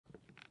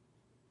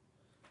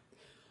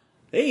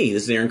Hey,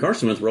 this is Aaron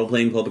Carson with Role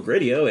Playing Public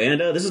Radio,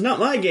 and this is not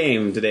my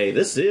game today.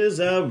 This is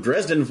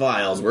Dresden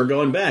Files. We're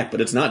going back,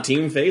 but it's not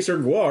Team Face or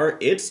Gwar.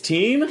 It's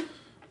Team...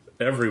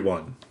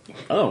 Everyone.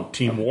 Oh.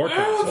 Team War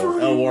Council.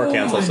 Everyone. Oh, War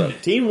Council. So,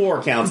 Team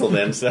War Council,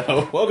 then.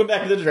 So, welcome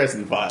back to the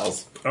Dresden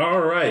Files.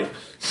 All right.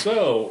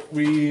 So,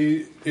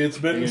 it's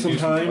been some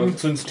time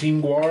since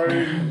Team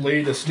Gwar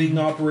laid a sting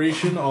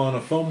operation on a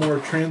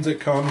Fomor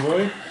transit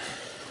convoy.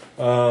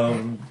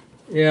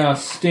 Yeah,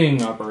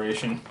 sting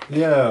operation.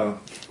 Yeah.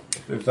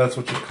 If that's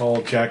what you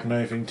call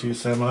jackknifing two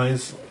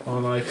semis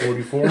on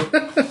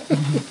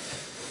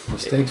I-44.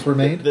 Mistakes were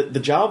made. The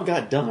job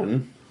got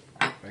done.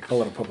 I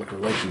call it a public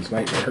relations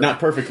nightmare. Not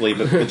perfectly,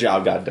 but the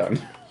job got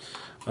done.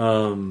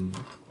 Team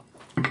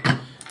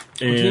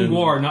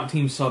Gwar, not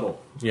Team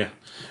Subtle. Yeah.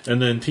 And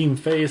then Team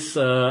Face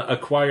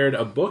acquired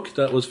a book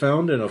that was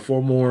found in a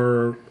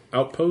Fomor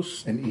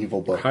outpost. An evil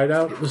book.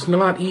 Hideout. It was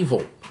not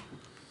evil.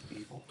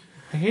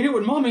 I hate it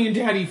when Mommy and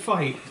Daddy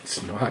fight.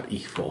 It's not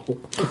evil.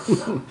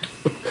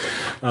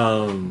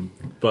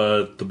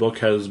 But the book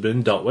has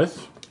been dealt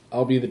with.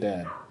 I'll be the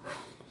dad.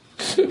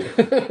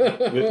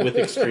 with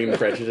extreme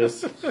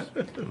prejudice.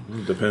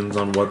 Depends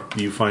on what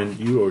you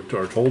are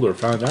told or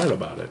found out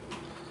about it.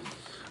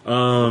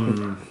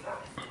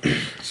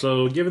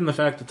 So, given the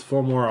fact that the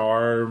Fomor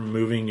are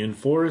moving in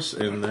force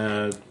and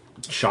that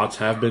shots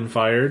have been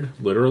fired,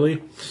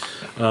 literally,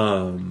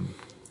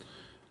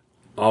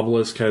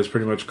 Obelisk has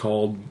pretty much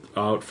called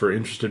out for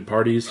interested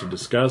parties to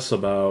discuss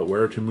about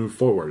where to move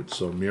forward.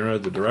 So Mira,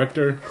 the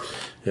director,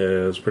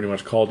 has pretty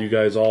much called you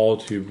guys all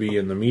to be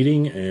in the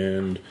meeting,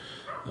 and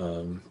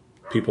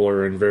people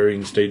are in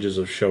varying stages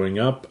of showing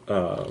up.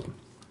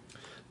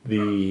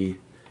 The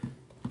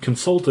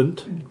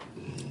consultant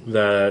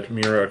that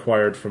Mira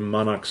acquired from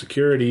Monarch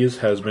Securities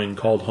has been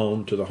called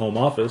home to the home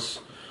office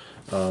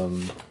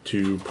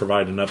to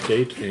provide an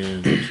update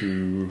and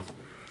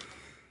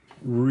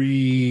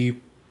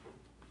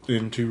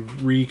to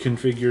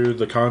reconfigure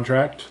the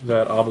contract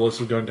that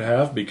Obelisk is going to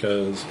have,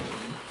 because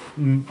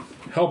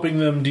helping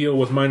them deal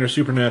with minor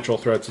supernatural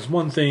threats is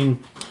one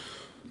thing.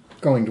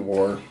 Going to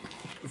war.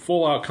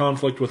 Full-out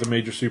conflict with a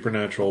major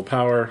supernatural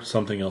power,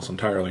 something else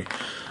entirely.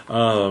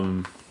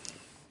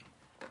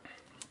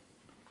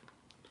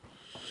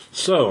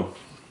 So,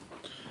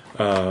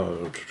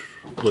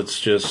 let's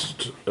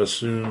just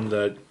assume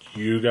that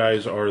you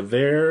guys are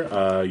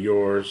there.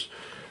 Yours...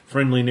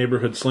 Friendly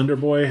neighborhood Slender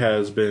Boy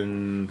has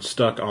been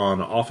stuck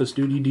on office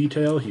duty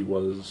detail. He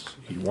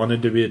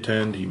wanted to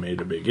attend. He made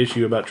a big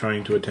issue about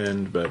trying to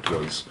attend, but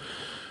was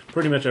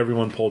pretty much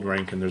everyone pulled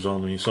rank, and there's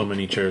only so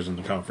many chairs in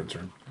the conference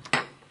room.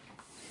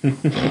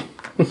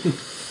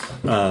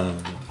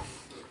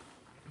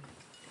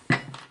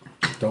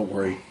 Don't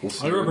worry. We'll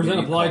see. I represent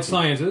Applied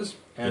Sciences,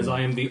 as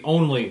I am the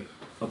only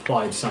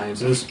Applied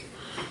Sciences.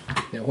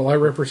 Yeah, well, I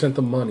represent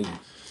the money.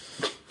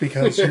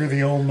 Because you're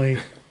the only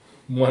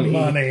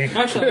money.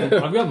 Actually,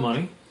 I've got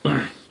money.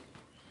 Oh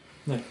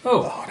no.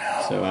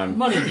 So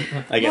money.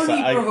 I guess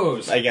money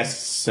bros. I guess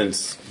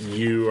since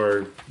You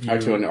are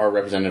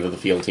representative of the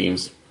field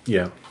teams.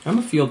 yeah. I'm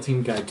a field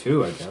team guy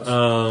too, I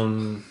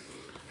guess.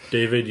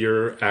 David,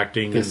 you're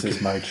acting. This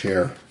is my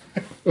chair.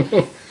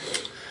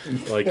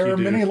 like There you are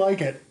do. many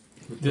like it.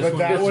 But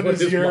that one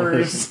is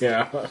yours.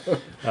 Yeah.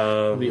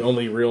 The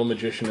only real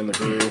magician in the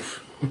group.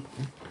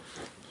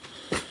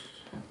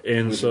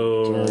 And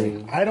so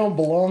Sorry. I don't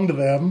belong to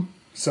them,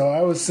 so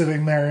I was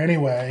sitting there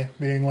anyway,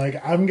 being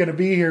like, I'm going to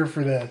be here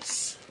for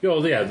this.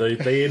 Oh yeah,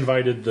 they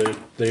invited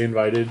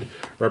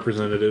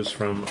representatives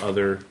from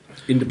other.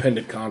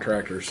 Independent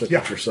contractors such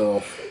as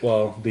yourself.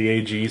 Well, the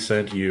AG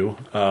sent you.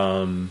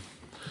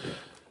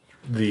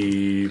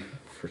 The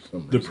For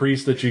some the reason.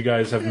 priest that you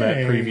guys have met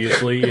Hey.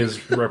 previously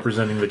is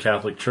representing the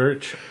Catholic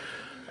Church.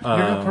 You're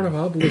not part of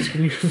Obelisk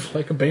and you've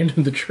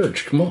abandoned the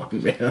church. Come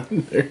on,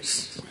 man. He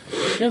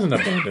hasn't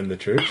abandoned the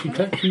church.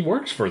 He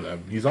works for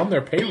them. He's on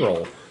their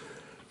payroll.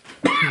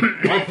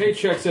 My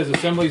paycheck says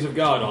Assemblies of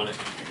God on it.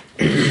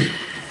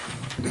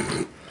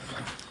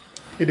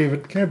 Hey,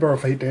 David, can I borrow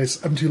Fate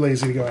Dice? I'm too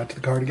lazy to go out to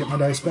the car to get my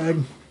dice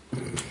bag.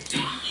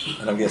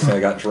 And I'm guessing I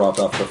got dropped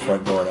off the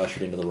front door and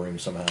ushered into the room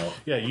somehow.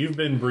 Yeah, you've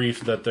been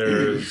briefed that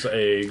there's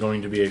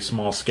going to be a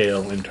small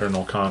scale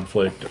internal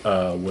conflict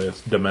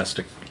with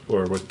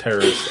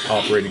terrorists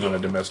operating on a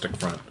domestic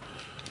front.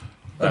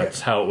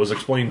 That's how it was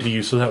explained to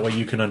you, so that way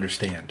you can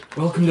understand.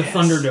 Welcome to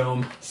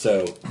Thunderdome.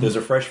 So there's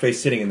a fresh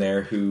face sitting in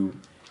there who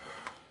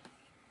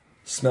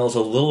smells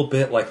a little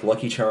bit like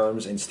Lucky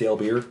Charms and stale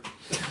beer,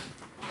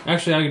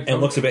 Actually,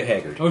 and looks a bit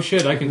haggard. Oh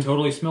shit, I can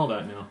totally smell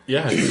that now.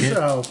 Yeah,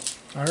 So,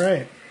 all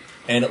right.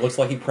 And it looks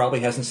like he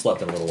probably hasn't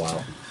slept in a little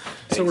while.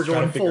 So we're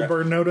going full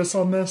burn notice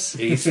on this?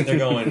 He's sitting there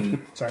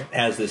going, Sorry.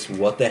 has this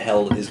what the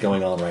hell is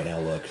going on right now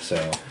look. So,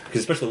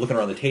 because especially looking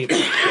around the table,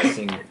 I'm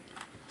guessing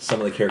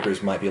some of the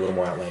characters might be a little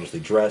more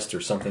outlandishly dressed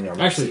or something.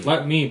 Or Actually,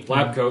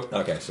 lab coat.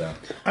 Okay, so.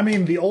 I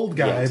mean, the old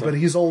guy, Yeah, so- but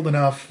he's old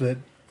enough that...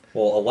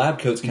 Well, a lab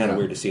coat's kind of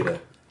weird to see at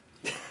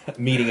a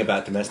meeting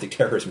about domestic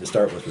terrorism to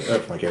start with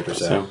for my character,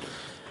 so.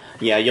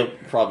 Yeah, you'll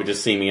probably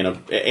just see me in a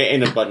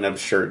button-up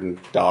shirt and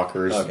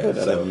Dockers. Okay, but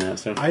other so- than that,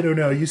 so. I don't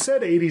know. You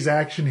said 80s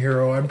action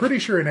hero. I'm pretty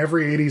sure in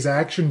every 80s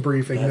action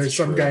briefing That's there's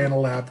some true. guy in a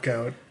lab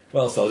coat.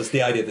 Well, so it's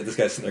the idea that this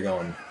guy's sitting there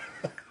going,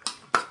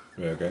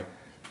 okay.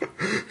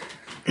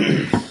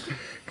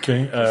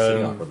 Okay.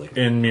 sitting awkwardly.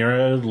 And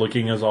Mira,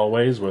 looking as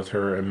always with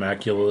her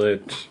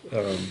immaculate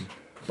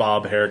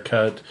bob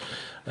haircut,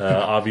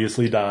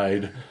 obviously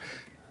dyed.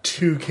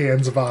 2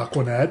 cans of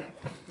Aquanet.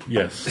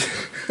 Yes.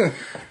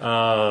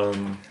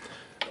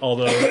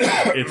 Although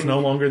it's no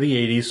longer the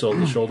 80s, so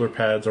the shoulder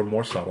pads are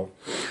more subtle.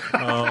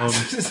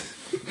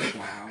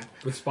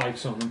 With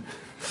spikes on them.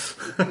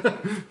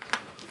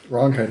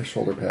 Wrong kind of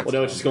shoulder pads. Well,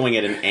 no, it's just going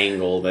at an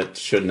angle that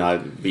should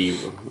not be.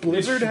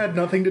 Blizzard had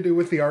nothing to do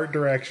with the art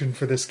direction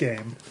for this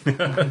game.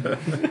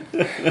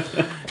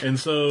 And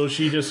so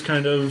she just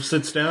kind of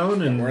sits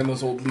down and Wearing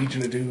those old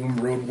Legion of Doom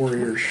Road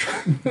Warriors.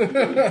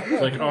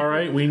 like, all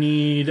right, we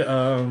need.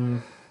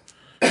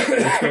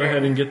 Let's go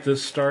ahead and get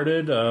this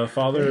started.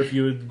 Father, if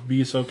you would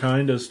be so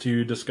kind as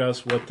to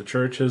discuss what the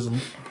church has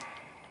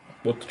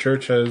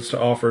to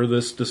offer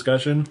this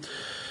discussion.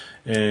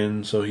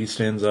 And so he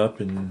stands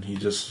up and he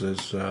just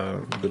says,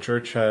 the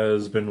church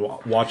has been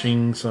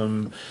watching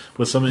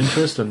with some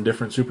interest in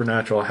different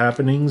supernatural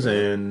happenings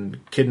and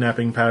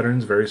kidnapping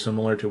patterns very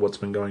similar to what's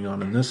been going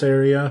on in this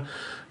area,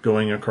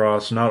 going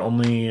across not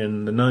only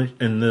in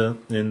the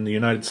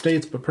United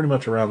States but pretty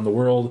much around the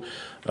world.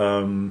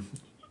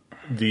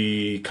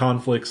 The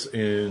conflicts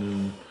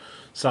in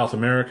South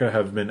America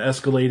have been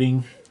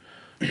escalating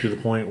to the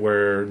point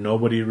where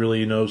nobody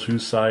really knows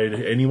whose side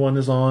anyone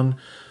is on.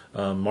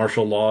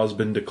 Martial law has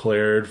been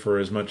declared for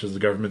as much as the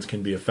governments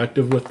can be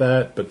effective with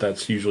that, but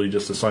that's usually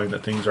just a sign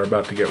that things are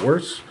about to get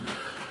worse.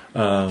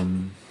 Right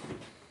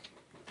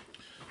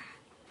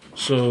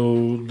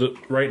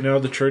now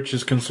the church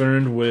is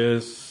concerned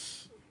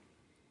with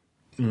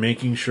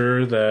making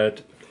sure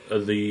that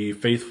the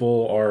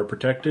faithful are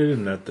protected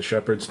and that the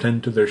shepherds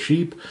tend to their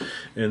sheep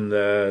and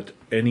that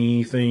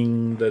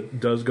anything that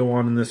does go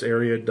on in this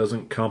area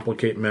doesn't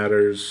complicate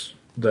matters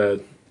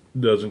that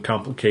doesn't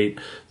complicate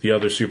the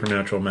other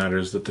supernatural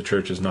matters that the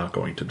church is not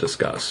going to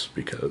discuss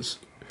because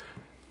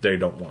they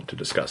don't want to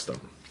discuss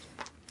them.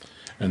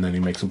 And then he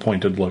makes a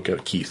pointed look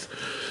at Keith.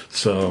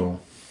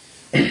 So,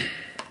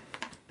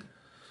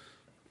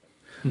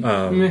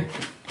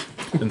 and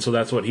so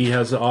that's what he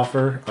has to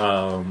offer.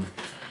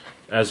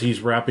 As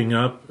he's wrapping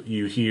up,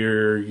 you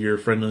hear your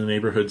friend in the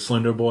neighborhood,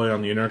 Slender Boy,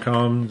 on the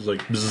intercom. He's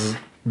like, bzz,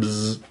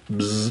 bzz,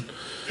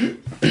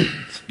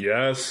 bzz.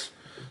 Yes.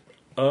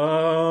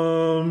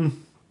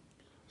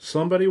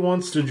 Somebody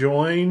wants to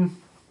join.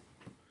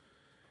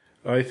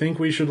 I think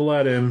we should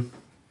let him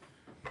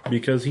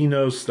because he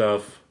knows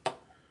stuff,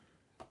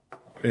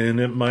 and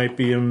it might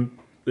be him.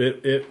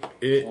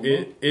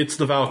 It's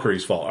the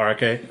Valkyrie's fault.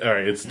 Okay, all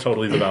right. It's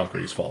totally the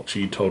Valkyrie's fault.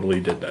 She totally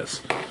did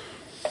this.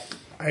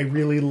 I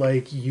really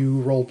like you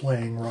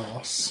role-playing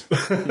Ross.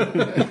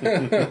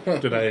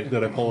 Did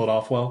I pull it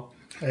off well?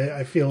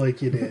 I feel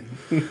like you did.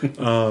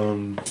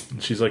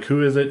 She's like,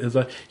 "Who is it?" Is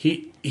that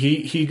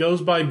he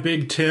goes by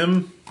Big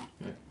Tim.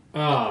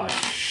 Ah,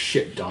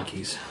 shit,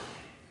 donkeys.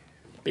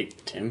 Big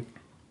Tim.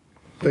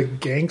 The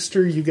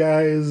gangster you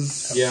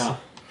guys... Yeah.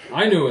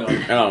 I knew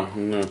it. Oh,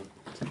 no.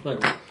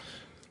 Like,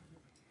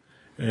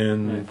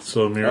 And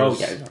so Mira,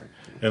 Okay.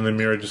 and then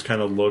Mira just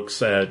kind of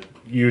looks at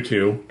you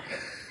two.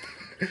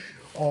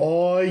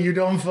 Oh, you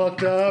done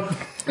fucked up.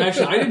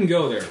 actually, I didn't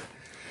go there.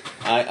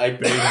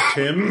 Big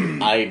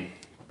Tim. I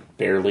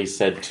barely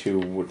said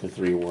 2 to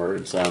 3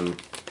 words.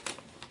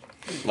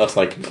 That's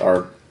like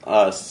our...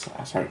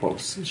 sorry, what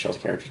was Shell's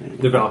character's name?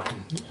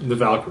 The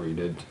Valkyrie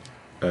did.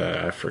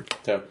 I forget.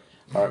 So,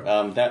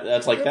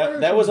 that's like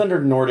that was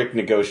under Nordic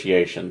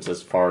negotiations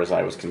as far as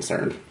I was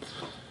concerned.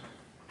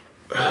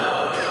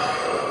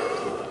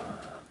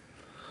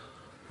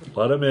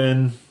 Let him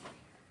in.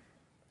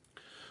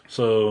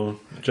 So,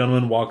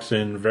 gentleman walks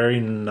in, very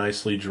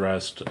nicely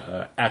dressed,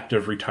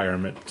 active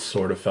retirement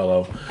sort of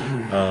fellow.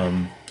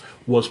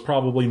 Was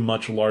probably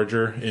much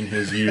larger in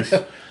his youth.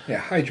 Yeah,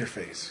 hide your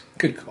face.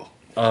 Good call.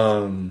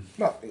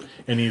 Not me.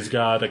 And he's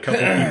got a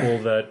couple people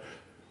that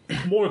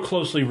more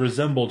closely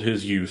resembled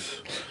his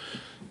youth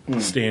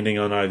standing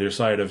on either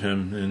side of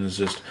him. And it's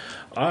just,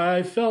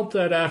 I felt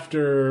that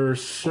after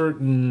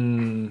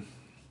certain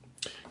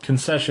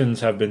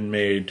concessions have been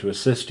made to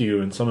assist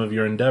you in some of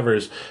your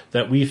endeavors,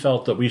 that we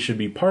felt that we should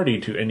be party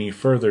to any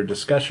further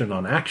discussion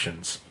on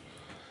actions.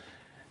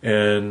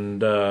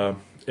 And a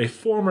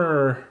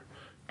former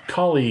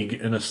colleague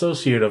and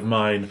associate of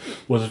mine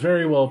was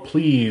very well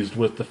pleased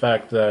with the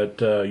fact that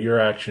your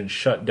action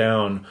shut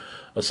down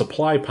a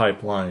supply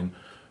pipeline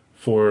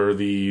for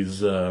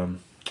these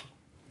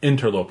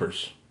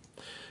interlopers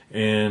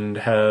and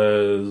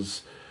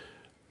has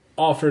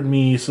offered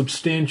me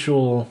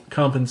substantial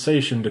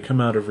compensation to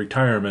come out of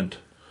retirement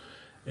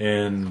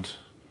and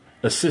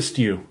assist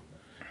you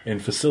in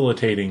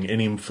facilitating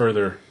any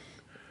further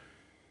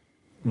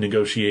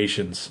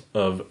negotiations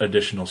of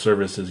additional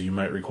services you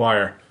might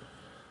require.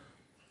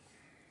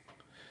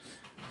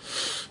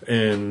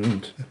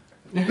 And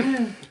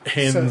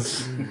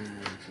Hands.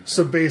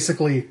 So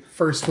basically,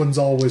 first one's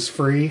always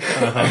free.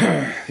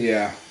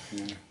 Yeah.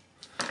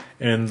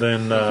 And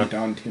then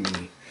Don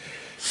Timony.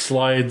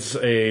 slides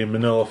a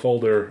manila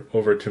folder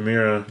over to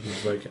Mira.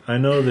 He's like, I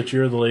know that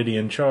you're the lady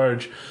in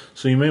charge,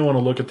 so you may want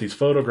to look at these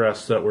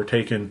photographs that were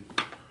taken.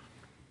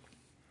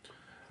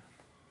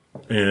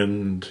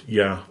 And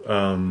yeah,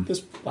 This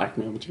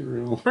blackmail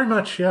material. pretty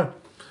much, yeah.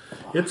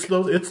 It's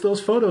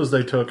those photos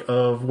they took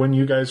of when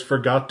you guys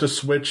forgot to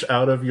switch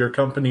out of your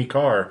company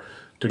car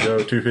to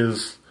go to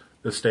his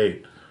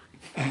estate.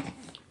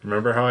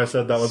 Remember how I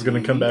said that was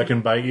going to come back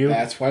and bite you?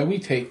 That's why we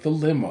take the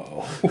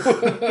limo.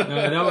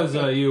 That was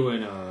you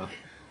and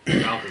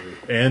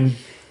Valkyrie.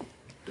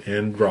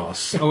 And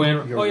Ross. Oh,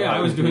 and yeah, I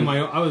was doing my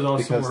own. I was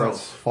also Because somewhere that's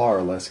else.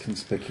 far less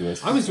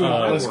conspicuous. I was doing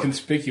my Less work.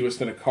 conspicuous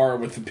than a car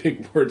with the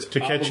big words To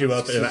catch you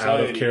up and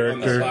out of Society on the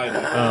character,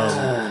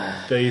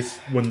 side.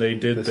 when they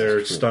did This their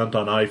is true. stunt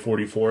on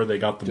I-44, they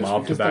got the Just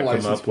mob to because the back them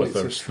license up with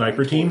plate a says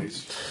sniper team,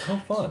 Toys. How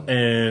fun.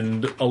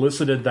 and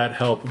elicited that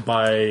help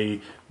by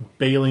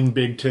bailing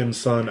Big Tim's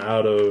son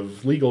out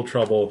of legal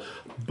trouble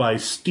by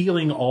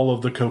stealing all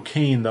of the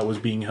cocaine that was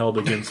being held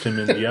against him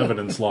in the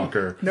evidence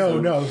locker.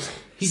 No.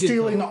 He did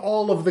Stealing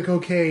all of the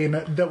cocaine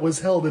that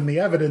was held in the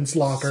evidence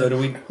locker, So do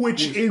we-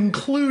 which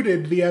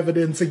included the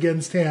evidence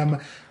against him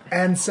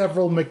and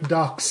several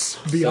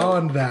McDucks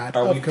beyond that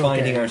Are of we cocaine.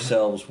 finding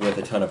ourselves with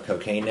a ton of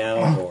cocaine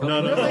now? Or?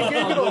 No. They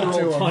gave it A all to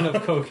literal him. ton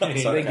of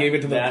cocaine. They gave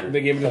it to That the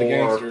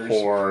gangsters.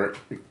 Or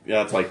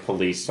that's like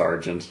police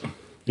sergeant.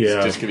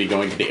 Yeah. Just gonna be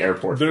going to the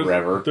airport There-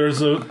 forever.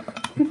 There's a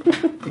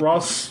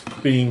Ross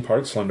being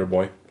part Slender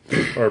Boy,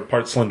 or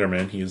part Slender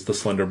Man. He is the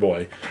Slender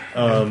Boy,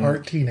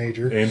 Part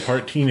teenager. and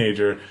part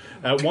teenager.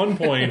 At one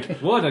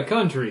point, What a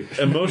country!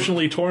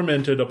 emotionally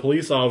tormented a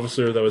police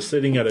officer that was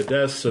sitting at a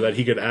desk so that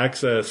he could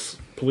access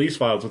police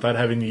files without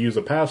having to use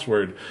a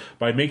password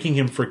by making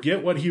him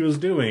forget what he was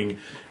doing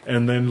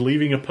and then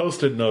leaving a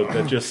post-it note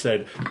that just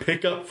said,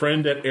 "Pick up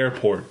friend at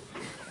airport."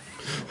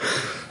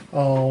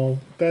 Oh,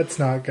 that's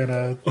not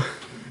gonna.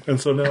 And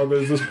so now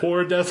there's this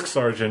poor desk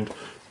sergeant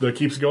that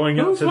keeps going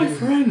up Who's to my the,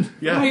 friend?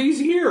 Yeah. Why, he's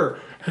here.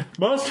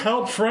 must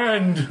help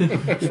friend.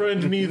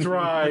 Friend needs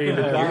ride.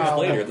 Years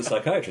later at the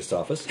psychiatrist's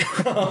office.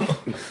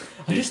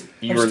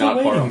 You were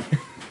not part of.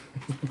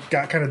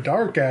 Got kind of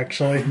dark,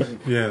 actually.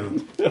 Yeah.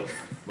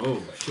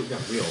 Oh, shit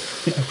got real.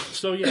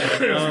 So yeah,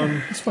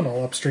 This one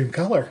all upstream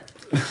color.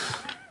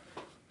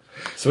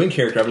 So in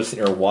character, I'm just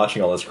sitting here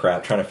watching all this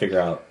crap, trying to figure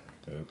out.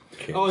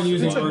 Okay, Oh, and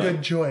using It's a words.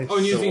 good choice. Oh,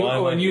 and using why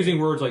am I using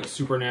words like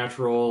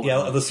supernatural.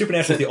 yeah, the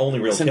supernatural is the only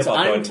real Since tip.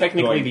 I'm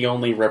technically the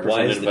only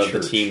representative the of the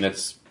church? team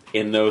that's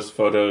in those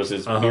photos,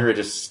 is Mira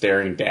just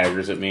staring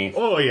daggers at me.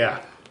 oh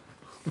yeah.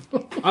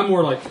 I'm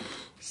more like,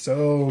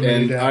 So many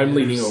And I'm daggers.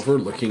 leaning over,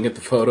 looking at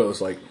the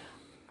photos, like,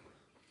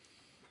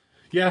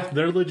 Yeah,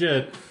 they're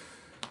legit.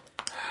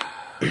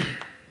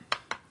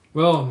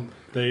 well,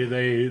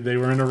 They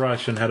were in a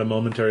rush and had a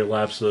momentary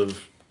lapse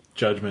of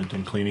judgment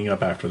and cleaning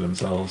up after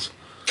themselves.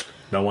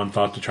 No one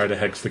thought to try to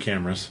hex the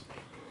cameras.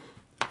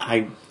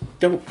 I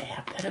don't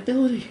have that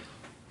ability.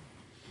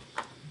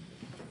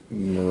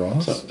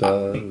 Ross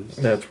does.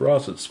 That's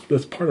Ross's.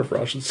 That's part of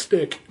Ross's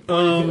stick.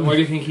 why do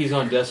you think he's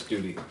on desk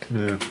duty?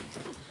 Yeah.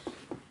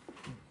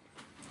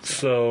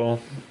 So,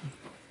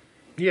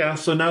 yeah.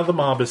 So now the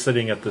mob is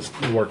sitting at this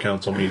war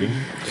council meeting,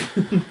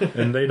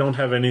 and they don't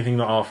have anything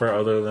to offer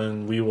other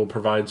than we will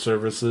provide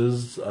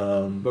services.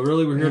 But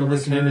really, we're here to In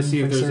listen in to see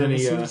if return there's for any.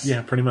 services?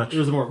 Yeah, pretty much.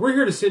 There's more. We're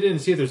here to sit in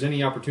and see if there's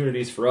any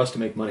opportunities for us to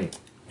make money.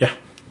 Yeah.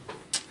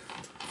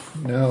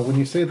 Now, when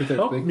you say that they're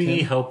Help Big me,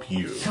 Tim, help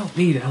you. Help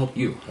me to help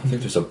you. I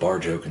think there's a bar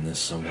joke in this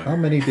somewhere. how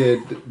many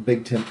did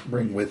Big Tim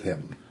bring with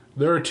him?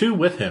 There are two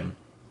with him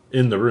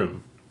in the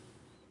room.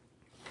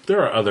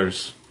 There are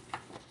others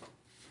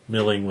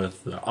milling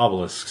with the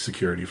Obelisk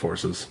security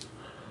forces.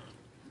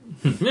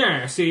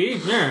 Yeah, see?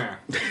 Yeah.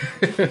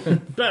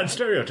 Bad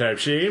stereotype,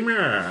 Shane.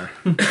 Yeah.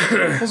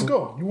 Let's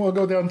go. You want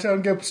to go downtown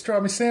and get a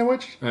pastrami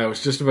sandwich? I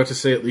was just about to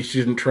say, at least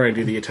you didn't try and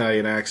do the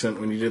Italian accent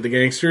when you did the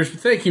gangsters. But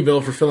thank you, Bill,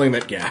 for filling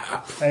that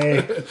gap.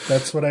 Hey,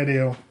 that's what I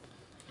do.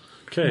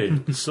 Okay,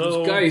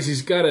 so Guys,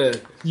 he's got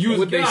a, Use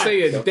what they God.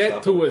 say, a Stop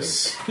debt to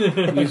us.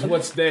 He's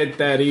what's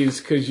that is,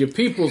 because your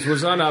peoples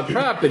was on our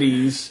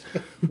properties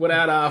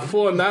without our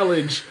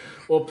foreknowledge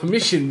or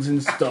permissions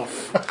and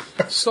stuff.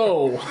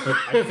 So,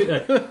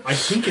 I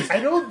think it's. I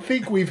don't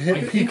think we've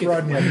hit peak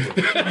Runyon.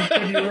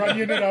 Can you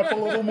Runyon it up a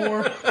little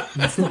more?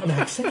 That's not an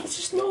accent. It's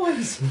just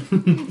noise.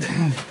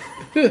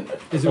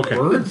 Is it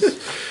words?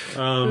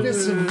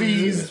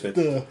 Vis-a-vis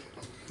the...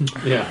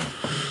 Yeah.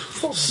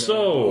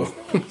 so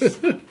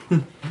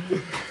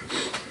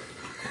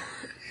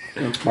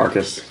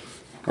Marcus.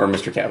 Or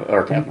Mr.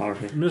 Kavanaugh.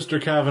 Mr.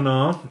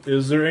 Kavanaugh,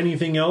 is there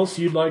anything else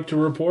you'd like to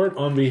report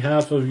on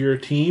behalf of your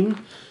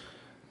team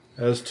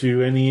as to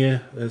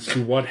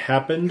what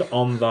happened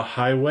on the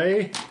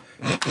highway?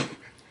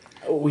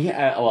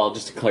 Well,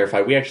 just to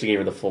clarify, we actually gave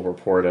her the full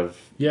report of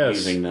Yes,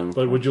 using them.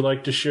 but would you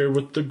like to share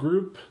with the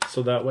group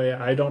so that way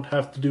I don't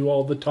have to do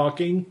all the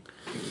talking?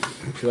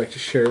 would you like to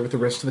share with the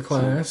rest of the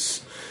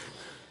class?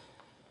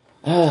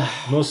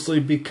 Mostly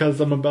because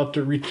I'm about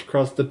to reach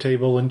across the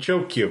table and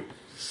choke you.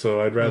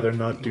 So I'd rather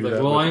not do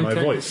that with my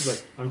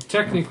voice. I'm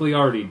technically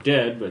already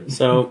dead, but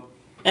So,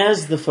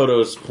 as the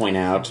photos point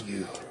out,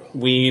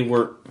 we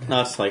were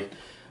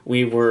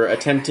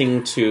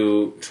attempting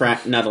to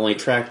not only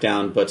track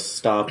down but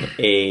stop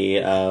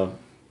a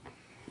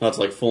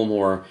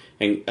Fulmore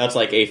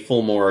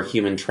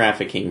human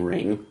trafficking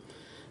ring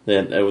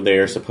that they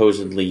are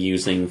supposedly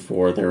using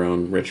for their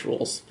own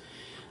rituals.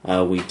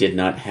 We did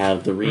not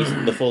have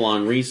the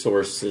full-on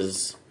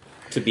resources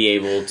to be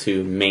able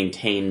to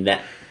maintain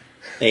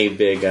a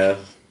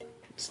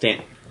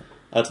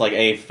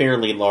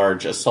fairly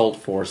large assault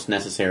force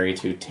necessary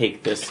to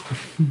take this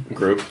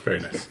group. Very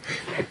nice.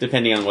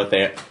 Depending on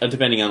the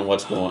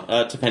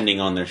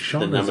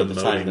Sean number, is the size of the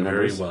emoting very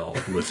numbers. well,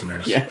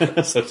 listeners.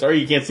 Yeah, so sorry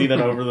you can't see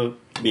that over the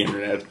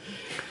internet.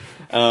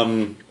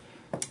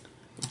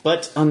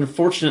 But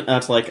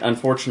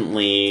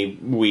unfortunately,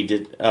 we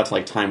did.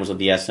 Time was of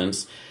the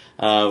essence.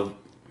 Sorry,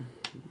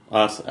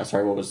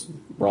 what was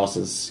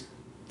Ross's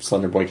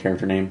Slender Boy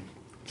character name?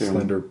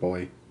 Slender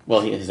Boy. Well,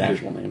 his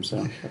actual name.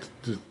 So,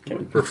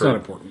 It's not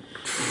important.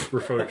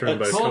 Referred to him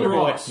by Slender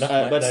Boy.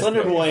 but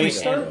Slender Boy. If we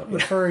start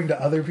referring to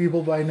other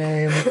people by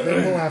name,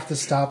 then we'll have to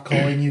stop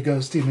calling you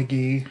Ghosty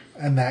McGee,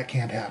 and that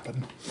can't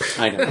happen.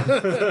 I know.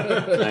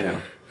 I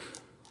know.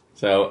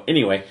 So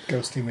anyway,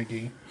 Ghosty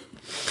McGee.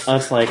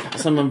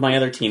 Some of my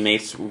other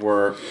teammates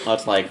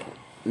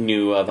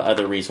knew of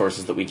other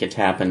resources that we could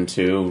tap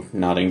into,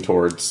 nodding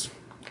towards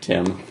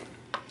Tim.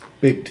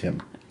 Big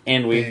Tim.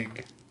 And we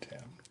Big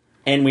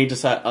Tim. we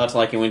decided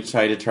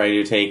to try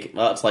to take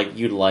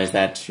utilize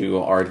that to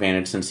our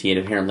advantage, since he had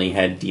apparently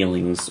had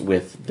dealings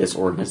with this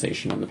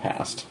organization in the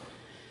past.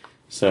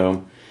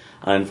 So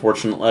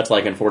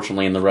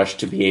unfortunately, in the rush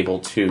to be able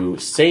to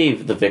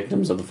save the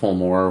victims of the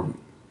Fulmore,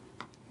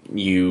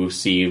 you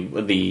see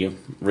the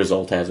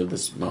result as of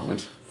this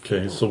moment.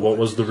 Okay, so what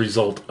was the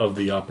result of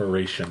the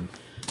operation?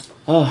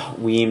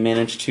 We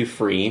managed to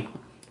free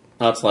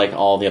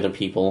all the other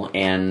people,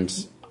 and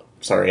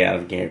out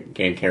of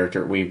game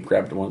character, we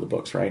grabbed one of the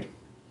books, right?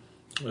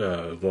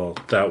 Well,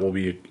 that will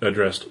be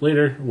addressed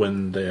later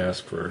when they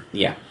ask for...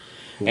 Yeah.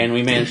 And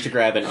we managed to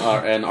grab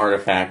an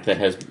artifact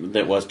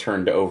that was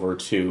turned over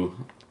to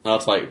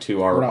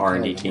our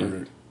R&D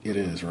team. It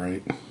is,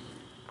 right?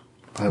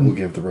 I will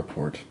give the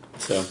report.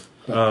 So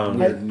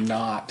We're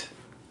not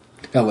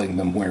telling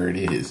them where it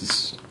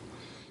is.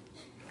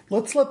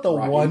 Let's let the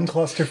one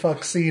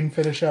clusterfuck scene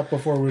finish up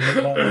before we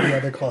move on to the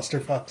other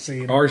clusterfuck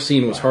scene. Our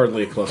scene was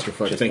hardly a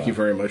clusterfuck. Thank you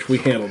very much. We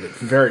handled it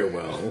very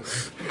well.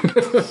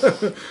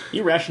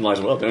 you rationalize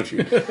well, don't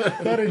you?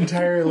 That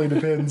entirely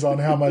depends on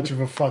how much of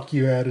a fuck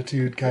you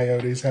attitude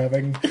Coyote's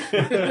having. Is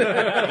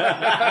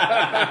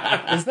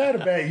that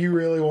a bet you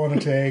really want to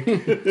take?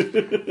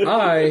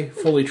 I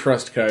fully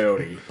trust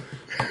Coyote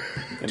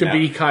to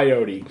be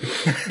Coyote.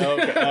 Okay, all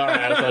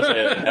right. I was about to say,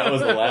 that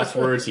was the last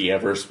words he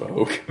ever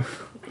spoke.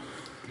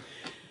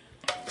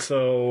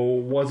 So,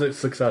 was it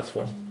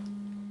successful?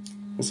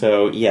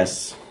 So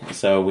yes,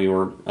 we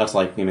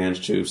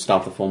managed to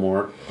stop the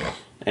Fulmore,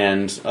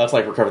 and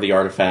recover the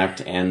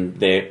artifact, and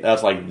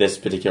this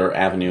particular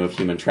avenue of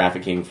human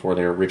trafficking for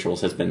their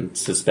rituals has been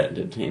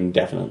suspended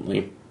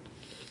indefinitely.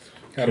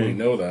 How do we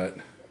know that?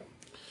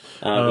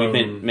 We've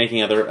been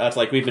making other.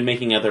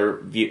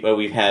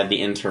 We've had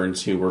the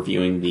interns who were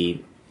viewing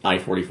the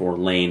I-44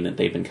 lane that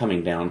they've been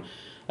coming down.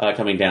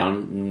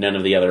 None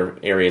of the other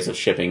areas of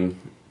shipping.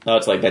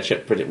 That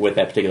ship with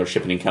that particular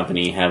shipping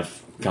company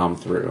have gone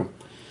through.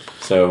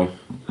 So,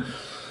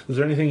 is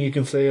there anything you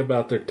can say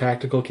about their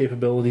tactical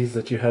capabilities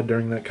that you had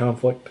during that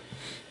conflict?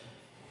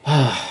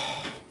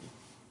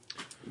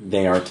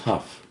 They are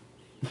tough.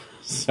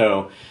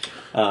 So,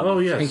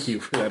 yes. Thank you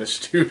for that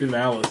astute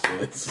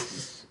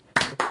analysis.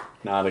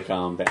 Not a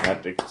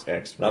combat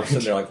expert. I'm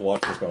sitting there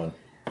watching this going.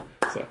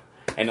 So,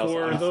 and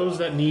For those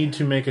that need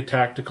to make a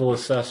tactical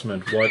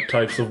assessment, what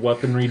types of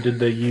weaponry did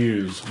they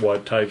use?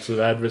 What types of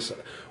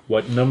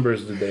what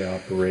numbers did they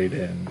operate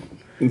in?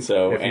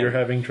 So, if you're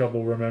having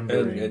trouble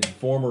remembering, And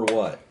former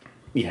what?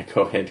 Yeah,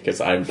 go ahead, because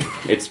I'm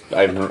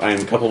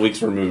a couple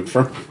weeks removed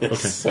from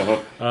this. Okay.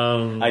 So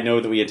I know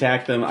that we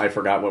attacked them. I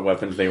forgot what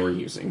weapons they were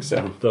using.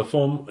 So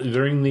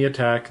during the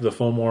attack, the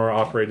Fulmore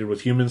operated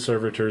with human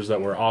servitors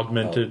that were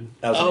augmented.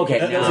 That was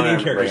an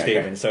in-character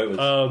statement. So it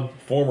was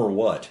former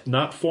what?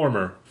 Not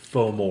former,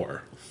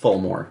 Fulmore.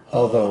 Fulmore.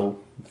 Although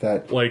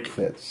that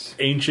fits.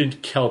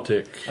 Ancient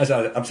Celtic.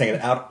 I'm saying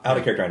out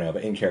of character I know,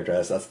 but in character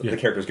that's the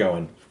character's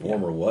going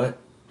former what?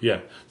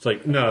 Yeah,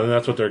 it's no,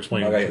 that's what they're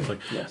explaining. Okay. It's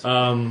yes.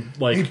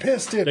 He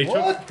pissed it.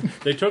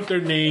 They took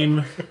their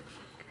name.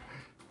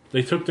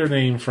 They took their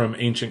name from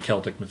ancient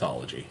Celtic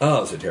mythology.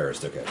 Oh, it's a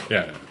terrorist. Okay.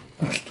 Yeah.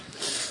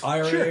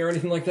 IRA or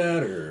anything like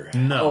that, or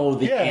no?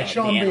 The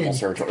animal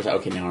servitors.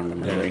 Okay, now I'm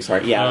remembering.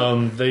 Sorry.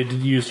 Yeah. They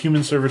did use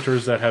human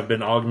servitors that have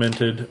been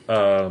augmented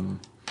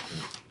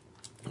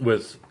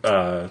with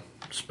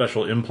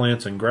special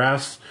implants and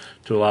grafts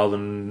to allow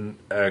them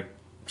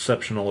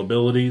exceptional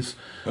abilities.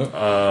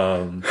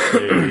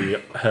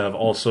 They have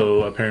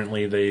also,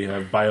 apparently, they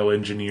have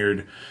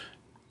bioengineered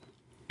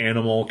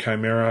animal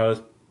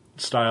chimera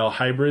style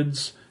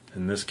hybrids.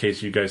 In this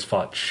case, you guys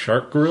fought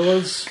shark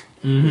gorillas.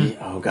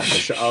 Oh god.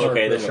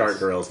 Okay, the gorillas. shark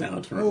gorillas now.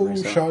 It's Oh,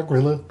 shot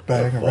gorilla,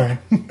 bang,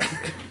 bang.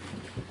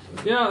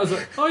 Yeah, I was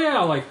like, oh yeah,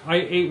 like I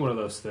ate one of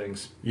those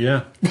things.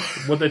 Yeah.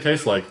 What'd they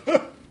taste like?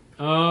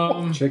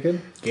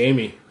 Chicken?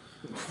 Gamey.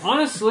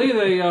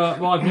 Honestly,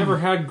 I've never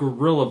had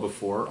gorilla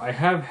before. I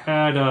have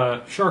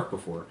had shark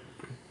before.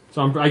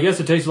 So I guess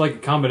it tastes like a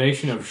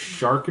combination of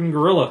shark and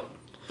gorilla.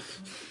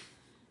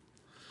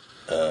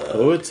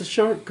 Oh, it's a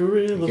shark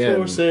gorilla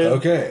Again, for sale.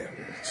 Okay.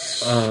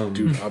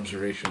 Dude,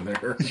 observation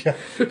there.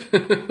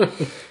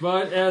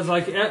 But as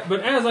I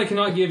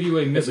cannot give you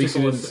a At least you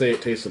mystical didn't say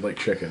it tasted like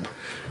chicken.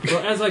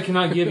 well, as I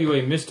cannot give you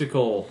a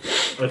mystical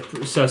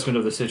assessment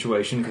of the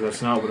situation because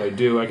that's not what I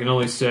do. I can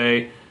only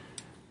say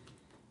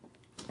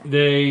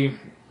they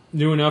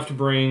knew enough to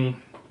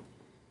bring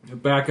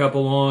backup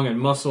along and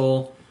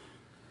muscle,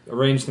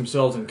 arrange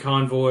themselves in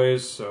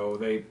convoys, so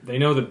they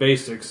know the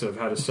basics of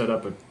how to set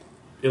up an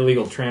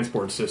illegal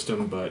transport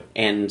system, but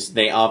And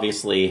they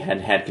obviously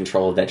had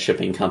control of that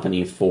shipping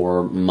company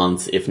for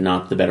months, if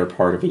not the better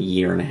part of a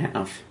year and a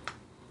half.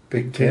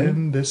 Big Tim,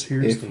 And this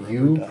here's if the rubber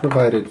you duck.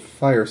 provided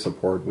fire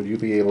support, would you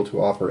be able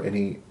to offer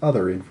any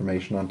other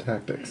information on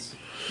tactics?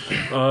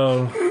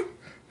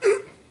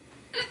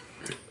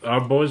 Our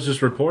boys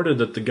just reported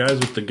that the guys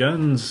with the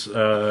guns,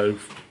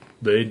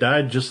 they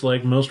died just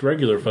like most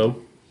regular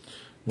folk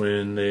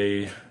when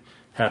they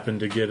happened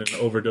to get an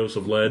overdose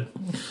of lead.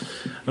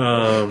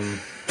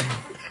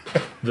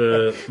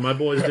 My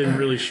boys didn't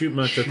really shoot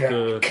much at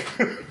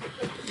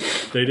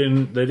they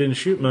didn't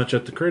shoot much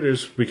at the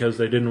critters because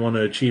they didn't want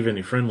to achieve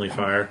any friendly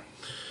fire.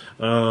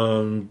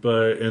 And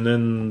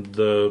then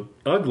the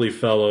ugly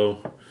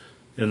fellow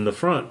in the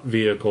front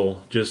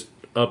vehicle just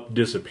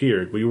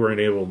disappeared. We weren't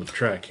able to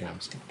track him.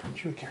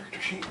 Print you a character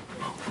sheet.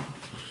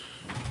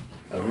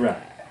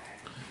 alright.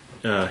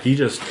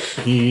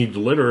 He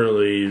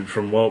literally,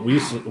 from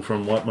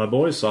what my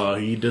boys saw,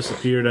 he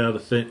disappeared out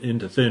of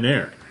into thin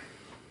air.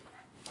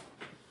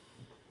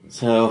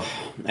 So,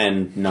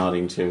 and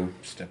nodding to,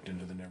 Stepped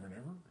into the Never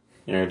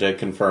Never. to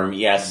confirm,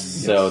 yes.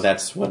 So that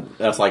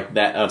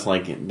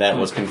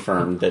was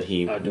confirmed that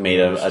he made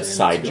a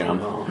side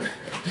jump. I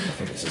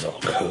think this is all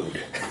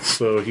code.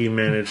 So he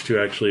managed to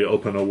actually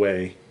open a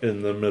way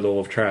in the middle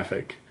of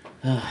traffic.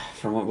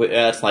 From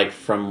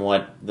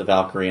what the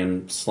Valkyrie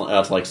and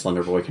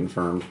Slender Boy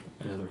confirmed.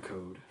 Another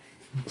code.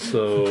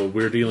 So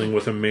we're dealing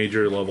with a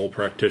major level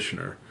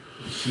practitioner.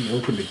 He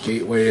opened a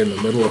gateway in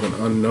the middle of an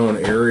unknown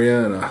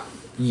area,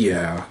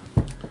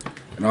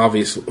 and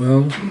obviously,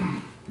 well,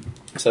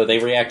 So they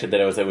reacted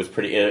that it was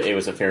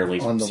a fairly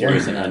On the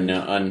serious one and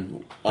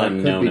hand,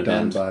 unknown that could be event.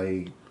 done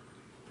by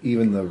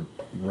even the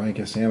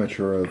rankest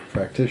amateur of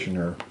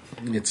practitioner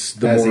it's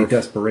the as more a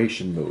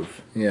desperation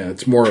move.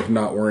 it's more of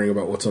not worrying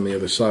about what's on the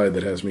other side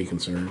that has me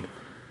concerned.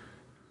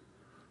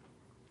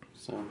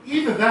 So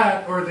Either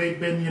that, or they'd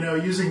been,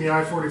 using the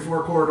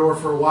I-44 corridor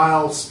for a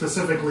while,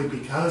 specifically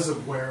because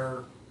of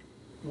where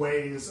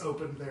ways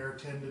opened there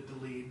tended to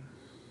lead.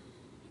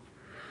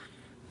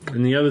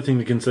 And the other thing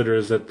to consider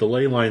is that the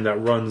ley line that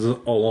runs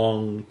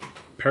along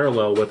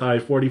parallel with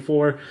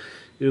I-44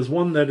 is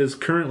one that is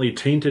currently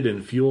tainted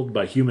and fueled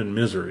by human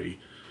misery.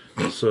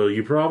 So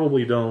you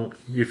probably don't,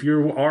 if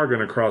you are going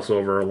to cross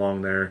over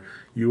along there,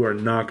 you are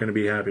not going to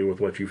be happy with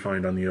what you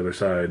find on the other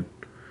side.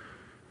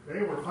 They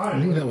were I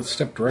fine. think that would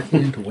step directly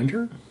into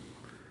winter.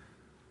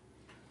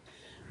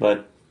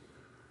 but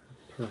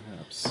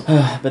Perhaps.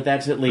 but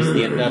that's at least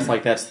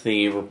that's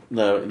the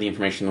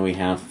information we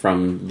have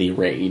from the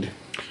raid.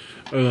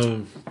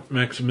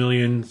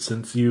 Maximilian,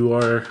 since you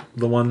are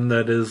the one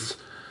that is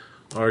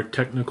our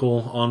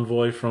technical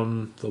envoy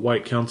from the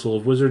White Council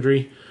of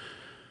Wizardry,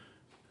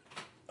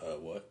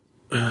 What?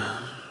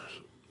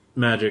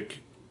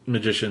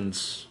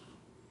 magicians,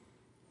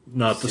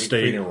 not the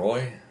Siegfried stage. and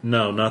Roy?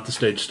 No, not the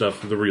stage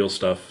stuff. The real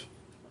stuff.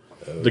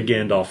 The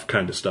Gandalf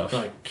kind of stuff.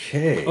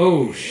 Okay.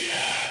 Oh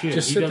shit!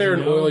 Just he sit there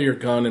and doesn't know? oil your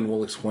gun, and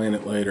we'll explain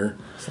it later.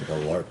 It's like a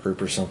LARP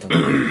group or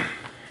something.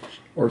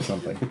 Or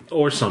something.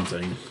 Or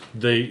something.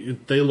 They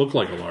look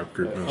like a LARP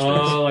group.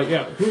 Most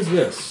days. Who's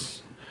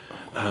this?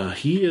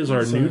 He is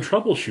our new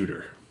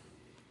troubleshooter.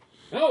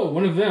 Oh,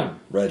 one of them.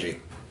 Reggie.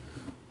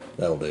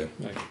 That'll do.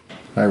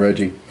 Hi,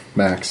 Reggie.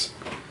 Max.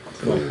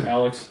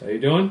 Alex, how you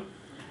doing?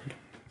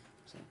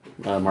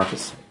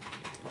 Marcus.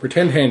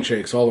 Pretend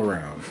handshakes all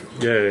around.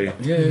 Yay.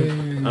 Yay!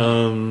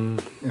 And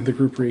the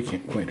group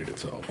reacquainted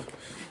itself.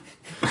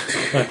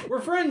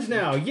 We're friends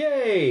now!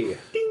 Yay!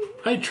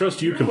 I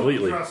trust you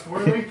completely.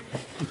 Trustworthy.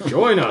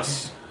 Join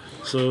us.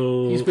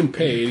 So, He's been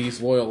paid. He's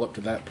loyal up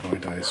to that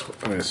point, I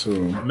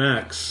assume.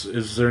 Max,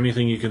 is there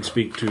anything you can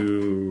speak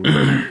to?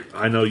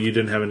 I know you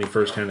didn't have any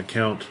first-hand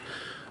account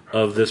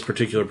of this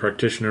particular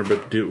practitioner,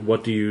 but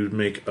what do you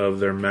make of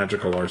their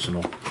magical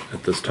arsenal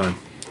at this time?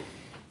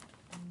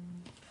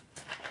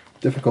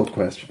 Difficult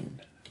question.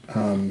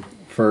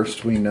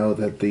 First, we know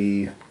that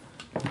the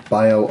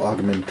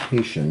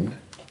bio-augmentation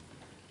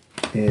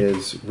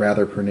is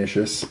rather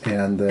pernicious,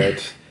 and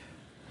that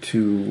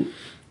to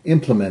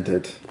implement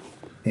it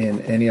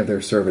in any of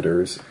their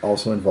servitors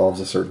also involves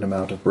a certain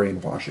amount of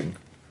brainwashing.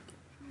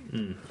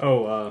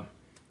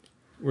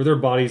 Were there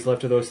bodies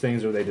left of those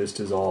things, or they just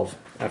dissolve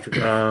after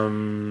death?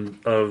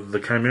 Of the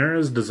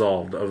chimeras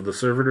dissolved. Of the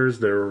servitors,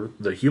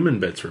 the human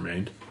bits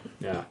remained.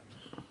 Yeah.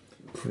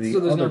 The So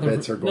there's other nothing,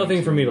 bits are going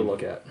nothing for me to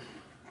look at.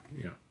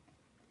 Yeah.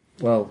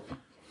 Well,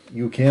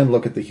 you can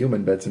look at the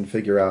human bits and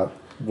figure out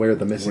where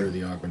the missing Where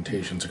the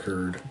augmentations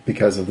occurred.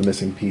 because of the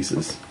missing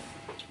pieces.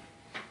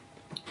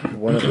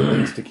 One of the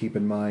things to keep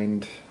in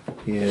mind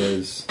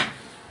is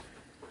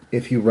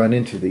if you run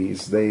into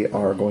these, they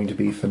are going to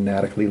be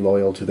fanatically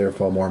loyal to their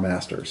Fomor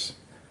masters.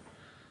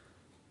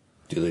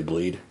 Do they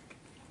bleed?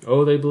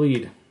 Oh, they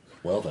bleed.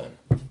 Well then.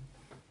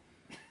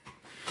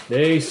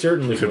 They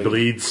certainly If it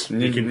bleeds,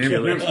 you can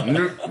kill it.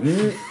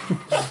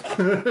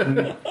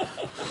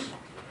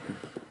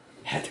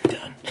 Had to be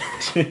done.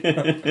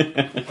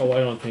 Oh, I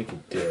don't think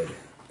it did.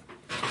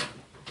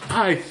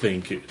 I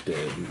think it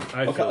did.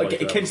 I feel like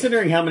that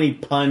Considering how many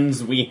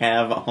puns we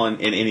have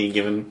in any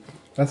given,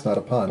 That's not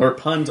a pun. or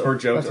puns or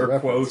jokes That's a or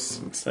reference.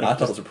 quotes. I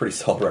thought it was a pretty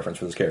solid reference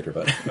for this character,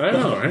 but I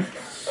know, right?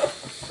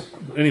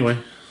 Anyway,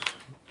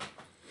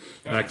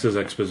 Max's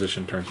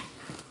exposition turn.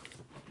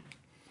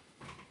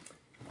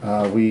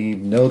 We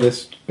know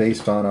this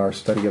based on our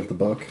study of the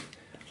book.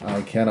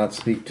 I cannot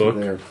speak to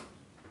Book?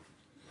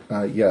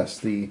 their... yes,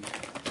 the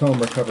tome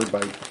recovered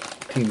by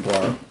Team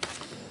Guar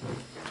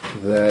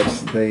that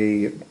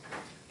they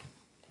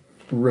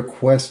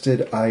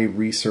requested I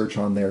research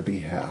on their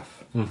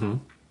behalf. And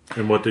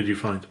what did you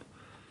find?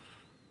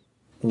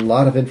 A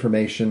lot of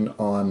information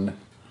on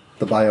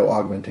the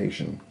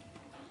bio-augmentation.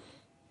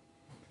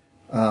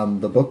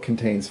 The book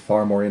contains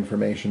far more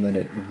information than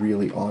it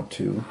really ought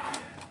to.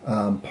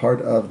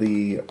 Part of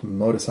the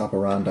modus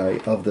operandi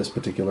of this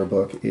particular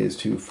book is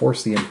to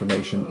force the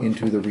information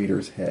into the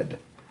reader's head.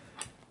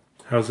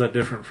 How's that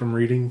different from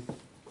reading?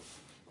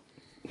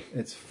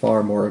 It's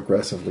far more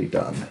aggressively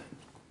done.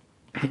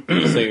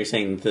 So you're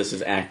saying that this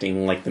is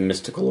acting like the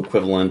mystical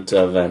equivalent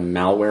of a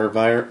malware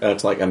virus?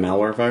 It's like a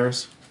malware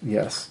virus?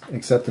 Yes,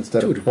 except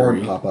instead To a of porn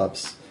degree.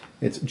 pop-ups,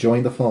 it's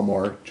join the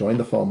Fomor, join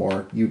the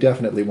Fomor. You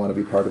definitely want to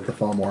be part of the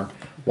Fomor.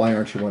 Why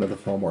aren't you one of the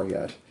Fomor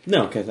yet?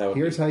 No, because that would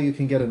Here's how you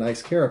can get a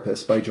nice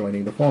carapace by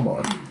joining the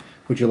Fomor.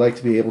 Would you like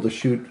to be able to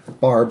shoot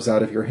barbs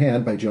out of your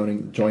hand by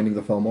joining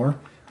the Fomor?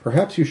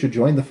 Perhaps you should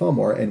join the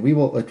Fomor, and we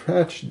will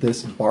attach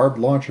this barbed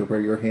launcher where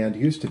your hand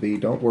used to be.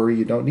 Don't worry,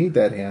 you don't need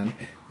that hand,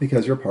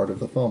 because you're part of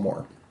the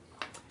Fomor.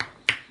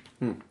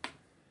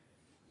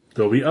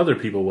 There'll be other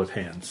people with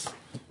hands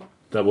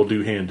that will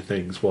do hand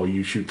things while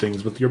you shoot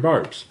things with your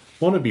barbs.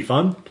 Won't it be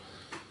fun?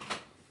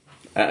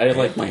 I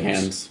like my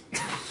hands.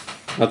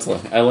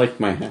 I like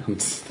my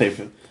hands.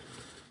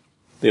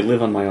 They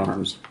live on my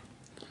arms.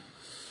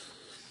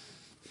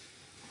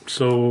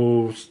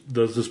 So,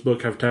 does this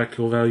book have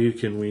tactical value?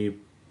 Can we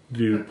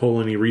pull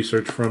any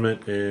research from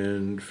it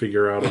and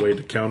figure out a way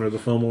to counter the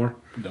Fomor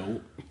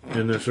No.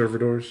 in their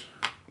servitors?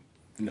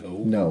 No.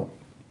 No.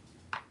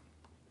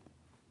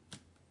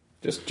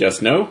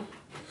 Just no?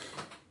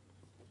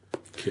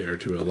 Care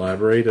to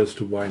elaborate as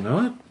to why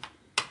not?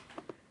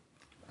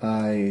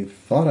 I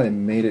thought I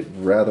made it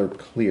rather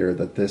clear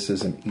that this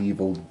is an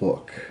evil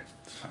book.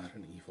 It's not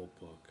an evil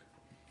book.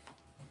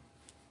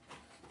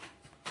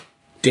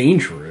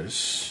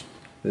 Dangerous.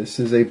 This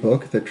is a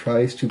book that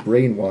tries to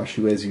brainwash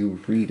you as you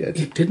read it.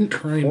 It didn't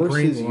try and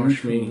Forces you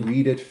brainwash to me.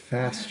 read it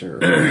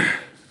faster.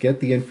 Get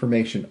the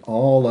information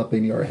all up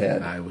in your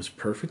head. I was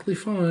perfectly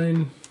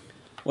fine.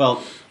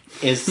 Well,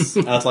 is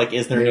there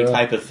any Yeah.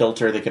 type of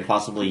filter that could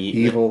possibly...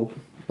 Evil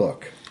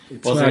book.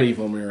 It's Was not there-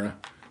 evil, Mira.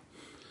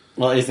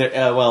 Well, is there...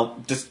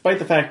 despite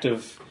the fact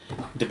of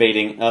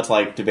debating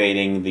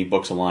the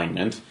book's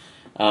alignment,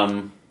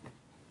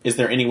 is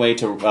there any way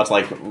to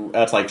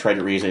try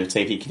to reason it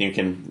safety? Can you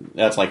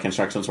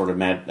construct some sort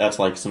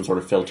of some sort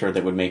of filter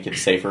that would make it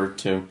safer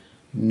to?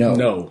 No.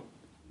 No.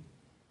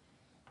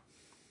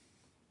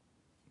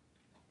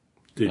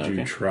 Did you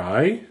Okay.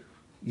 try?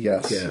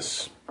 Yes.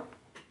 Yes.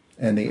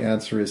 And the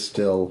answer is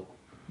still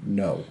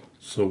no.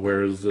 So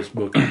where is this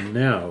book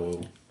now?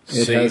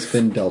 It has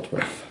been dealt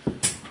with.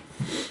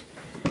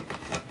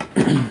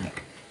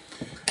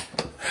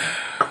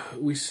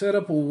 We set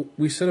up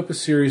a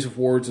series of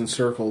wards and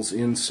circles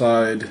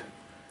inside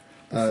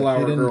the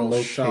Flower Hidden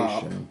Girl's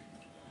shop. location.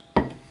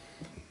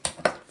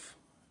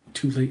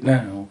 Too late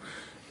now.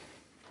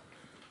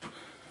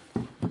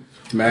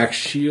 Max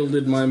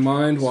shielded my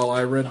mind while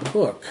I read the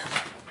book.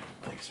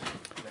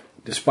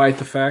 Despite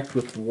the fact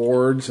with the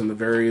wards and the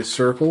various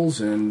circles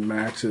and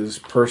Max's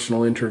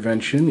personal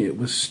intervention, it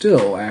was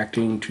still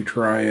acting to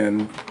try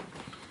and...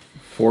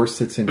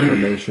 Force its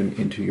information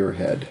into your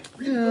head.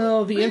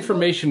 Well, the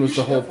information was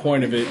the whole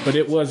point of it, but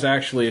it was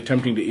actually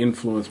attempting to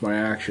influence my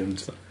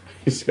actions.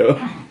 So,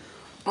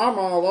 I'm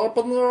all up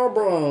in their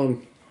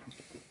brain.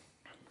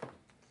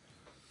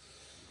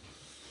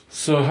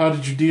 So how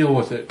did you deal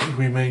with it?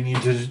 We may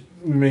need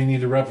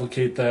to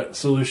replicate that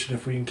solution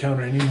if we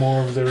encounter any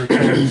more of their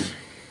attacks.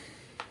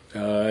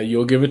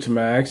 You'll give it to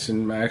Max,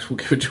 and Max will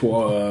give it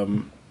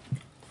to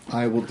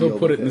I will deal He'll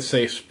put with it in the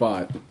safe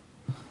spot.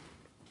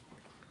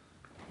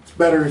 It's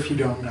better if you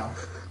don't know.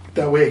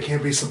 That way it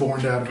can't be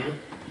suborned out of you.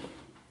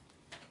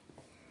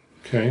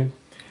 Okay.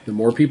 The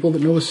more people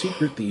that know a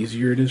secret, the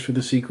easier it is for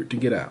the secret to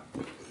get out.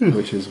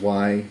 Which is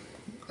why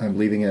I'm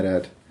leaving it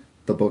at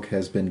the book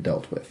has been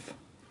dealt with.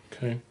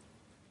 Okay.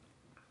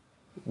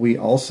 We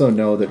also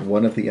know that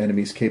one of the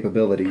enemy's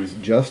capabilities,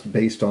 just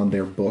based on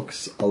their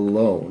books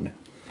alone,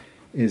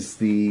 is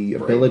the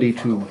ability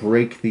to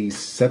break the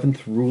 7th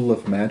rule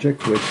of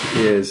magic, which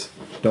is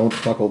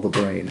don't buckle the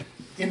brain.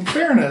 In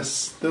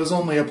fairness, those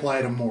only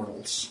apply to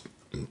mortals.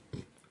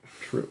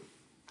 True.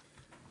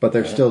 But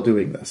they're still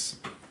doing this.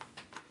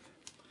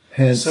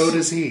 Hence, So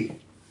does he.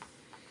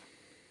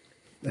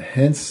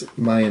 hence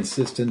my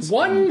insistence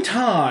One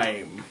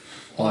time!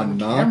 on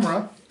not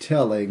camera.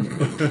 telling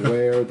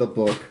where the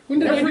book... When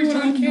did I do Every it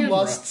on time you camera?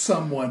 lust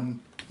someone,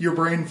 you're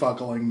brain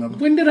fuckling them.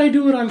 When did I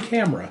do it on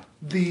camera?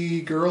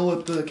 The girl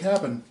at the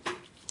cabin.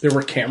 There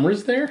were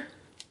cameras there?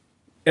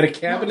 At a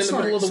cabin No, in the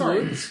middle of the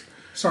woods?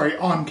 Sorry,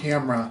 on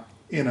camera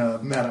in a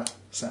meta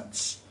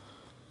sense.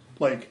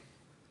 Like,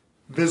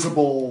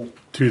 visible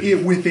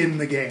within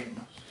the game.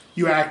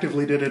 You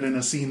actively did it in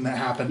a scene that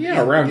happened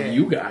Yeah, in around the game.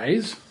 you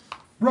guys.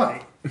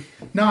 Right.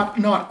 Not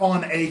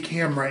on a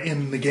camera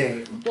in the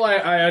game. Well,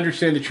 I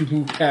understand that you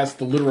moved past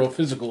the literal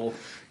physical.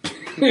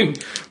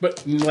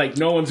 But, like,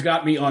 no one's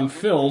got me on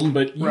film,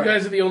 but you Right.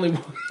 guys are the only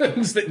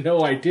ones that know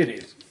I did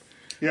it.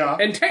 Yeah.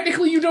 And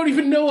technically, you don't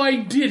even know I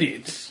did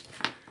it.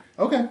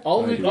 Okay.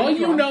 All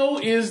you know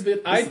is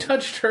that I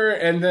touched her,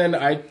 and then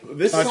I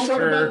touched So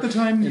what her. about the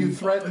time you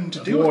threatened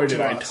to do Boy, it to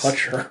did I us?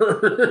 touch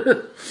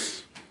her.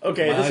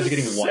 Okay, My this eyes are is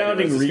getting wider.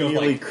 sounding This is going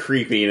really like-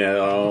 creepy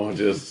now.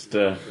 Just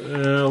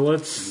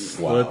Let's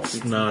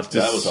not.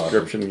 That was awesome.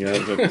 description. You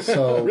know,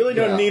 So, really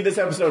don't yeah. need this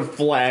episode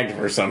flagged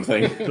for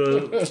something.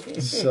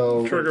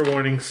 So, Trigger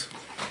warnings.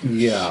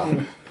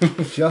 yeah.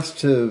 Just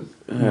to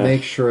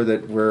make sure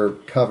that we're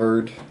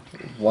covered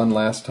one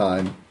last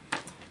time.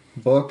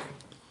 Book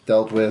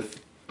dealt with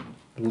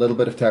a little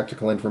bit of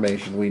tactical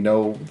information. We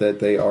know that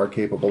they are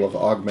capable of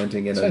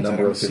augmenting in a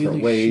number of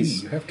different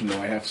ways. You have to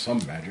know I have some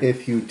magic.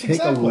 If you take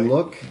Exactly. a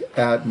look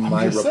at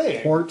my just saying.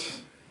 report,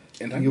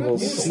 And I'm you not will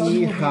using see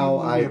Suddenly how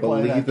when I we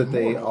apply believe to that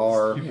they mortals,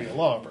 are you'd be a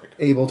lawbreaker.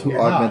 able to You're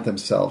augment not.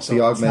 themselves. So The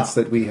it's augments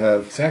not. that we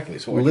have Exactly.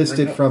 So why'd you bring listed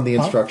it up? from the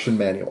instruction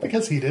manual.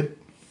 Because he did.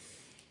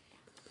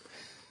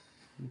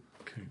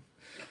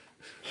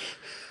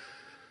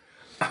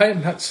 I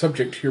am not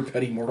subject to your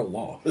petty mortal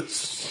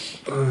laws.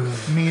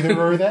 Neither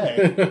are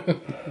they.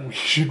 We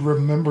should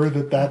remember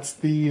that that's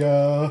the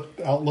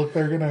outlook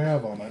they're going to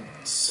have on it.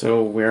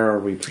 So where are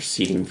we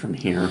proceeding from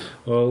here?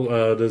 Well,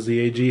 does the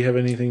AG have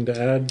anything to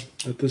add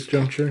at this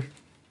juncture?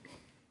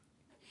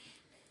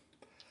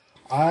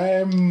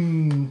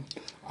 I'm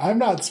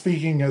not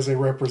speaking as a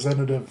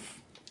representative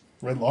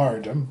writ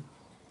large. I'm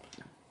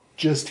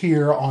just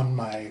here on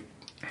my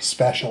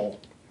special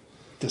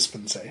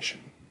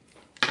dispensation.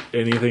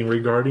 Anything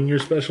regarding your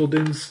special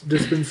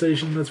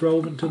dispensation that's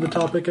relevant to the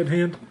topic at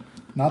hand?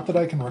 Not that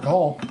I can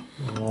recall.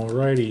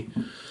 Alrighty.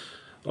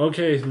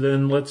 Okay,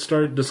 then let's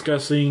start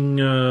discussing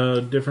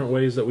different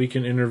ways that we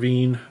can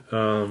intervene.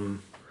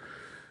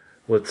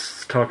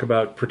 Let's talk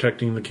about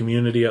protecting the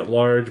community at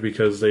large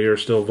because they are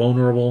still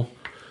vulnerable.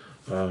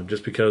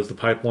 Just because the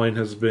pipeline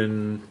has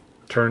been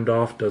turned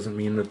off doesn't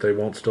mean that they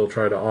won't still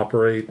try to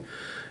operate.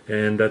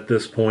 And at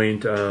this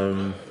point,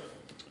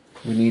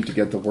 We need to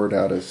get the word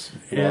out as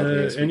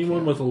broadly as we anyone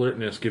can. with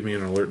alertness, give me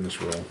an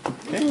alertness roll.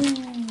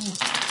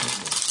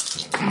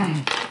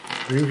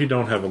 Even if you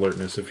don't have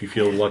alertness, if you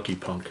feel lucky,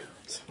 punk.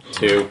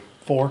 2.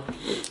 4.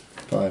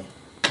 5.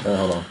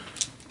 Hold on.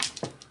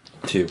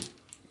 2.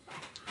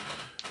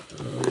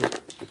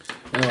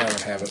 No, I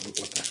don't have it. But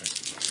what the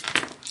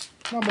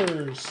heck?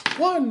 Numbers.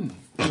 1!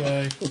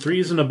 Yay.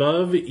 3s and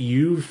above,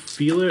 you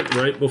feel it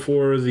right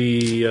before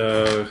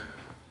the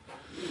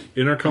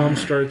intercom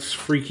starts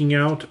freaking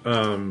out.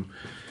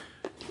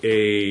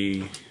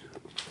 A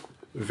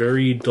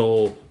very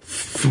dull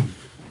thump,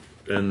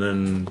 and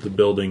then the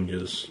building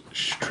is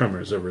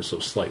tremors ever so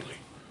slightly.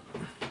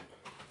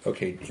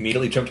 Okay,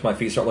 immediately jump to my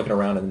feet, start looking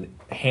around, and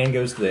hand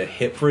goes to the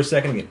hip for a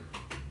second again.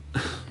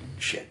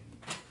 Shit.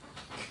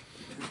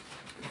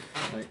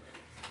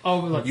 Oh,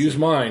 let's Use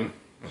mine.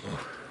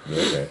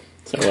 Okay.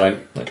 So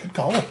what? Good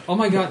call. Oh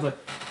my god! Like,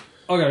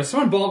 oh god! Is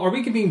someone bomb? Are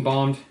we being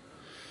bombed?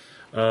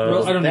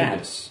 Well, I don't that? need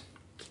this.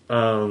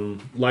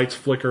 Lights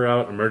flicker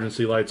out,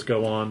 emergency lights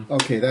go on.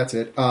 Okay, that's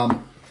it.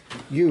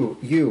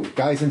 You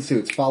guys in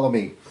suits, follow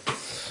me.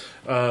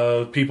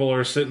 People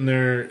are sitting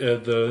there.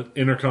 The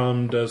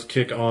intercom does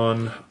kick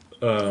on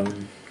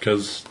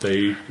because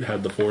they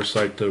had the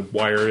foresight to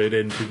wire it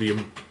into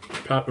the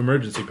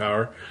emergency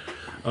power.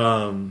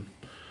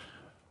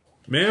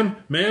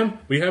 Ma'am,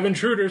 we have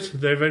intruders.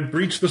 They've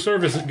breached the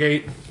service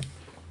gate.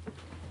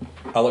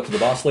 I look to the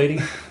boss lady.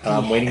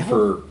 I'm waiting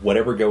for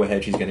whatever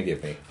go-ahead she's going to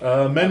give me.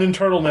 Men in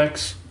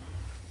turtlenecks.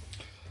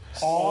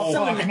 Oh,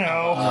 fuck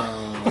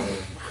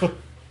no.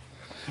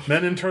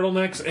 Men in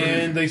turtlenecks,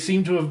 and they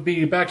seem to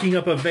be backing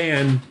up a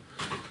van.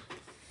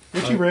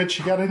 Richie Rich,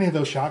 you got any of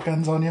those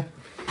shotguns on you?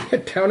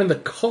 Down in the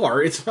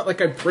car. It's not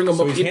like I bring them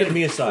So up he's into handed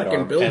me a the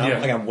sidearm, frickin' building.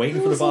 and I'm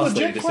waiting for the That's a boss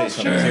lady legit to say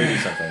something. question. So do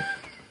something.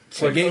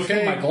 So I gave okay.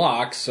 him my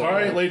Glock. So All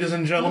right, ladies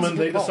and gentlemen, That's a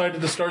they good call.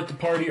 decided to start the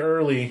party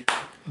early.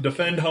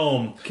 Defend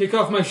home. Kick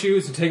off my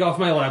shoes and take off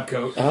my lab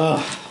coat.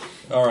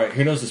 All right,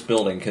 who knows this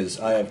building? Because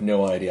I have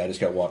no idea. I just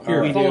got walked. Here,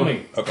 All right. follow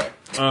me.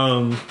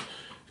 Okay.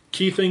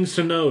 Key things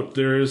to note: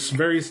 there's a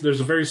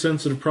very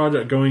sensitive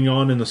project going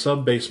on in the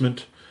sub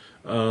basement.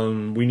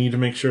 We need to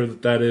make sure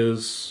that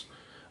is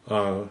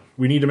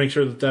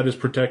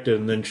protected.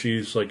 And then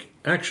she's like,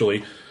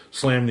 actually,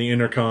 slammed the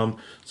intercom.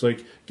 It's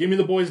like, give me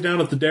the boys down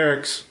at the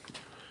derricks.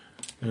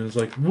 And it's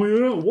like,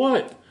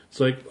 what? It's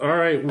like, all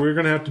right, we're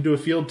gonna have to do a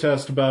field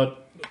test about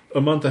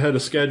a month ahead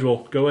of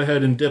schedule. Go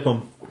ahead and dip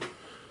them.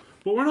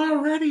 But we're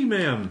not ready,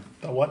 ma'am.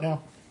 The what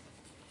now?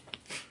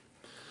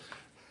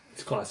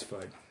 It's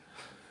classified.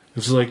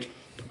 It's like,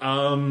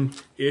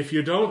 if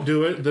you don't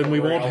do it, then we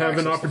won't I'll have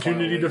an access the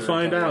opportunity file to later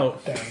find and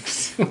out.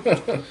 Thanks.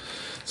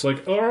 It's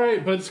like, all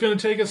right, but it's going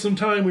to take us some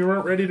time. We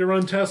weren't ready to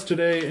run tests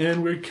today,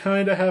 and we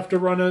kind of have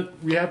to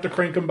we have to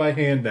crank them by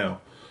hand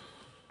now.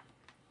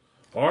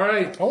 All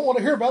right, I don't want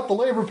to hear about the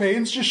labor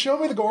pains. Just show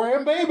me the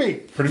Goram baby.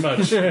 pretty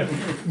much.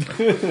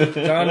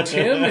 Don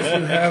Tim, if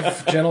you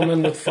have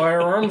gentlemen with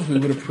firearms, we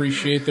would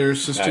appreciate their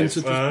assistance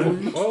at this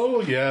point.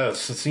 Oh,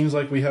 yes. It seems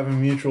like we have a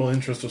mutual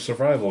interest of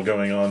survival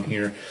going on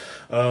here.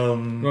 You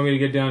want me to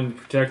get down and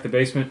protect the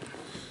basement?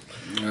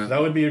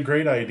 That would be a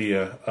great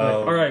idea.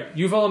 All right,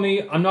 you follow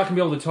me. I'm not going to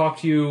be able to talk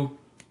to you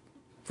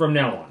from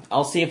now on.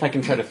 I'll see if I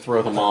can try to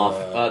throw them off.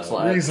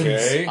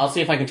 Reasons. I'll see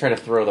if I can try to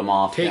throw them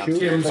off. Take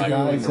downstairs Tim's by The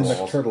guys in the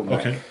walls. turtleneck.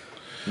 Okay.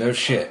 No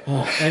shit.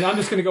 And I'm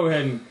just going to go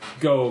ahead and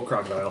go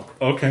crocodile.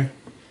 Okay.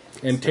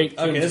 And take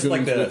Okay, Tim's this is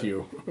like goons the- with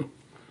you.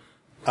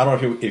 I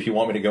don't know if you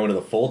want me to go into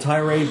the full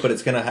tirade, but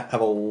it's going to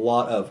have a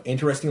lot of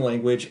interesting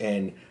language,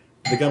 and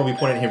the gun will be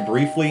pointed at him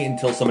briefly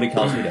until somebody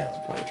calms me down.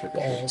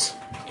 Balls.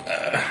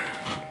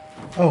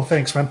 Oh,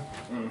 thanks, man.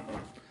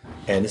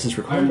 And this is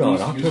recorded on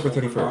October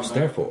 31st,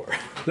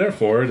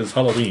 Therefore, it is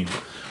Halloween.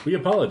 We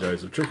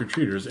apologize if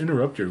trick-or-treaters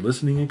interrupt your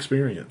listening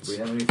experience. Do we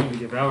have anything to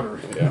give out? Or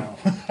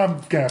I'm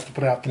going to have to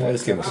put out the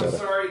Let's give him a soda.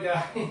 sorry,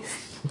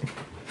 guys.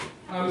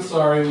 I'm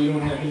sorry, we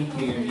don't have any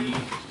candy.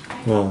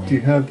 Well, Do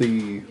you have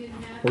the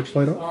porch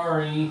light on?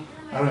 Sorry.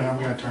 I don't know. I'm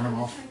going to turn them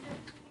off.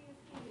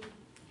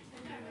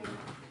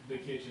 The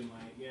kitchen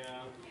light, yeah.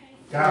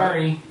 Got it.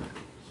 Sorry.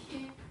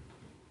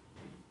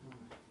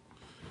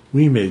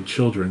 we made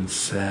children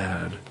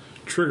sad.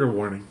 Trigger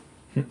warning.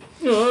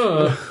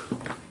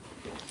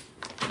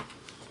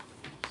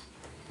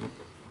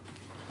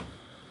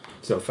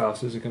 so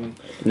Faust isn't going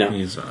to... No,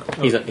 He's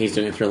he's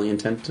doing a thrilling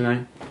intent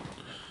tonight.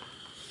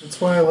 That's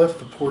why I left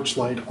the porch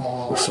light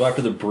off. So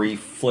after the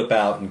brief flip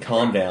out and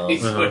calm down,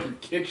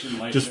 Kitchen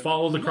light. just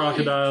follow the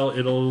crocodile.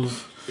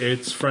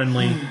 It's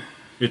friendly.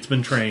 It's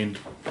been trained.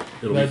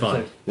 It'll be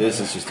fine. this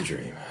is just a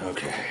dream.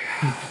 Okay.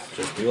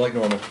 Just do like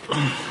normal.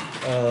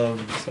 I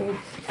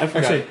forgot.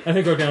 Actually, I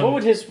think go down. What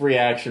would his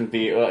reaction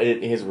be?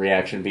 His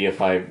reaction be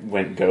if I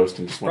went ghost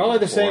and just went Probably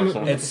to the same-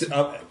 floor or It's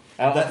something?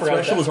 I that forgot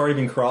threshold that. has already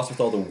been crossed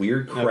with all the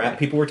weird crap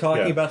people were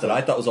talking Yeah. about that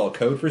I thought was all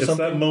code for It's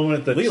something. that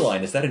moment that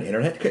Leeline, is that an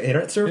internet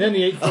server? And then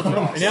the 8-foot.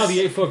 And now the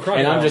 8-foot And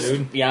crocodile, I'm just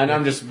dude. and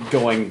I'm just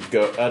going.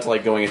 That's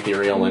like going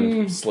ethereal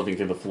and slipping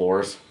through the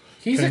floors.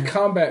 He's a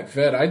combat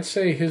vet. I'd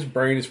say his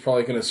brain is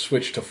probably going to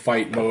switch to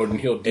fight mode,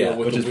 and he'll deal Yeah,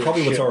 with which the is weird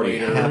probably what's shit already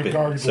later. happened.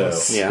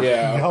 Regardless. So. Yeah.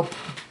 Yeah. Yep.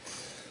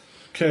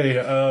 okay.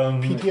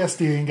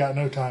 PTSD ain't got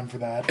no time for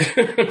that.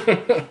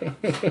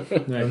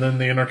 And then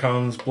the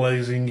intercom's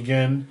blazing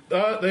again.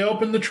 They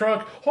opened the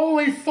truck.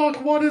 Holy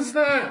fuck! What is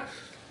that?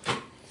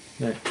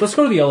 Let's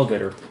go to the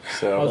elevator.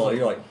 So Well,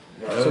 you're like,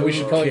 So we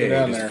should probably okay, go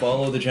down just there.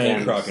 follow the giant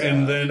And- crocodile.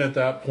 And then at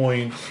that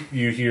point,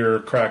 you hear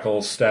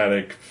crackle,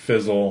 static,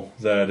 fizzle.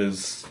 That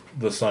is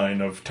the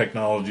sign of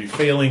technology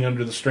failing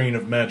under the strain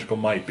of magical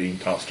might being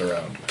tossed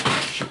around.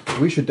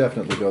 We should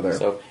definitely go there.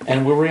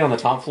 and were we on the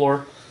top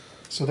floor?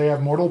 So they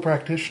have mortal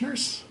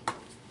practitioners,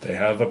 They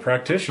have a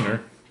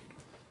practitioner.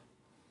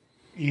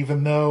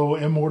 even though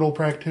immortal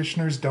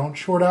practitioners don't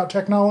short out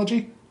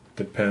technology.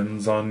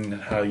 Depends on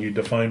how you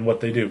define what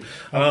they do.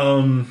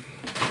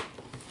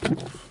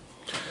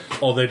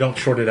 They don't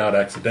short it out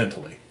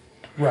accidentally.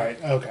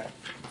 Right. Okay.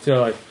 So,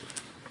 like,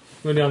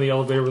 going down the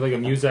elevator with, like, a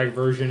Muzak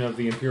version of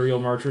the Imperial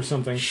March or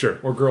something. Sure.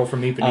 Or Girl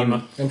from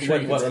Ipanema. I'm sure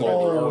you What can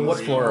floor- run what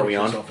floor are we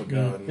on? yourself a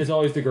gun. It's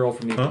always the Girl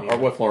from Ipanema. Or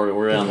what floor?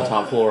 We're on the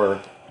top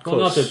floor. Well,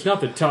 not the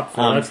top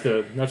floor. that's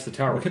the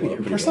tower floor.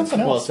 Or something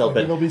Well, else. still,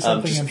 Maybe but there'll be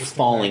something just interesting.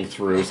 falling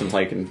through since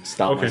I can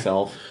stop Okay.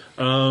 myself.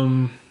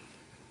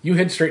 You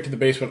head straight to the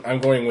basement. I'm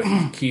going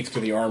with Keith to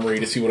the armory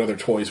to see what other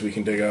toys we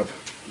can dig up.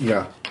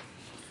 Yeah.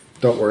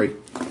 Don't worry.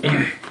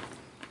 Yeah,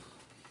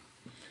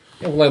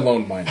 well, I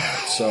loaned mine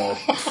out, so...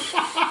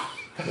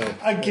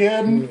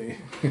 Again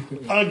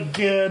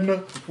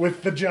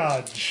with the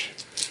judge.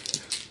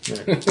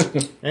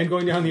 And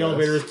going down the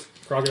elevator,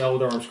 crocodile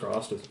with arms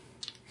crossed. the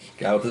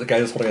guy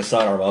that's holding a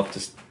sidearm up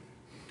just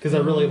Because I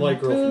really like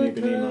Girl from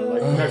Ipanema.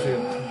 Like, actually,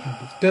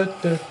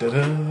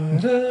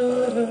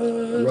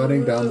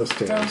 Running down the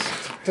stairs.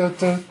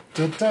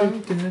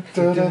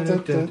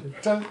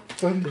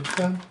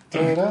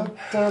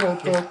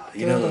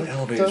 You know, the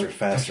elevators are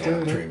faster when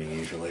I'm dreaming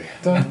usually.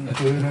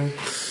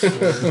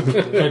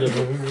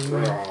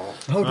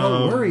 Oh,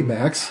 don't worry,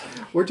 Max.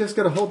 We're just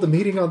going to hold the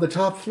meeting on the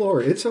top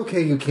floor. It's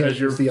okay you can't As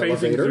you're use the phasing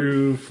elevator.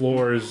 through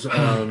floors,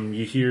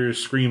 you hear a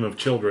scream of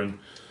children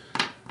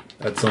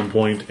at some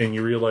point, and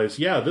you realize,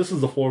 yeah, this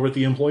is the floor with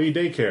the employee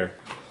daycare.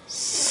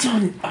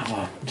 Son of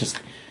a... Just...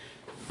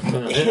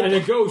 And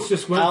a ghost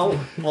just went.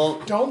 Well,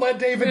 Don't let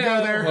David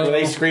go there. were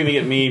they screaming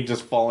at me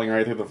just falling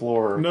right through the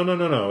floor?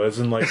 No. As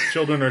in, like,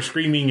 children are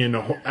screaming in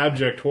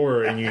abject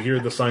horror, and you hear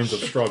the signs of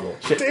struggle.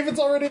 David's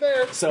already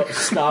there. So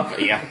stop.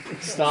 Yeah.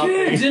 Stop.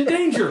 Kids in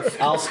danger.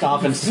 I'll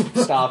stop and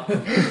stop.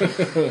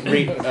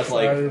 That's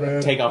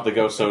like take off the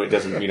ghost so it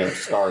doesn't,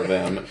 scar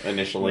them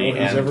initially, He's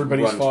and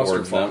everybody's run foster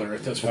towards father them.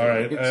 at this All point.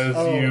 right, as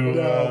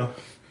no.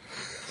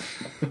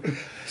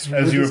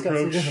 as you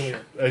discussing approach, earlier.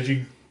 as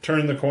you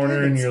turn the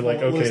corner, and you're like,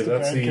 okay,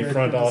 that's the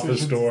front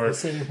office door.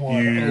 Over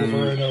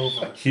and You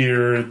over.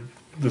 hear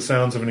the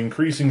sounds of an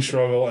increasing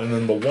struggle, and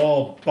then the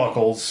wall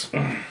buckles,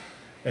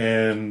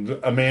 and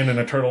a man in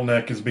a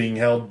turtleneck is being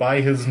held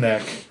by his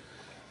neck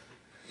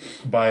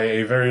by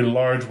a very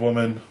large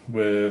woman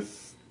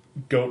with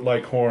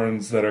goat-like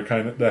horns that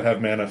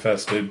have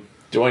manifested.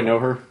 Do I know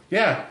her?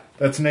 Yeah,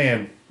 that's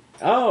Nan.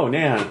 Oh,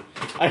 Nan.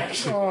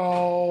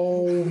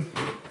 Oh,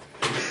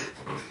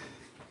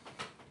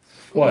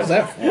 What?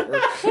 That for?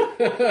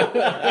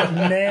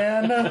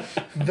 Nan,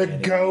 the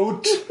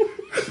goat.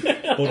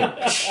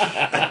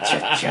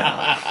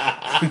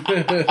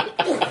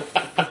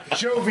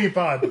 Jovi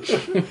punch.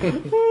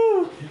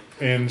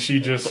 And she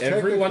just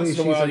Every once in a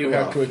Technically, while, she's you a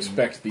have girl. to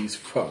expect these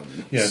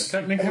puns.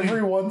 technically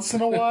Every once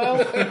in a while.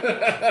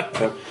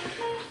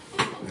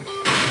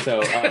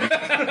 So,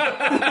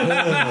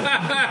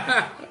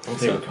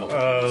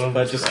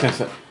 but just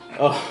kind of.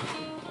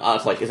 I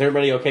was like, is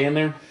everybody okay in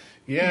there?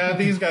 yeah,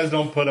 these guys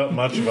don't put up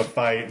much of a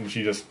fight, and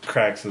she just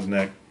cracks his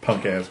neck,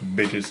 punk ass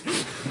bitches.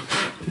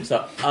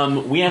 So,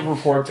 we have a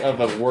report of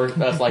a word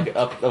that's like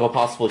of a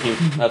possible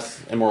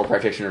that's immoral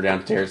practitioner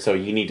downstairs. So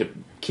you need to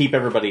keep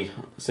everybody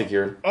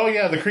secured. Oh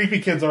yeah, the creepy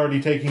kid's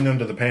already taking them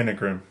to the panic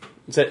room.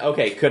 Said,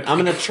 okay, I'm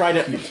gonna try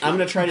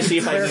to see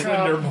if I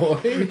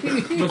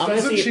can.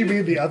 Doesn't she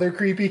mean the other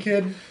creepy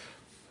kid?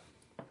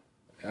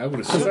 I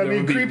would assume Because I there mean,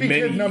 would be creepy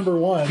many. kid number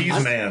one.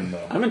 He's man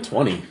though. I'm in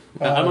 20.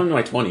 I'm in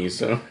my 20s,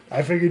 so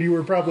I figured you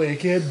were probably a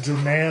kid to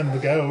man the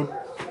goat.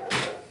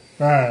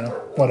 I don't know.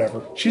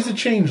 Whatever. She's a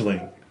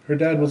changeling. Her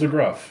dad was a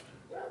gruff.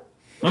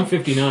 I'm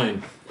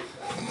 59.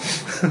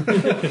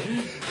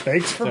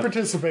 Thanks for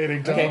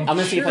participating, Tom. okay. I'm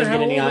gonna see if I can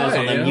get any eyes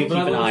on them. You keep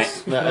an eye.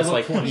 That's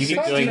like you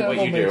keep doing what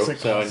you do.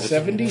 So I just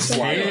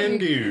 77? And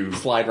do.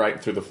 slide right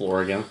through the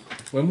floor again.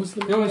 When was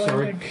the Oh,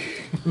 sorry.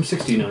 I'm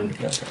 69.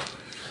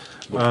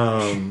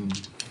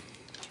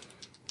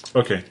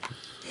 Okay.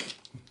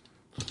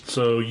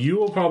 So you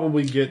will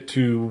probably get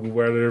to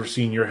whatever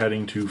scene you're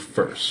heading to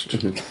first.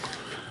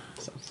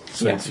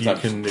 Since Yeah, you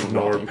can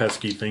ignore walking.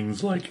 pesky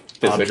things like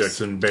Physics.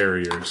 objects and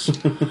barriers.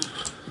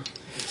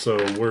 So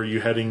were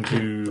you heading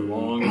to...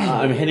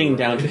 I'm heading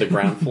down to the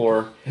ground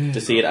floor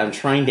to see it. I'm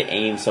trying to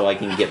aim so I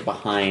can get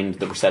behind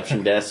the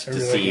reception desk to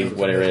see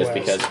what it is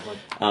because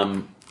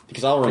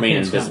I'll remain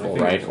can't snap my invisible,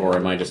 fingers. right? Or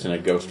am I just in a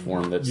ghost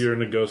form that's... You're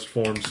in a ghost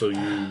form, so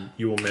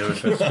you will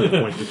manifest to the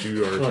point that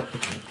you are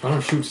I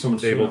don't shoot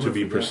someone able to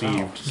be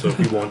perceived. So if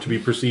you want to be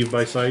perceived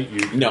by sight,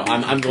 you... can No, be-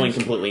 I'm going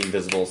completely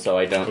invisible, so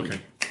I don't... Okay.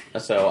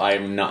 So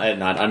I'm not.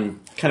 I'm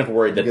kind of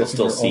worried that I they'll guess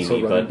still you're see also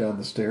me, running but down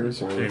the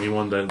stairs, or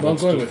Anyone that Well, I'm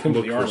wants going to with him to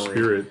look the for armory.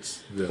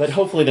 spirits... but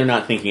hopefully they're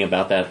not thinking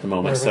about that at the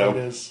moment. Wherever So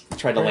it is.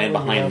 try to land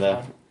Wherever we behind the.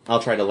 have one.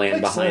 I'll try to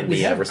land Like I said, behind we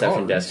the have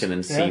reception guards. desk and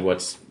then see Yeah.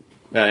 what's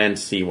and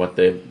see what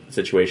the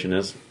situation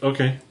is.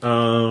 Okay.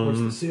 Where's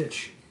the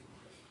sitch?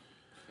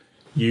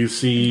 You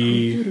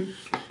see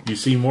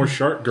more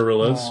shark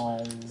gorillas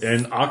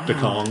and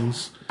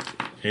octokongs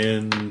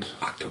and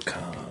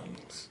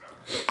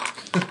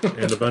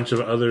and a bunch of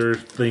other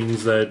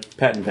things that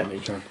Patent pending.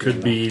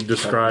 could be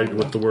described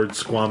with the word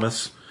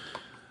squamous.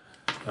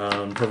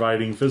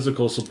 Providing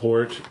physical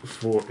support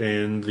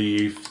and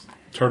the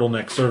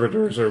turtleneck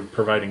servitors are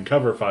providing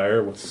cover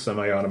fire with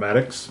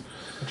semi-automatics.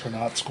 Which are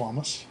not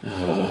squamous.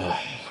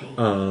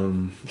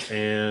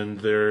 And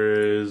there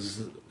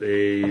is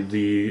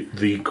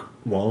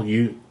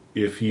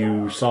if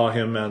you saw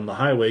him on the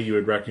highway, you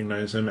would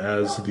recognize him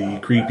as the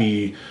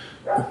creepy,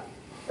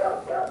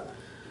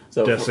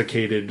 So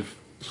desiccated,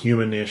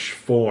 humanish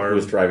form who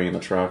was driving in the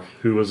truck?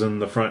 who was in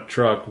the front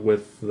truck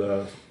with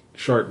the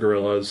shark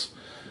gorillas,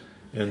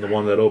 and the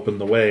one that opened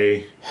the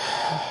way.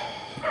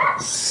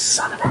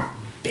 Son of a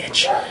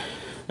bitch.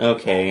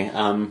 Okay.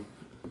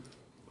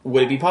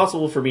 Would it be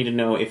possible for me to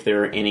know if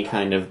there are any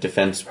kind of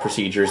defense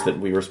procedures that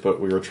we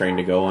were trained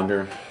to go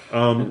under?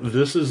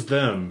 This is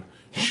them.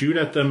 Shoot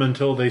at them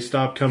until they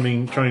stop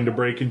trying to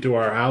break into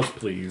our house,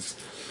 please.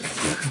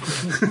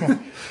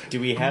 Do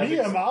we have Me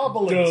am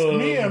obelisk.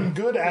 Me am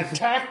good at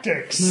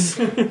tactics.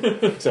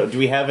 so? Do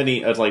we have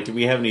any do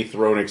we have any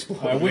thrown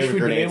explosives? I wish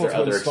we'd been able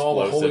to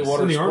install a holy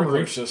water In the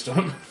armory. sprinkler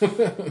system.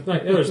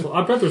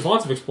 I bet there's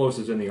lots of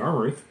explosives in the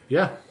armory.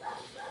 Yeah.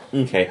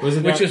 Okay.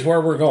 Which is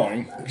where we're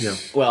going. Yeah.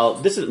 Well,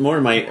 this is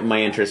more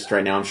my interest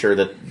right now. I'm sure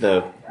that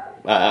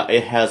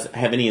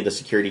have any of the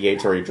security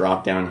gates already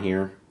dropped down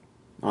here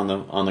on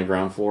the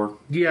ground floor?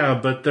 Yeah,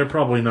 but they're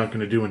probably not going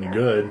to do any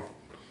good.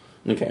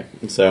 Okay,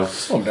 so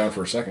Slow them down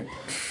for a second.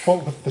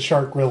 What with the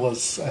shark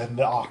gorillas and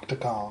the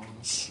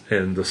octagons.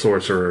 And the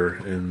sorcerer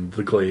and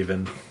the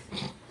Glaven.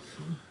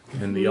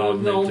 And the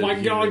augmented Oh my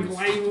god, humans.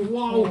 Glaven, I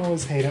whoa!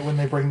 always hate it when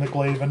they bring the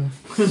Glaven.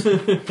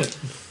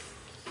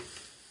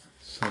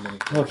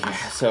 okay,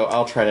 so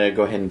I'll try to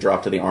go ahead and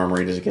drop to the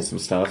armory to get some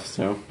stuff.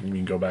 So You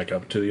can go back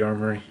up to the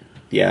armory.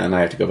 yeah, and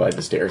I have to go by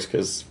the stairs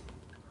because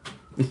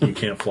You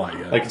can't fly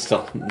yet. I can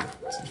still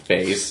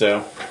phase.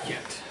 So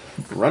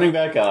running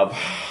back up.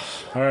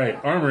 All right,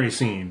 armory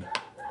scene.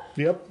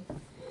 Yep.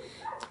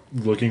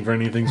 Looking for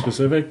anything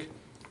specific?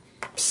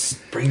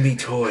 Psst, bring me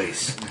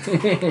toys.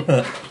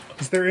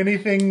 Is there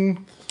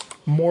anything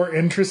more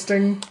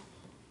interesting?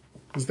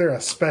 Is there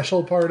a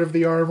special part of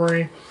the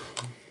armory?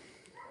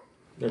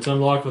 It's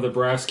unlocked with a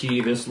brass key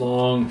this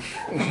long.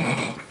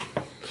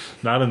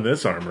 Not in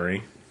this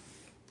armory.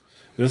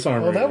 This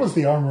armory. Well, that was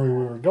the armory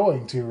we were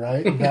going to,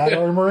 right? That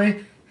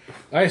armory?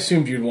 I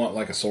assumed you'd want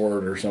like a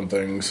sword or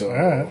something, so...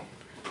 Alright.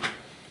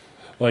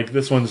 like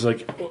this one's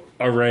like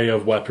array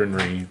of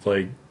weaponry,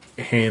 like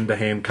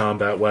hand-to-hand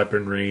combat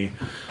weaponry,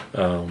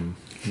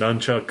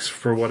 nunchucks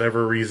for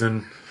whatever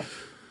reason,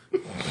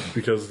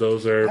 because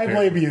those are. I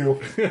blame you.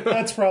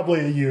 That's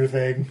probably a you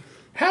thing.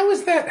 How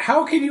is that?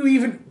 How can you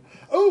even...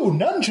 Oh,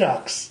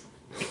 nunchucks!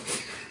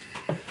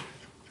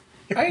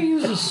 I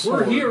use a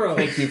sword. heroes.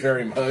 Thank you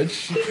very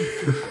much.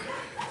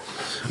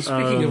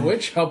 Speaking of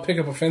which, I'll pick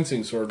up a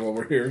fencing sword while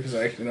we're here, because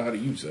I actually know how to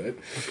use it.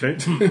 Okay.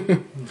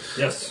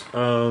 Yes.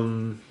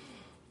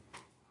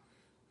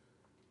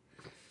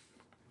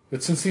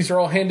 But since these are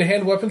all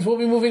hand-to-hand weapons, we'll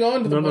be moving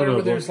on to the part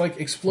where there's like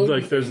exploding.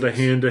 Like there's the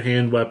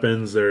hand-to-hand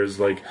weapons. There's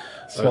like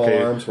Small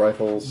arms,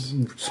 rifles.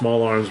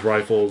 small arms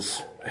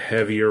rifles,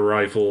 heavier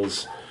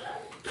rifles.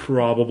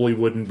 Probably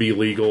wouldn't be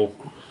legal.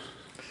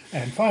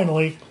 And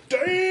finally,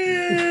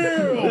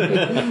 damn!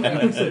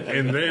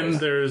 And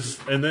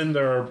then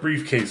there are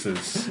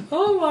briefcases.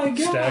 Oh my god!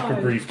 Stack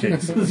of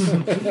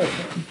briefcases.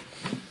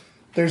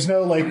 There's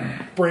no,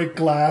 like, break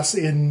glass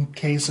in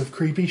case of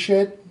creepy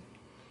shit.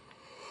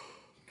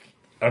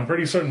 I'm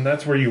pretty certain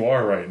that's where you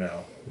are right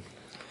now.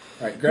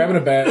 Alright, grabbing a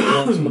bat,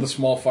 throwing some of the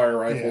small fire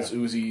rifles,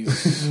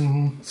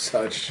 Uzis,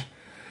 such,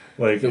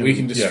 Like that we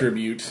can yeah,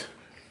 distribute.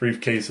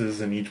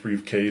 briefcases, and each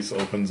briefcase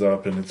opens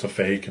up and it's a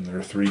fake, and there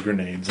are 3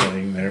 grenades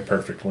laying there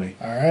perfectly.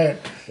 Alright.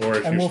 Or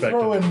if And you're we'll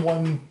throw spectating- in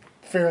one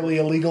fairly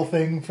illegal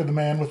thing for the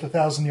man with the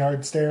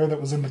 1,000-yard stare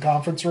that was in the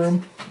conference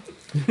room.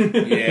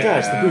 Yeah.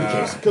 Guys, the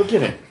briefcase. Go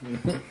get it.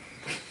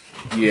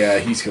 Yeah,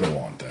 he's gonna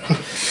want that.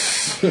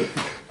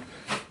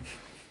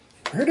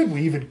 Where did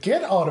we even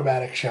get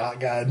automatic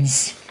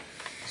shotguns?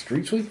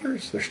 Street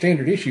sweepers? They're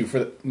standard issue for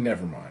the...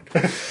 Never mind.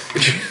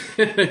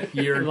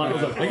 You're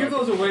I give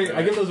those away.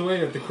 I give those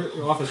away at the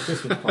office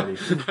Christmas party.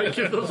 I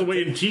give those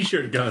away in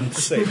t-shirt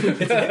guns. The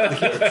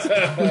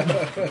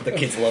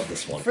kids love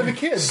this one. For the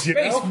kids, you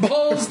know?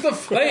 Baseballs the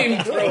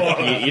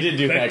flamethrower! You didn't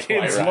do that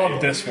quite Kids right.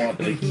 love this one.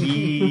 The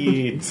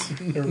kids.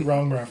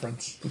 Wrong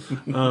reference.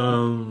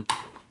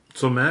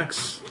 So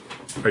Max,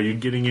 are you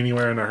getting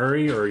anywhere in a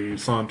hurry, or are you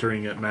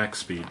sauntering at max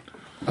speed?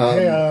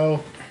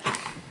 Heyo.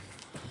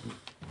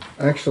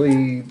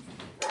 Actually,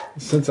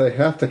 since I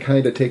have to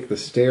kind of take the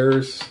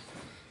stairs,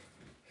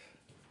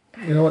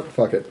 you know what?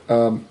 Fuck it.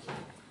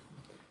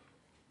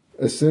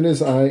 As soon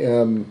as I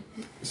am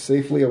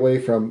safely away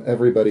from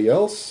everybody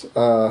else,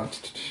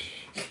 Pants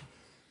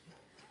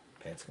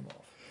come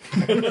off.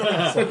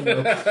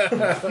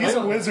 He's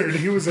a wizard.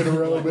 He was in a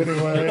robe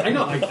anyway. I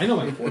know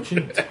my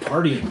fortune. It's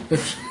partying.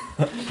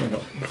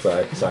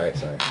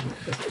 Sorry.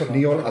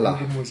 Neon Allah.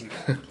 Urban wizard.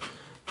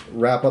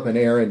 Wrap up in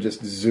air and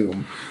just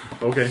zoom.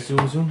 Okay.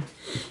 Zoom, zoom.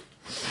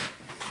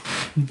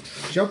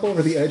 Jump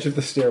over the edge of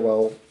the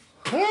stairwell,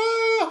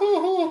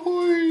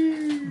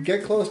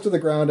 get close to the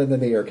ground, and then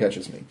the air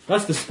catches me.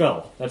 That's the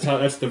spell.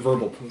 That's the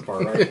verbal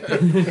part, right?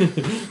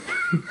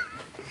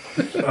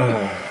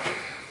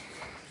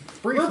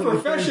 We're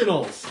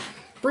professionals.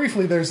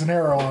 Briefly, there's an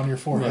arrow on your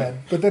forehead,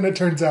 but then it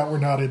turns out we're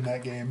not in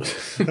that game.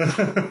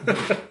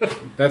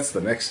 That's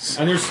the next...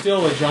 And there's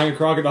still a giant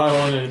crocodile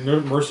and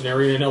a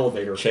mercenary in an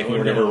elevator. Checking going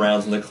whatever down.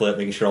 rounds in the clip,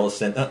 making sure all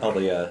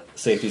the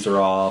safeties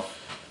are off.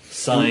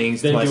 Sighing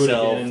to Then do it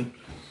myself, again.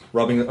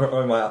 rubbing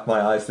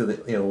my eyes through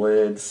the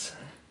lids,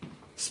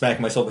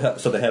 smacking myself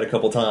upside the head a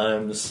couple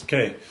times.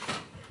 Okay.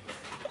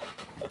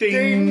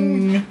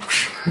 Ding!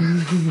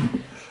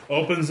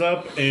 Opens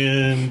up,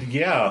 and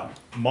yeah,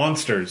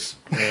 monsters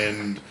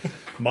and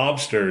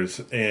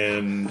mobsters,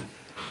 and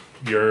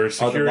your Are the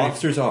security.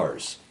 monsters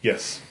ours?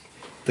 Yes.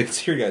 The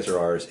security guys are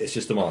ours. It's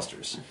just the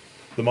monsters.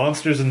 The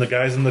monsters and the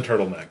guys in the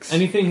turtlenecks.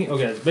 Anything?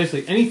 Okay,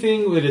 basically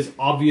anything that is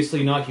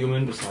obviously not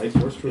human besides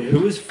Horse Truly.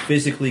 Who is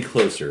physically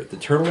closer, the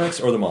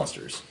turtlenecks or the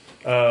monsters?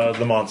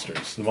 The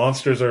monsters. The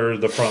monsters are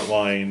the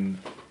frontline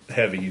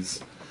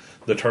heavies.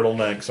 The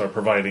turtlenecks are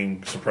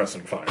providing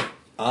suppressing fire.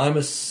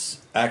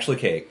 Actually,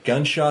 okay,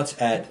 gunshots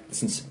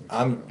since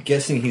I'm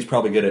guessing he's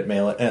probably good at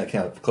melee,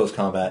 kind of close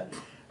combat.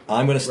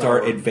 I'm going to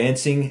start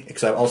advancing,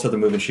 because I also have the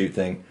move and shoot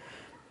thing.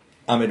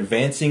 I'm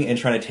advancing and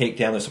trying to take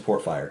down the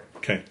support fire.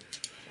 Okay.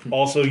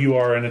 Also, you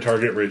are in a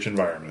target-rich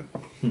environment.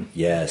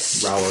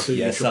 Yes.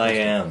 Yes, I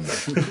am.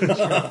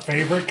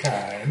 Favorite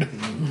kind.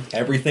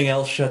 Everything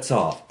else shuts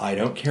off. I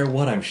don't care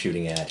what I'm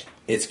shooting at.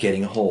 It's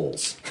getting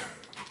holes.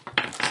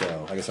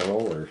 So, I guess I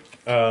roll, or...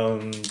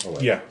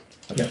 Yeah.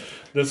 Okay.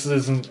 This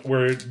isn't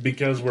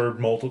because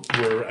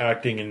we're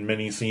acting in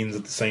many scenes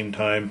at the same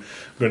time.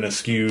 Going to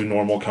skew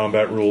normal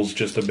combat rules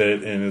just a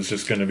bit, and it's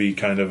just going to be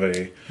kind of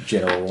a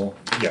general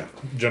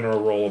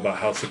roll about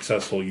how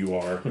successful you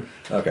are.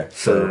 Okay,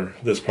 for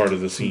this part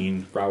of the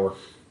scene. Rower.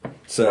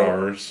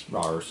 Rars.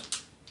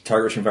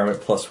 Target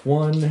environment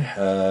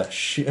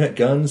 +1.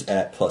 Guns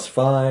at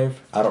 +5.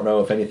 I don't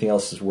know if anything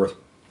else is worth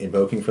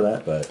invoking for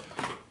that, but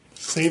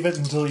save it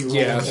until you roll.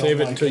 Yeah, save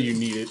it until you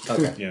need it.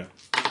 Okay. Yeah.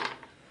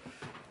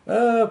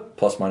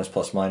 Plus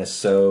minus,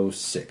 so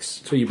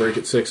 6. So you break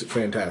at 6 at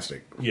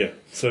fantastic. Yeah.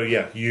 So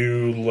yeah,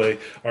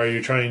 are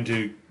you trying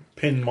to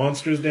pin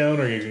monsters down,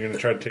 or are you going to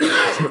try to take out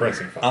the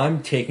suppressing fire?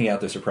 I'm taking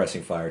out the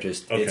suppressing fire.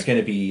 It's going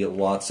to be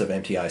lots of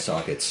empty eye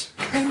sockets.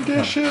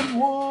 Condition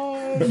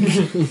 1. And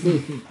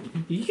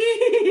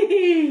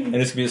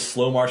it's going to be a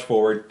slow march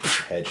forward.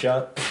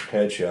 Headshot.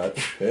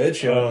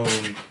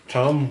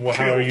 Tom,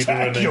 how are you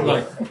doing?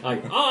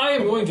 Like, I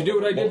am going to do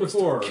what I did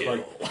before.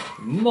 Like,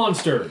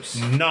 monsters.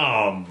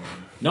 Nom,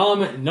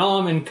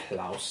 and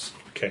Klaus.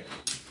 Okay.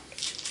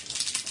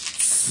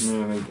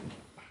 5.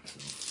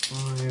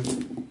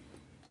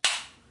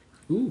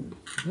 Ooh,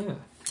 yeah.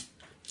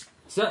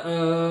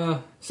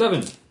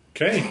 7.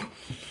 Okay.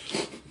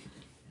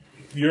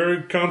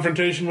 Your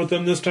confrontation with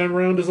them this time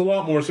around is a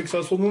lot more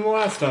successful than the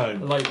last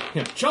time. Like,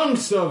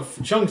 chunks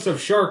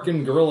of shark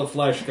and gorilla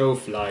flesh go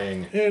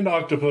flying. And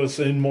octopus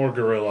and more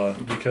gorilla,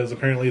 because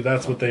apparently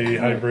that's what they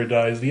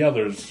hybridize the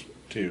others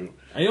to.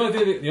 And the only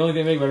thing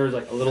they make better is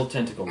like a little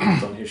tentacle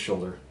lands on his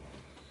shoulder.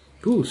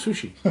 Ooh,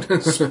 sushi.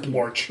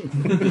 Splorch.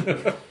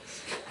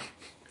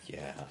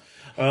 Yeah.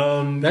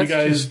 You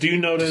guys do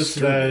notice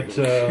that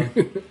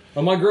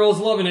Oh, my girl's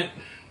loving it.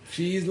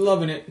 She's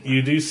loving it.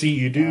 you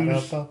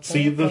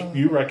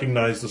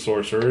recognize the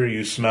sorcerer.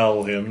 You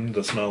smell him,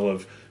 the smell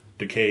of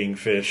decaying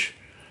fish.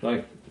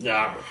 Like,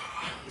 yeah.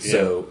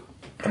 So,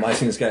 am I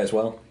seeing this guy as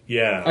well?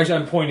 Yeah. Actually,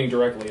 I'm pointing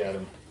directly at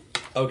him.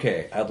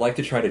 Okay, I'd like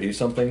to try to do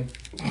something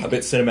a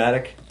bit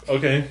cinematic.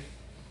 Okay.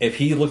 If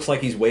he looks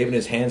like he's waving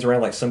his hands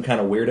around like some kind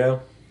of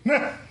weirdo,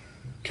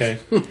 Okay.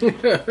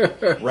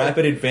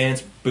 rapid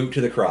advance, boot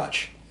to the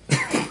crotch.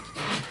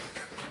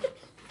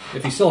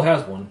 If he still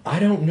has one. I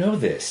don't know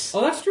this. Oh,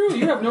 that's true.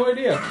 You have no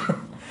idea.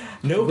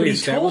 Nobody told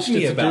established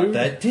me it's a about dude?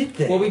 that, did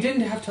they? Well, we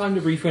didn't have time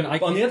to brief him.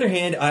 On the other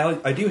hand,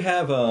 I do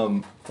have,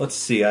 let's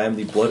see, I am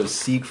the Blood of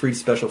Siegfried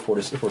Special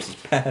Forces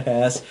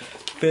Badass,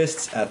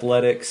 Fists,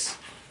 Athletics.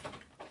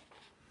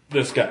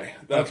 This guy.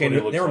 That's Okay, what he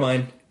looks never like.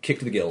 mind. Kick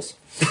to the gills.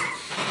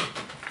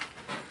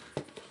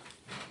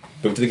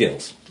 Boot to the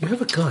gills. You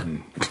have a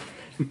gun.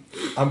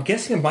 I'm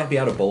guessing I might be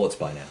out of bullets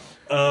by now.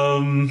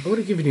 I would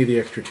have given you the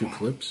extra 2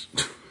 clips.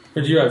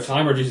 Or do you have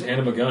time, or did you just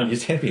hand him a gun? You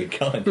just hand me a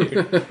gun,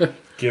 dude.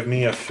 Give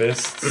me a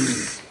fist,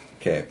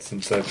 Okay.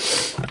 since there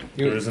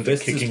isn't a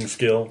Fists is- kicking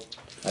skill.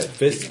 Alright,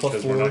 fists plus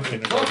Because we're 4. not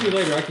kindergarten. Talk to you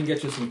later. I can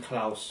get you some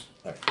Klaus.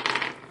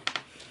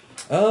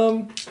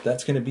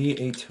 That's going to be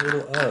a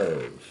total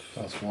of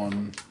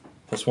 +1.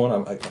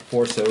 +1. I got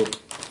 4, so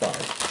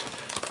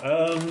 5.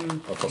 Or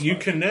plus You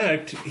 5.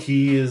 connect.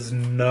 He is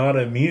not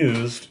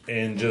amused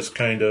and just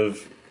kind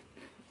of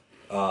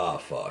Ah,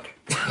 fuck.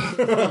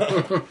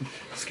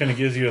 just kind of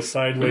gives you a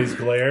sideways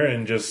glare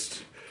and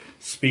just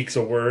speaks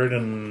a word.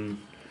 And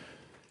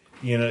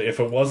if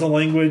it was a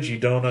language, you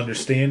don't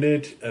understand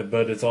it,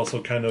 but it's also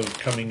kind of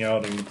coming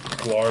out in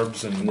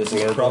glarbs and And this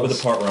is blurbles. probably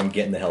the part where I'm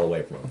getting the hell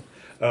away from him.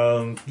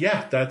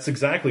 Yeah, that's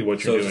exactly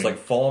what So you're it's doing.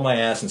 like fall on my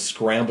ass and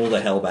scramble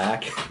the hell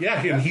back.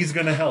 Yeah, and he's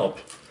gonna help.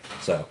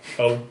 So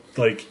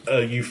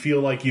You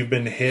feel like you've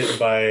been hit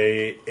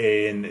by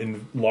a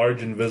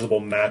large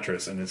invisible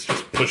mattress, and it's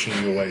just pushing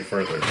you away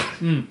further.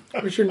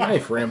 Where's your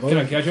knife, Rambo? Can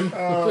I catch him?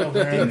 Oh,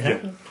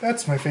 man.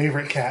 That's my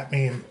favorite cat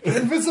meme.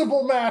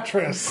 Invisible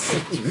mattress.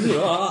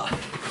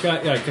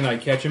 Can I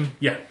catch him?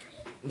 Yeah.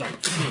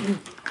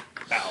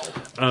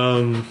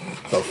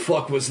 the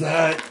fuck was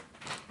that?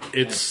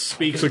 It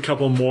speaks a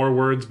couple more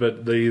words,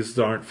 but these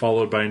aren't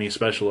followed by any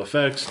special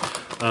effects.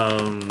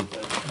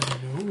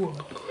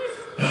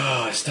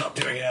 I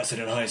stopped doing acid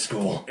in high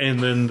school.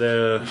 And then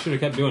Should have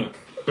kept doing it.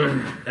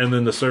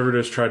 the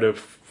servitors try to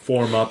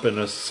form up in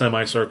a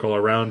semicircle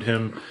around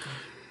him.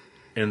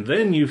 And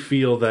then you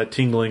feel that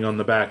tingling on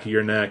the back of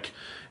your neck,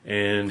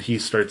 and he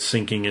starts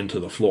sinking into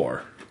the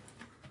floor.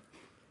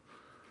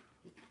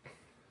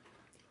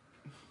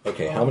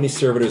 Okay, how many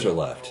servitors are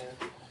left?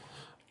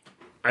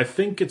 I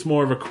think it's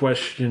more of a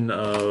question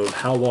of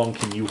how long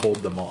can you hold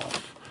them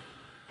off?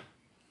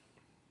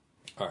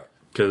 All right.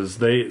 Because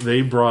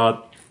they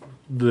brought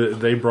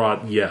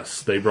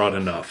enough.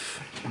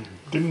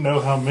 Didn't know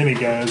how many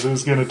guys it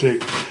was going to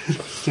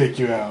take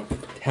you out.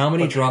 How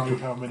many But dropped? you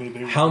knew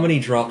they How were. many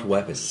dropped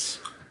weapons?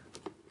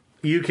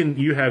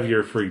 You have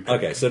your free pick.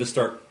 Okay, so to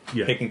start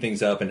Yeah. picking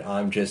things up, and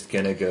I'm just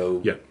gonna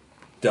go Yeah.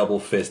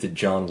 double-fisted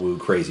John Woo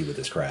crazy with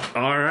this crap.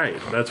 All right,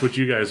 that's what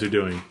you guys are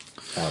doing.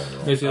 I don't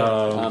know.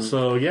 Basically,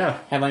 So yeah,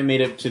 Have I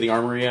made it to the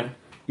armory yet?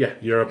 yeah,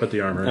 you're up at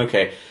the armory.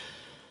 Okay.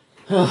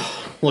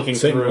 Looking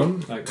Same through.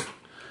 one? like,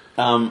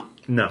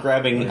 No,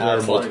 Grabbing, there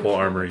are multiple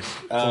armories.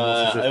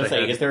 I was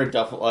saying, is there a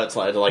duffel? It's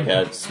like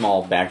a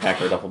small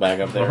backpack or a duffel bag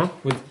up there.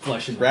 with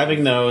flesh and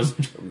Grabbing those,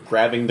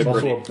 grabbing the Also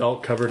a grenade.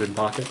 belt covered in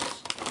pockets,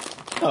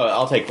 Oh,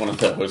 I'll take one of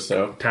those.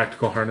 So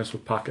tactical harness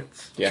with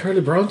pockets, yeah. Charlie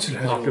Bronson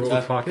had pockets with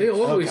They pockets.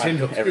 always God,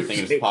 end up everything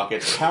in his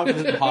pockets.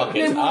 Pouches and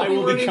pockets. I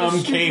will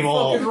become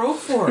Cable. rope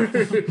for it.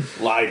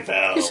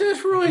 Liefeld. It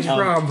says Royce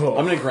Rambo.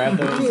 I'm gonna grab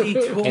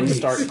those and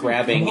start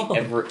grabbing.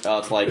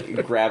 It's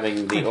like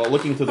grabbing the,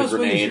 looking through the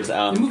grenades,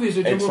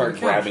 and start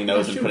grabbing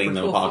those and putting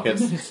them in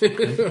pockets.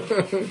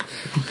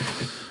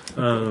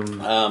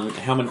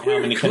 How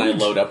many can I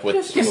load up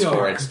with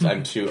before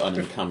I'm too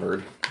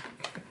unencumbered?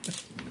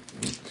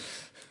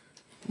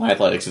 My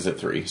athletics is at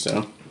 3,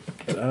 so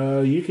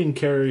You can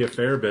carry a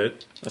fair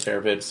bit. a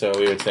fair bit. So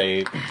we would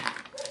say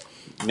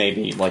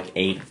maybe like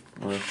 8.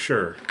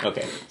 Sure.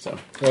 Okay, so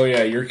Oh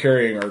yeah, you're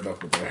carrying our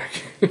duffel bag.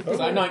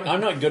 so I'm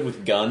not good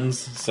with guns,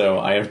 so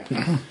I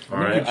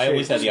right. I at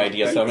least had the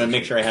idea. So I'm gonna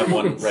make sure I have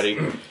one ready.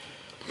 And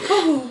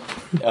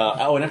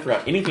I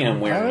forgot, anything I'm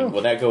wearing,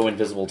 will that go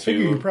invisible too?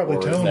 You probably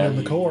or is toned that- in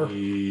the core.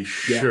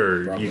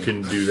 Sure, probably. you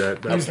can do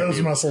that. Use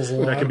those muscles a That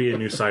lot. could be a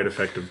new side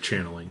effect of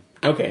channeling.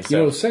 Okay,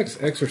 so Sex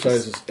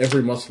exercises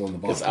every muscle in the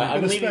body.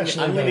 I'm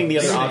especially leaving the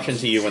other those. option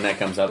to you when that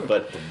comes up.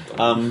 But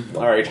all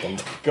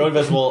right, go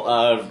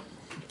invisible.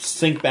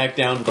 Sink back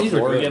down to the These are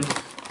floor good. again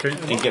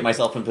Okay. and get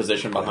myself in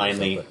position behind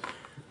the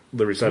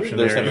The reception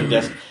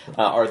desk.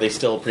 Are they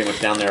still pretty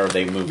much down there, or have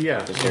they moved? Yeah.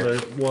 to here?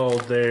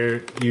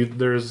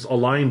 There's a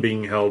line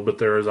being held, but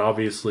there is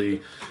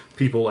obviously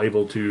people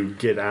able to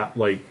get out.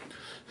 Like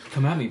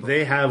Come at me, bro.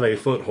 they have a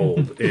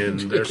foothold, and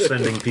they're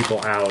sending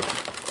people out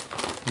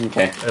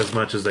Okay. as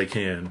much as they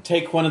can.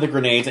 Take one of the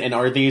grenades, and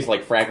are these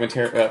like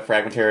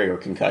fragmentary or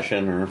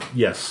concussion, or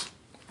Yes.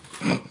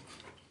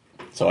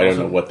 so I don't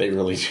know what they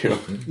really do.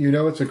 You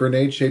know it's a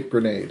grenade-shaped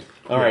grenade.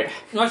 All right,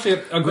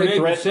 Actually, a grenade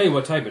will threat- say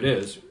what type it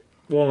is.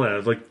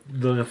 Well, like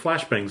the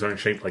flashbangs aren't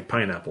shaped like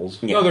pineapples.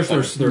 yeah, No, they're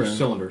sorry.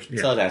 cylinders.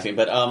 So I was asking,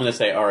 but I'm going to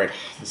say, all right,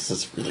 this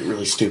is really,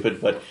 really stupid,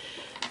 but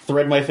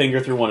thread my finger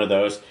through one of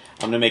those.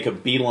 I'm going to make a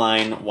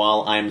beeline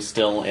while I'm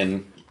still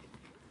in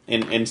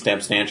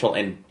substantial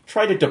and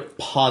try to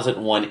deposit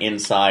one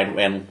inside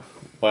and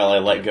while I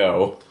let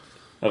go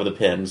of the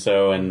pin.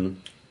 So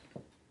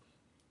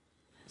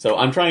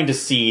I'm trying to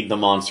seed the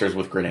monsters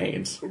with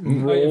grenades.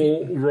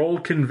 Roll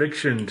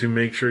conviction to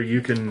make sure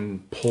you can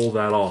pull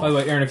that off. By the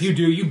way, Aaron, if you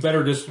do, you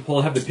better just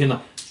have the pin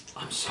like,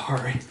 I'm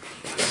sorry.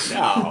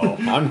 No,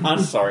 I'm not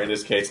sorry in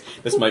this case.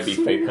 This might be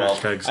fate. Well,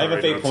 Hashtag I have a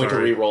sorry, fate not point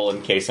sorry. to re-roll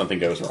in case something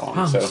goes wrong.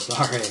 I'm so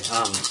sorry. I'm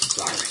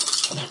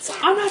sorry.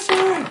 I'm not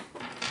sorry.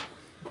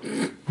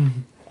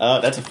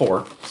 that's a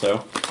 4.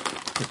 So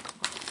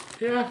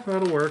Yeah,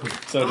 that'll work.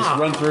 just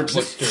run through it.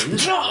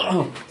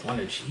 Want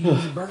a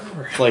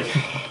cheeseburger? Like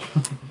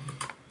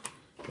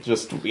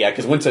just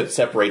because once it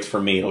separates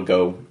from me, it'll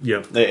go.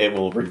 Yep. It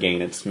will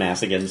regain its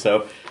mass again.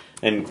 So,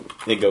 and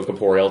they go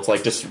corporeal. It's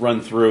like just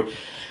run through,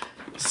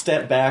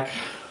 step back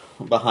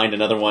behind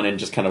another one, and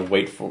just kind of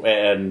wait for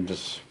and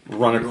just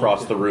run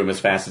across the room as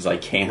fast as I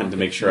can to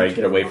make sure I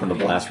get away from the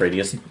blast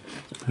radius.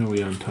 Are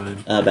we on time?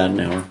 About an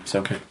hour.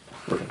 So Okay.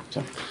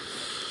 So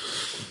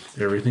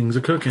Everything's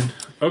a cooking.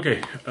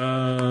 Okay.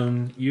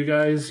 You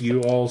guys,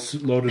 you all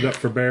loaded up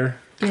for bear?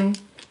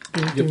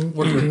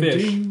 What's the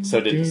fish?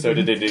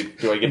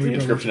 do I get the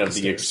description of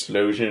the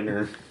explosion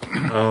or?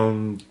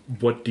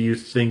 What do you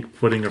think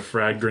putting a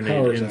frag grenade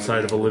Power's inside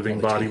out. of a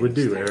living body would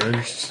do, Aaron?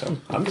 I'm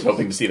just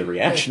hoping to see the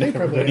reaction They of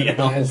probably everybody had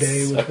a bad else.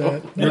 day with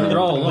that. They're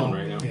all alone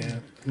right now. Yeah.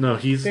 No,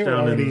 he's They were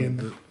down already in.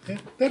 in. Yeah,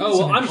 that Oh,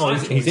 well,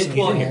 was an he's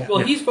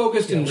interesting- he's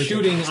focused in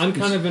shooting. I'm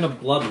kind of in a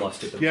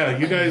bloodlust at the Yeah,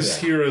 you guys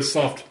hear a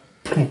soft,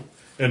 and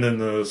then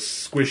the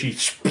squishy,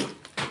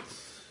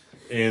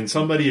 and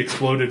somebody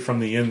exploded from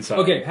the inside.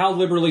 Okay, how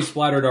liberally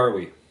splattered are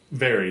we?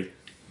 Very.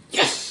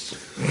 Yes!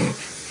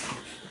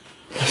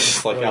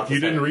 It's like out the You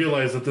didn't side.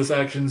 realize that this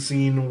action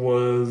scene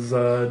was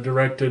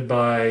directed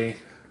by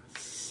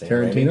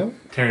Tarantino?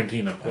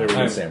 Tarantino. There we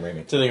Right. go. Sam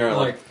Raimi. So they're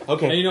like,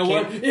 okay, And you know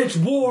what? can't- It's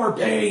war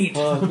bait!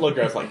 Look,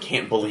 I was like,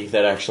 can't believe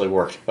that actually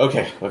worked.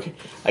 Okay,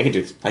 I can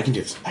do this. I can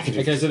do this. I can do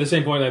Okay, this. so at the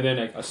same point, then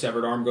a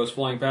severed arm goes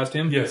flying past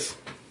him? Yes.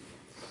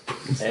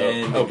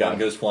 And Oh, the gun God.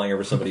 goes flying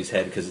over somebody's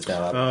head because it's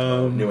now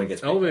out. New one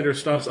gets Elevator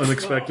stops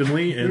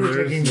unexpectedly, and We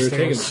were taking there's the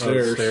taking the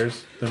stairs.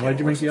 stairs. Then why'd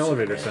you make the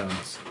elevator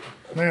sounds?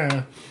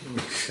 Yeah.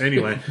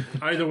 Anyway,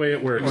 either way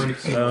it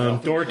works.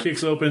 Door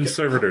kicks open,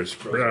 servitors.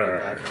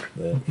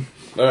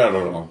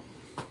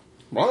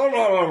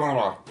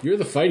 You're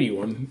the fighty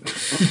one.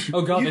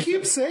 Oh god, You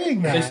keep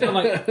saying they that. sound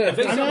like they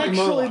sound like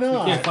actually Murlocs.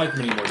 not. We can't fight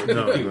them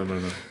anymore.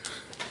 No.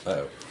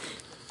 Oh.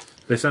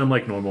 They sound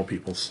like normal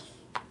peoples.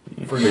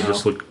 For They now.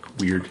 just look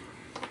weird.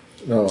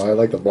 No, I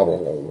like the blah blah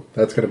blah.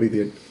 That's going to be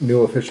the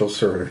new official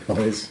servitor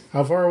noise.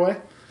 How far away?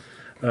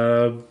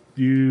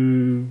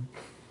 You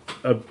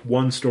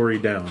one story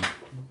down.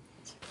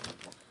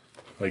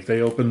 Like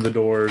they opened the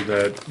door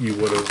that you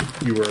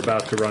were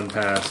about to run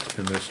past,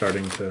 and they're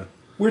starting to.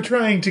 We're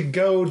trying to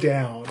go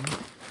down.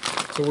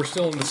 So we're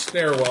still in the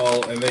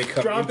stairwell, and they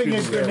come Dropping into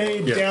a the stairwell.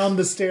 grenade Yes. down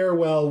the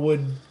stairwell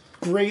would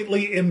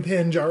greatly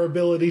impinge our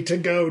ability to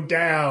go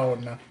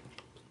down.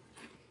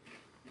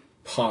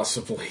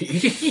 Possibly.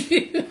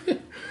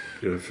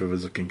 If it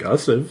was a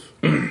concussive,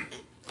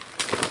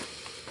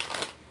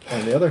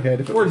 On the other hand,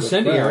 if it Or was a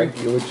incendiary.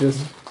 frag, you would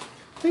just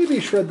maybe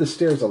shred the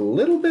stairs a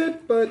little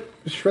bit, but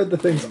shred the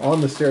things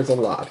on the stairs a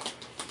lot.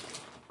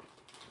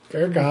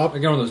 Fair cop. I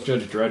got one of those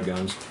Judge Dredd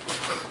guns.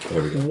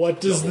 There we go.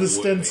 What does the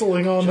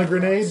stenciling on the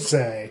grenade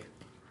say?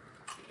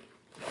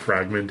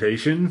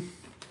 fragmentation.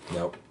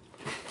 Nope.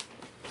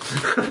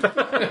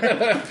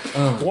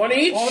 One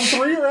each? On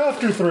 3 or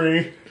after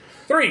 3?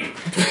 3.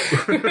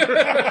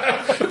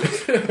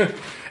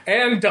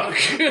 And duck.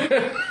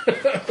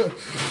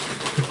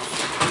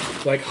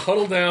 Like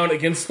huddle down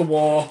against the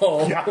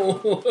wall. Yeah.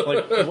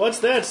 Like, what's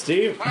that,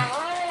 Steve?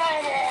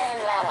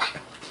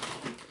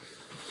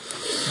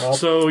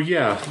 So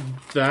yeah,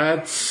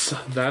 that's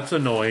a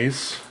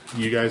noise.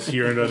 You guys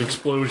hear an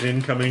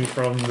explosion coming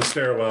from the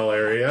stairwell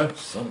area.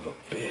 Son of a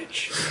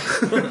bitch.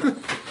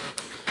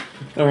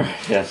 All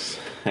right, yes.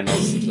 And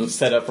I'll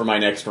set up for my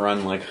next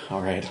run. Like,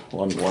 all right,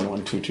 1, 1,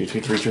 1, 2, 2,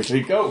 2, 3, 3,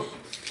 3, go.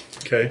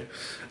 Okay,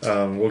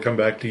 we'll come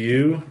back to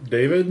you,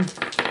 David.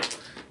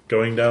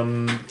 Going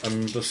down,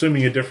 I'm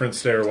assuming a different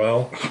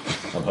stairwell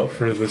I'm hoping.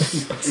 for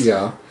this.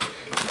 Yeah,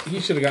 He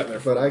should have gotten there.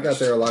 but I got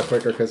there a lot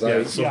quicker because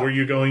Yeah. So Yeah. were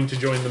you going to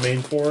join the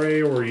main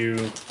foray, or were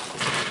you?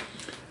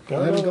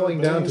 I'm going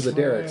down to the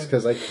derricks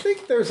because I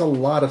think there's a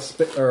lot of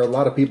a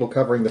lot of people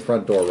covering the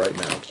front door right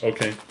now.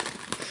 Okay.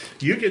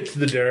 You get to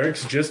the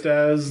derricks just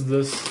as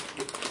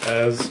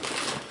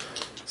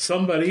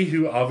somebody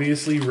who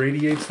obviously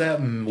radiates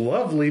that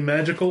lovely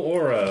magical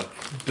aura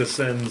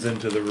descends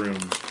into the room.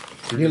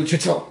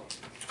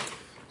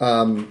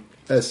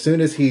 As soon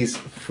as he's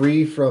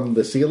free from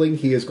the ceiling,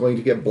 he is going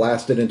to get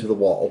blasted into the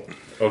wall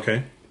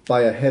Okay.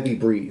 by a heavy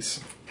breeze.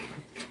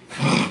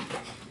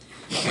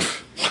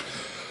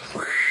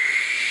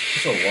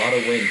 There's a lot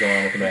of wind going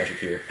on with the magic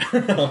here.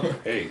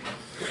 Hey.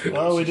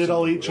 Well, we did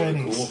all eat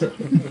Chinese. So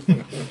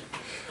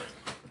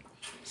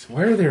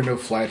why are there no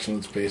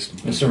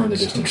flatulence-based? It's somewhere in the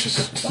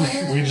distance.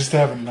 We just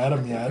haven't met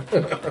him yet.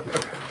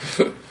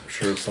 I'm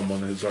sure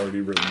someone has already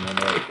written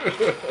one out.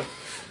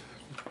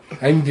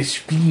 I'm the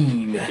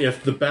speen.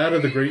 If the Bat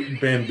of the Great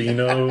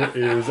Bambino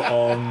is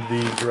on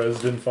the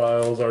Dresden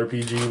Files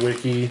RPG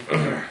wiki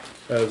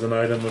as an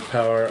item of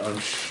power, I'm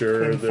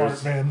sure And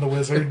there's Fartman the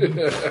wizard. a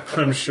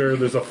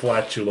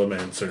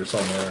flatulomancer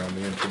somewhere on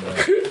the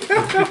internet.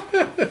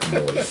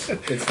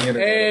 It's the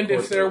internet, And of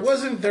course if there it is.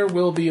 wasn't, there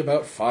will be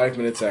about 5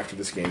 minutes after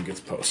this game gets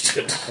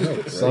posted.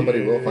 Somebody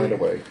will find a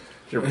way.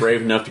 If you're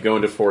brave enough to go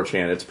into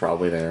 4chan, it's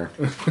probably there.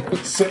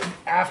 So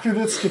after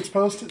this gets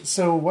posted,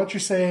 so what you're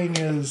saying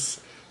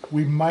is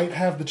we might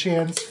have the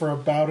chance for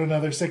about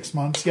another 6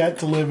 months yet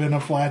to live in a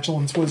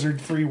flatulence wizard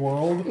free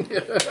world.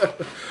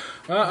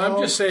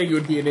 I'm just saying it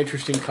would be an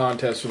interesting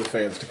contest for the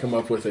fans to come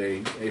up with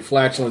a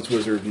flatulence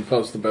wizard and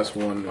post the best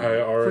one. I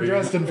For already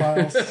Dresden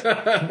Files.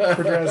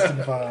 For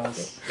Dresden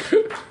Files.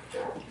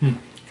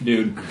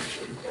 Dude.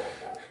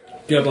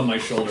 Get up on my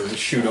shoulder and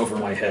shoot over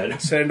my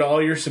head. Send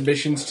all your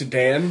submissions to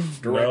Dan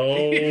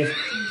directly.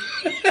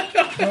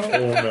 no.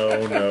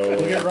 Oh no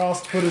We'll get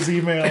Ross to put his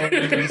email in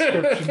the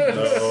description. no.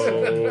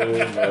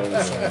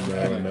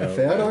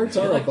 Fan arts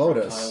are a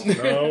bonus.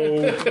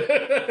 No.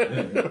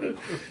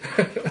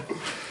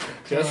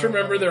 Just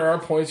remember there are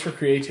points for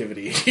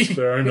creativity.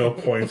 There are no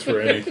points for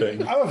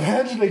anything. I'm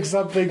imagining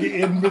something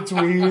in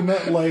between,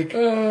 like,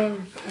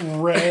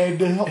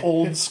 red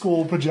old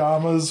school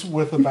pajamas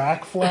with a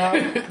back flap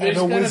and There's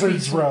a gotta be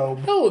wizard's some-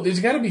 robe. No, there's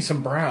got to be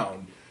some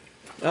brown.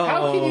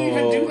 How can you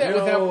even do that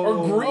without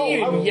or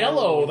green and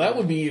yellow? That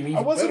would be even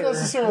I wasn't better.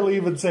 necessarily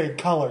even saying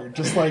color,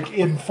 just like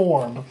in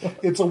form.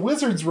 It's a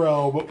wizard's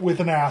robe with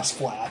an ass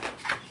flap.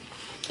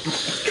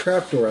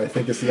 Trapdoor, I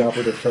think, is the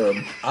operative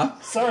term.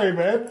 Sorry,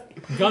 man.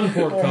 Gun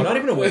port cover. Not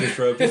even a wizard's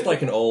robe, just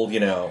like an old,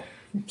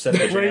 set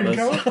of pajamas.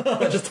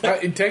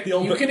 Raincoat?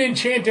 You can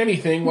enchant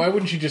anything. Why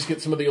wouldn't you just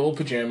get some of the old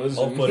pajamas?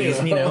 Old and, footies,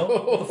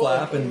 the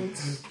flap, and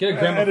Get a And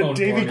a gramophone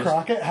Davy for me.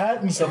 Crockett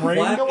hat and some the rain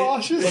flap. But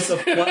galoshes? the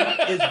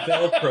flap is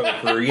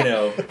Velcro for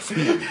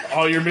speed.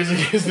 all you're missing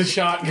is the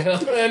shotgun.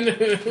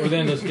 Or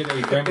then just get a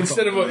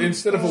gramophone.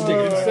 instead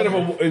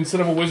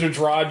of a wizard's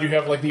rod, you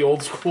have like the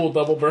old school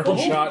double barrel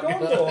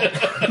shotgun.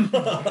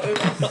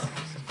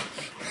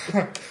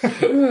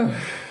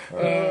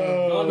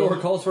 Gondor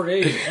calls for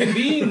aid. And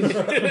beans!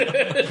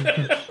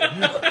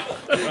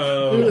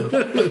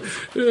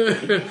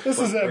 This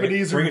is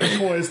Ebenezer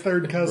McCoy's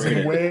third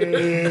cousin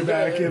way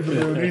back in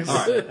the movies.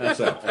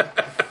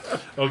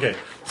 Okay,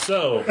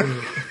 so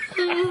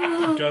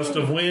gust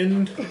of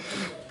wind.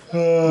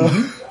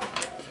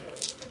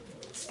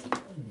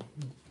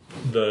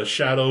 The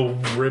shadow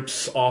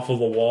rips off of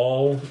the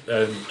wall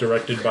and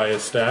directed by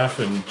his staff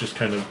and just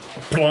kind of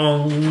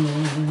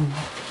plong,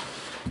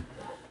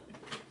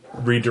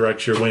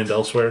 redirects your wind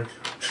elsewhere.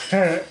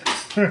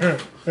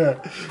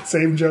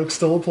 Same joke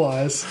still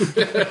applies.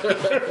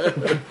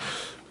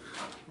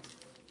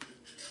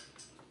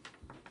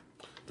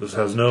 This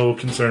has no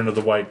concern of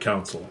the White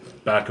Council.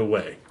 Back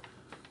away.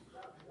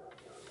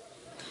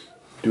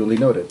 Duly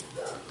noted.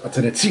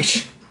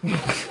 Attention.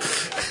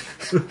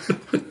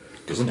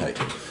 Gesundheit.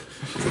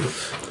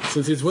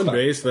 Since it's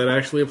wind-based, that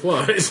actually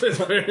applies.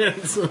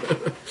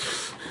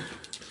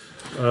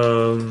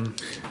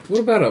 What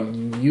about a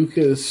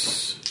mucus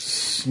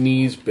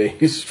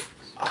sneeze-based?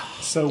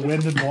 So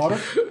wind and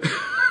water?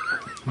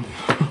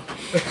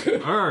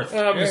 Earth.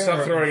 I'm going to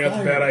stop throwing out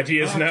the bad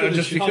ideas now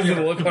just because of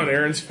the look on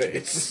Aaron's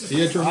face.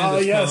 The Ah,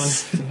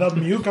 yes, the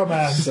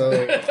Mucoman. So,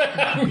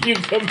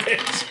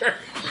 Mucomancer.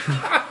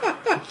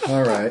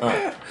 all right.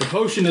 The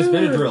potion is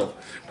Benadryl.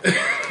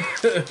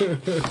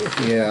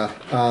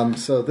 Yeah.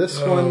 So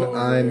this one,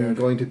 I'm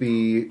going to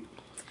be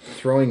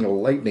throwing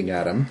lightning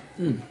at him.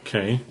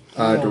 Okay.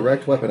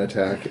 Direct weapon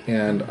attack,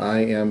 and I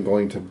am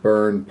going to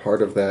burn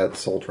part of that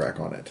soul track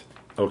on it.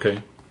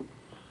 Okay.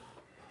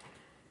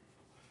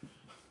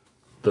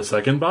 The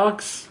second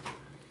box?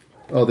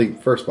 Oh, the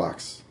first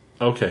box.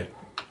 Okay.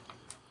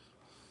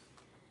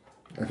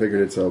 I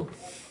figured it's a...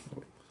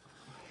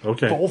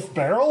 Okay. Both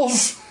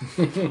barrels?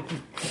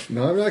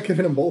 No, I'm not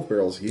giving him both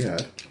barrels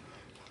yet.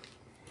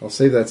 I'll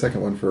save that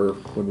second one for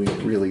when we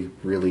really,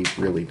 really,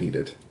 really need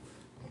it.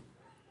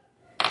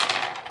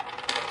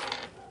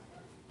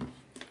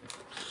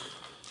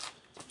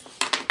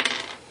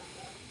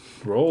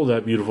 Roll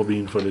that beautiful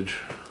bean footage.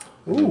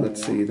 Ooh,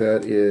 Let's see,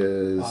 that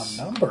is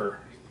a number.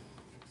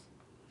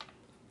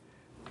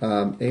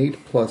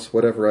 8 plus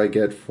whatever I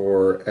get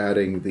for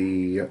adding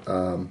the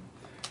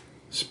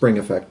spring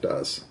effect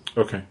does.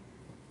 Okay.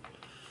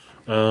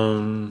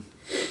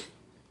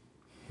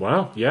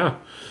 Wow, yeah.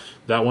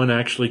 That one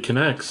actually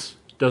connects.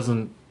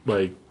 Doesn't,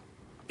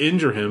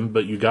 injure him,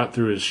 but you got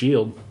through his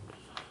shield.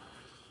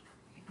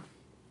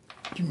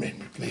 You made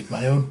me bleed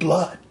my own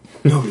blood.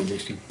 Nobody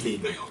makes me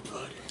bleed my own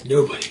blood.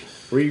 Nobody.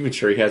 Were you even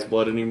sure he has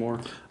blood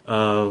anymore?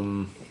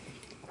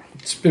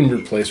 It's been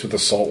replaced with a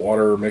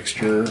saltwater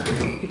mixture.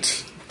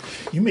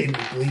 You made me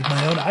bleed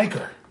my own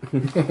Iker.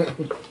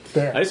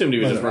 There. I assumed he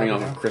was just running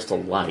off of crystal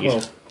light.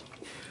 Well,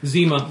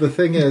 Zima. the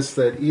thing is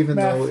that even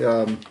Math.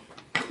 though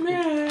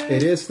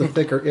it is the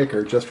thicker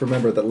ichor, just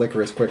remember that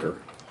liquor is quicker.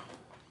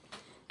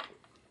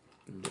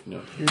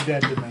 No. You're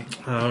dead to me.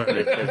 All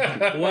right.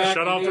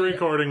 Shut off the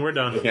recording. We're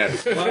done.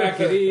 Yes.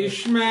 Whackity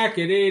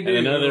schmackity. And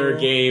another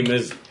game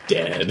is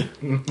dead.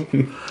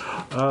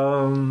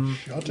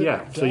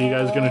 Yeah, so you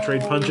guys going to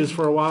trade punches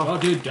for a while?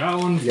 Shut it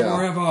down Yeah.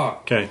 forever.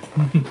 Okay.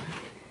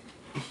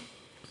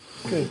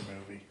 Good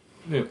movie.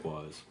 It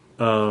was.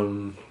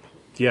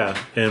 Yeah,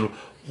 and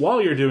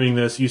while you're doing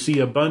this, you see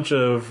a bunch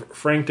of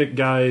frantic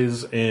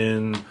guys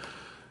in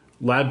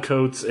lab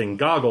coats and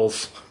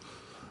goggles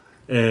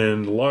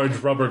and large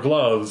rubber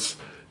gloves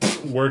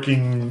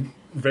working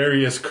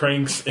various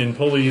cranks and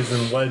pulleys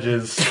and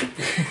wedges.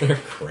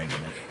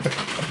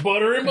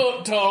 Butter him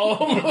up,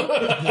 Tom.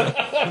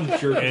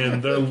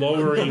 And they're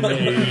lowering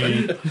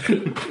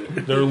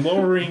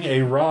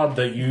a rod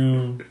that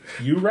you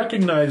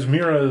recognize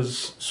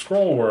Mira's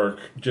scroll work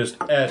just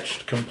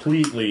etched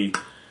completely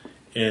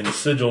in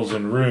sigils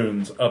and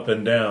runes up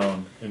and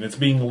down, and it's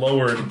being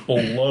lowered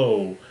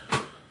below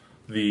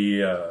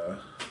the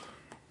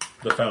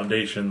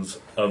foundations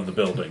of the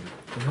building.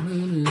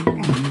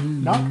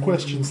 Not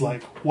questions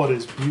like, what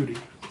is beauty?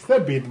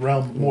 That'd be the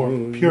realm of more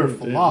pure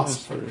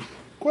philosophy.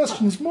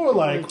 Questions more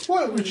like,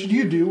 what should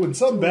you do when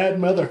some bad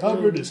Mother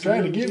Hubbard is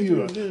trying to give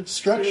you a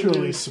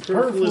structurally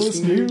superfluous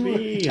new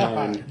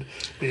behind?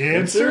 The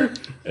answer?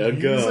 A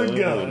Use a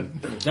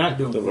gun. That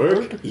don't The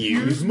work?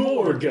 Use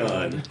more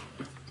gun.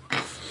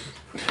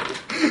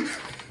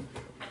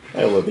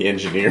 I love the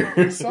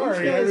engineer.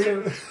 Sorry,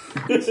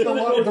 it's the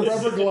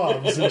rubber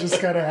gloves. It just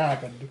kind of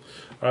happened.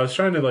 I was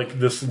trying to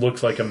this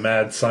looks like a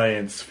mad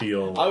science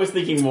feel. I was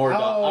thinking more.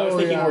 I was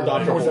thinking more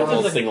Dr.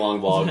 Horrell's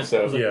sing-along blog.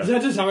 So Yeah. Is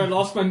that just how I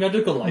lost my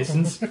medical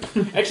license?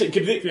 actually,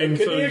 could they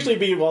actually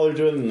be while they're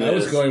doing this? I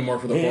was going more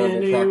for the horrible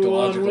Anyone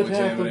proctological with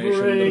half a examination.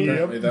 brain. But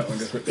apparently that one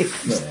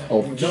just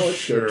Oh, No,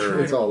 sure.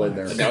 it's all in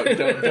there. No,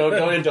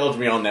 don't indulge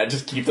me on that.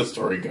 Just keep the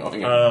story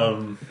going.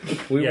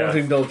 we Yeah. won't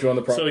indulge you on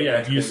the So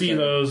yeah, you proctological see examination.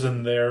 those,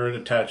 and they're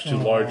attached to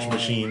large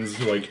machines,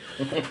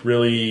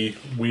 really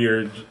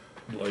weird,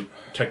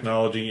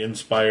 technology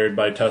inspired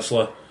by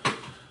Tesla.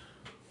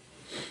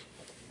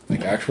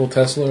 Like actual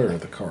Tesla or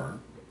the car?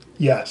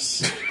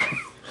 Yes.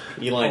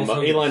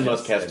 Elon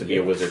Musk has to be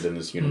a wizard in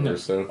this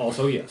universe. So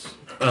Also, yes.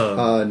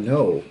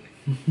 No.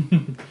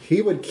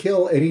 He would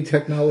kill any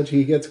technology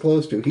he gets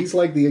close to. He's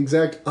like the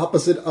exact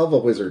opposite of a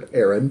wizard,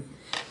 Aaron.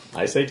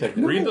 I say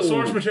technically. Read the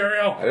source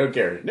material. I don't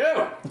care.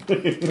 No.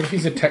 What if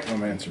he's a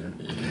technomancer?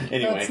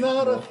 Anyway. That's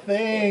not a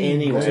thing.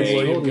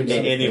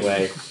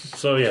 Anyway.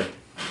 So yeah,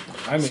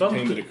 I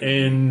maintain that it could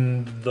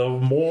and the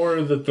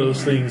more that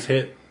those things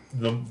hit,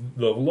 the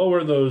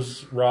lower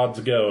those rods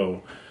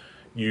go,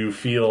 you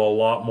feel a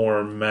lot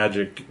more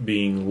magic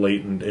being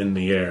latent in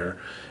the air.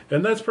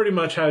 And that's pretty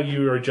much how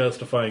you are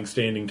justifying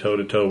standing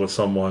toe-to-toe with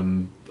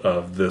someone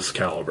of this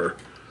caliber.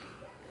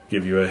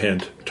 Give you a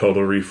hint.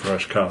 Total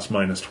refresh cost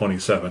minus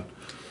 27.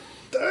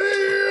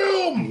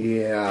 Damn!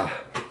 Yeah.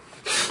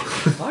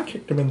 I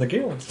kicked him in the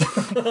gills. Kick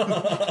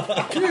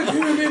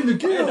him in the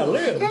gills.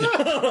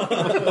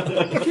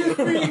 Kick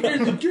me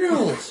in the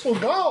gills.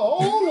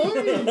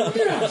 Oh,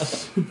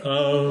 Yes.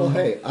 Well,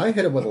 hey, I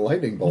hit him with a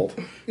lightning bolt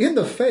in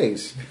the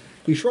face.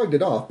 He shrugged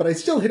it off, but I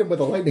still hit him with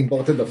a lightning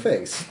bolt in the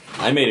face.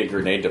 I made a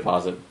grenade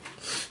deposit.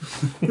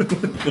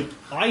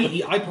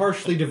 I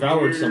partially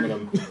devoured some of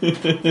them.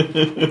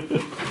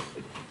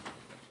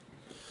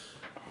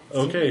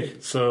 Okay,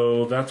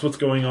 so that's what's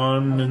going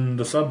on in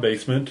the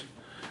sub-basement.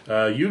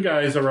 You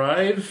guys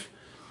arrive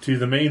to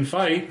the main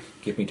fight.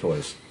 Give me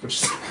toys.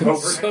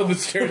 So the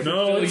stairs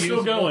No, it's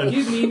still going.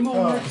 Give me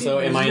more. So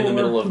am I in the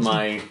middle of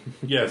my...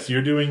 Yes,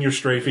 you're doing your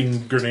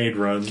strafing grenade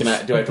runs. Do I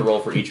have to roll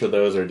for each of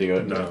those or do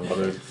it? No,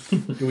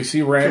 but Do we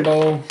see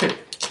Rambo?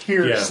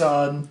 Here, Yeah.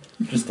 son.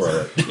 Just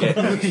throw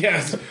it.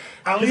 Yes.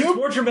 Alley-oop?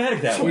 More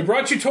dramatic that We way.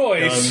 brought you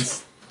toys.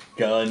 Guns.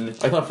 Gun.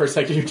 I thought for a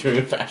second you were doing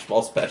a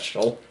fastball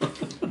special.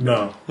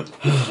 no.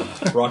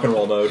 Rock and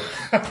roll mode.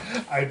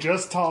 I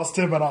just tossed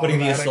him an Putting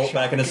the automatic assault shot.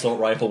 back in assault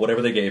rifle,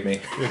 whatever they gave me.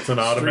 It's an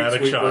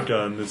automatic sweeper.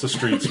 shotgun. It's a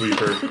street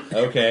sweeper.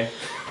 Okay.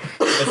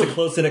 It's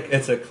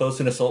a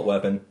close-in assault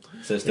weapon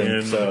system.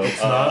 And So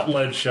it's not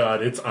lead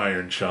shot, it's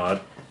iron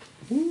shot.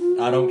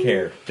 I don't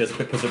care. Is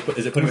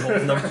it putting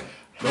holes in them?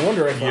 No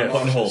wonder I thought. Yes.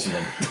 Putting holes in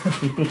them.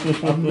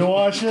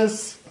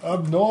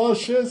 I'm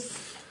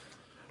nauseous.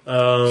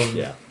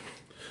 Yeah.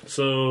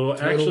 So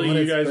actually,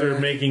 you guys are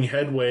making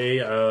headway.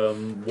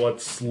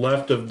 What's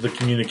left of the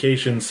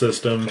communication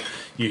system,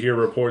 you hear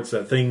reports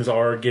that things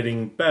are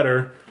getting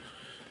better.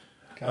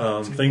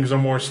 Things are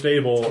more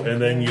stable,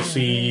 and then you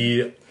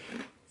see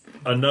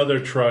another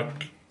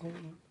truck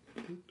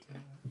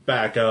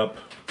back up.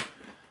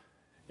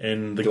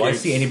 And the Do I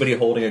gates- see anybody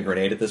holding a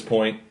grenade at this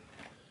point?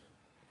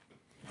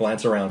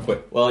 Glance around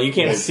quick. Well, you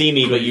can't see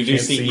me, but you do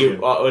can't see see you.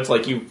 you. It's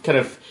like you kind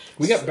of...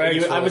 We got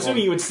bags full I'm of assuming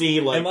them. you would see,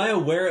 like... Am I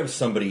aware of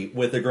somebody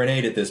with a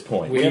grenade at this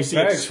point? We you have see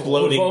bags full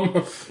of exploding...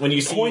 them. When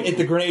you see... Point at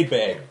the grenade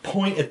bag.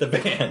 Point at the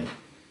van.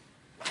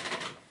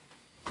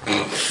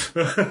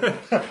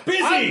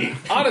 busy.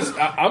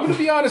 I'm going to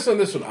be honest on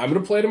this one. I'm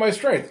going to play to my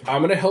strength.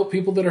 I'm going to help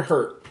people that are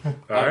hurt. All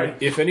right.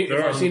 If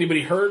I see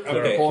anybody hurt, I'm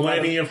going to pull them out.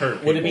 Plenty of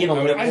hurt. Would it be an I'm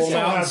going to elliptical? pull them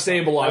out and I would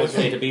stabilize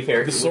say, them. to be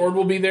fair... The sword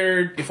will be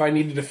there if I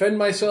need to defend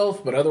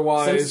myself, but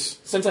otherwise...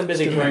 Since I'm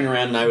busy throwing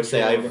around, I would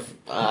say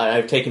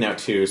I've taken out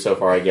 2 so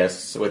far, I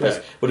guess, with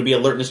this. Would it be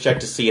alertness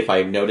check to see if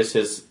I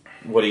notice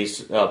what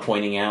he's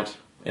pointing out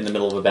in the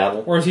middle of a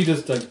battle? Or is he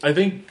just like... I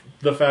think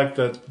the fact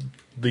that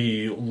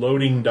the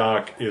loading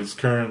dock is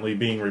currently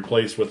being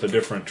replaced with a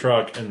different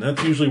truck, and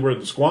that's usually where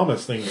the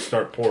Squamous things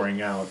start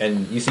pouring out.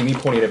 And you see me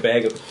pointing at a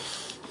bag of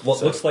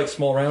what looks like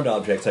small round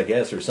objects, I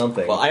guess, or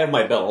something. Well, I have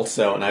my belt,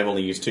 and I've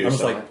only used 2, I'm just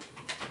so...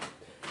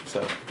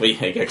 like- Well,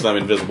 yeah, because I'm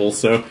invisible,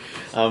 so...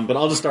 but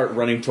I'll just start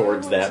running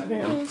towards that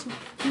van.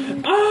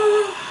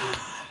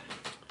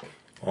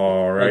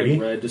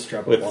 Alrighty. Red to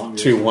strap With along.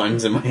 2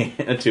 ones in my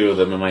hand, 2 of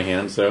them in my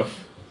hand, so...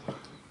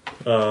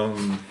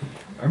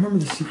 I remember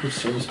the Secret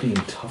Service being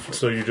tougher.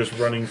 So you're just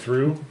running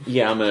through?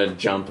 Yeah, I'm gonna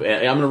jump.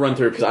 I'm gonna run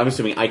through, because I'm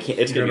assuming I can't...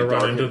 It's You're gonna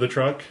going to be run dark. into the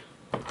truck?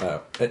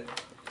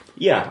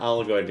 Yeah,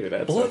 I'll go ahead and do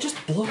that. so.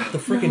 Just blow up the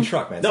freaking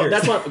truck, man. No,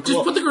 that's Seriously. what... Just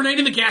well, put the grenade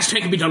in the gas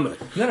tank and be done with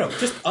it. No,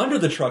 just under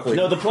the truck.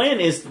 no, the plan,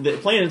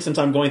 since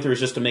I'm going through, is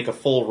just to make a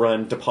full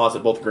run,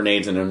 deposit both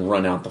grenades, and then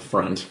run out the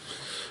front.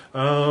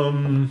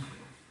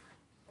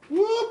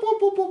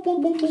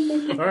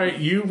 Alright,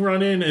 you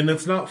run in, and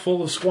it's not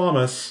full of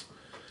Squamous.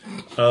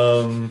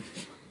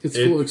 It's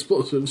full of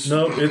explosives.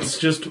 No, it's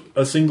just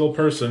a single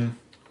person.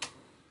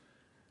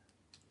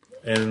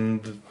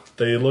 And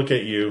they look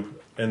at you,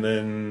 and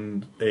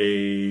then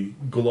a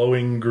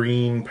glowing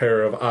green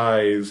pair of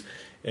eyes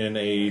and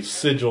a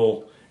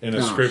sigil in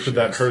a script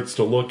that hurts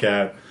to look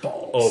at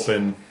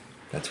open.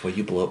 That's why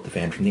you blow up the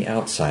van from the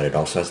outside. It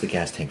also has the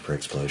gas tank for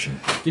explosion.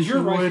 Does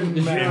your rifle...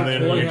 Does your And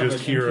then toy you have just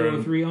an hear a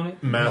M203 on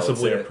it?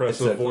 massively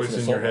oppressive voice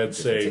in your head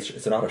say,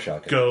 It's an auto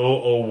shotgun.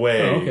 "Go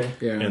away." Oh, okay.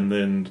 Yeah. And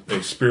then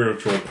a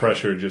spiritual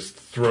pressure just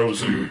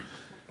throws you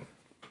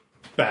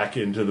back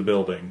into the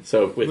building.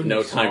 So with Wouldn't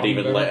no you time to saw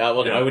even... him there? I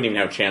wouldn't even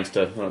have a chance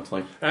to... It's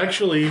like...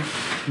 Actually,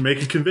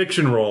 make a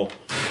conviction roll.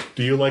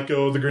 Do you let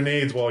go of the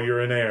grenades while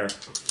you're in air?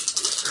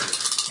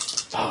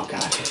 Oh,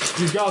 God.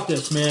 You got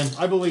this, man.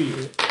 I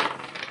believe.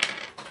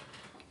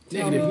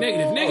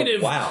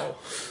 Negative. Wow.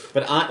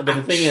 But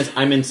the thing is,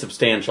 I'm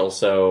insubstantial,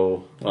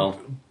 so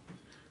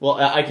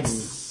I can.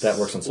 That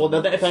works on some.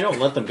 Well, if I don't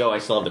let them go, I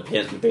still have the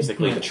pin,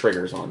 basically the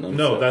triggers on them.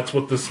 No, so. that's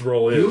what this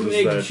roll is. You is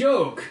make a that,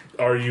 joke.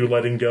 are you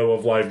letting go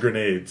of live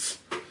grenades?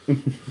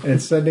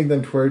 And sending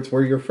them towards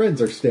where your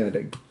friends are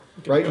standing.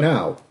 Right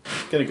now.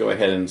 Gonna go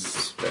ahead and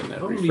spend that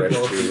How many refresh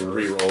books to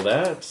re-roll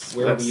that.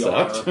 Where That we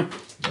sucked. are.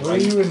 What are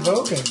you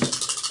invoking?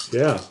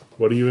 Yeah.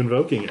 What are you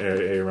invoking,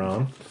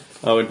 Aaron?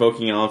 Oh,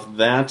 invoking off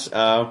that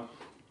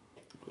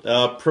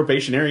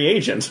probationary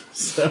agent.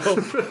 So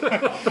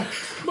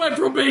My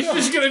probation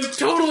is going to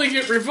totally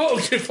get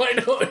revoked if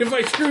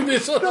I screw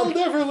this They'll up.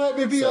 never let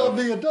me be on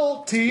the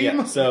adult team.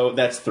 yeah, so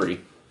that's 3.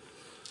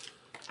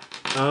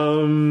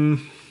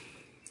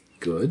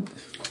 Good.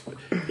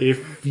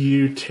 If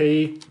you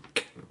take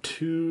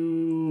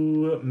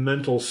 2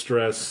 mental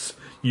stress,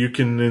 you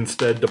can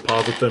instead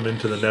deposit them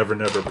into the Never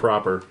Never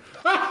proper.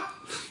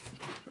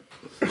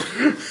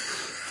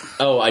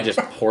 Oh, I just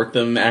port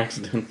them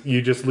accidentally.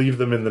 You just leave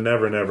them in the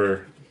Never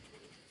Never.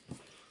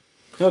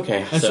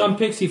 Okay, And so some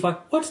pixie's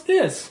like, what's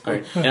this? all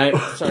right. And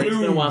sorry, it's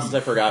been a while since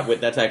I forgot.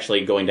 That's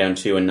actually going down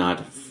 2 and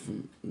not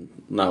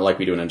like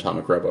we do in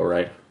Atomic Robo,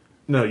 right?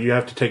 No, you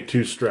have to take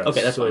 2 stress.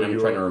 Okay, that's fine. I'm you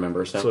trying are- to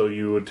remember. So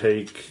you would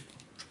take...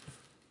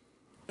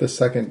 The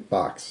second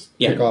box.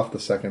 Yeah. Pick off the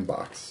second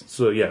box.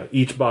 So yeah,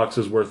 each box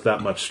is worth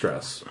that much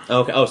stress.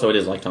 okay. Oh, so it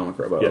is like Atomic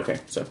Robo. Yeah. Okay,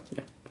 so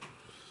yeah.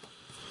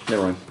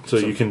 Never mind. So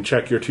you can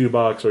check your 2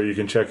 box, or you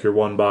can check your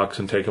 1 box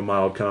and take a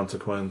mild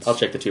consequence. I'll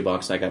check the 2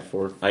 box. I got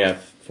 4. I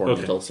have 4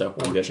 Okay. mental, so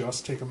I'm Or good.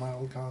 just take a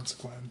mild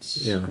consequence.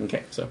 Yeah.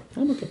 Okay, so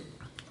I'm okay.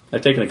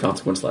 I've taken a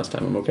consequence last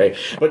time. I'm okay.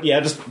 But yeah,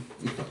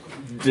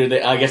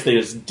 I guess they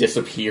just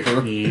disappear.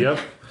 Yep.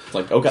 It's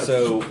like, okay.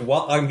 So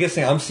while I'm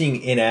guessing I'm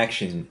seeing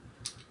inaction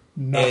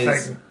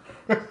Nothing.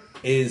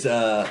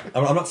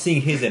 I'm not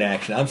seeing his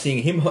inaction. I'm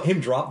seeing him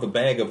drop the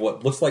bag of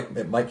what looks like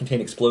it might contain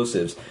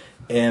explosives.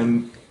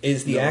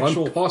 Is the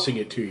actual I'm tossing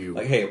it to you.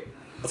 like, hey,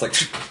 it's like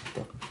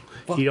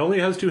He only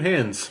has 2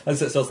 hands. so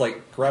it's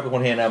like grab with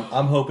one hand.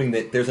 I'm hoping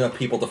that there's enough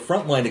people at the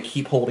front line to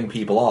keep holding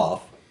people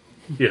off.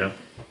 Yeah.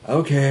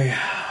 Okay,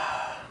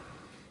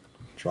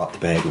 drop the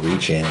bag,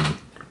 reach in.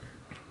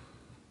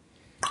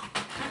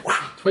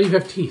 That's why you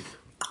have teeth.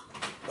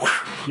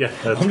 Yeah,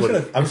 that's I'm what...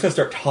 just gonna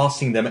start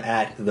tossing them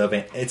at the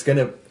van. I'm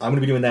gonna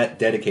be doing that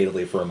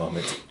dedicatedly for a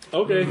moment.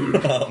 Okay.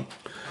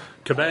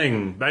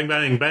 Kabang, bang,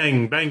 bang,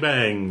 bang, bang,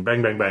 bang,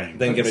 bang, bang, bang.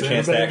 Then give it a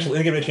chance to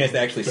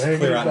actually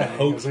clear out and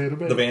hope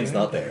the van's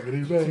not there.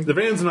 The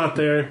van's not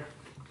there.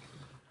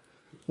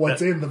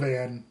 What's in the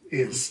van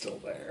is still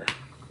there.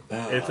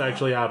 It's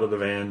actually out of the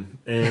van,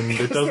 and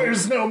it doesn't...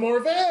 There's no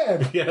more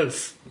van.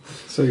 Yes.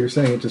 So you're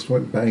saying it just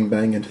went bang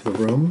bang into the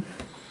room?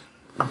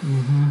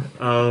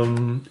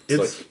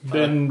 It's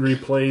been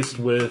replaced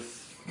with...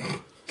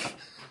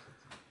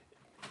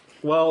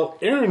 Well,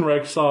 Aaron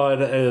Rex saw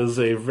it as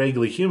a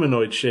vaguely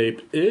humanoid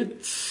shape.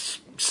 It's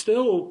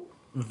still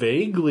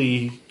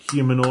vaguely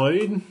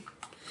humanoid.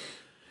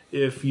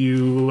 If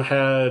you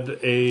had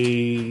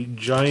a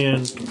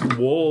giant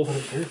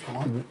wolf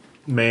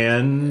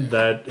man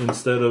that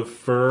instead of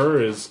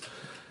fur is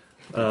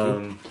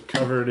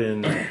covered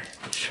in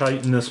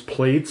chitinous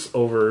plates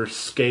over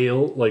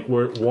scale, like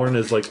worn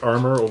as like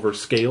armor over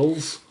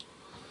scales.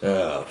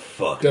 Oh,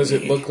 fuck. Does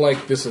it look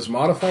like this is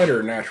modified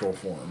or natural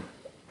form?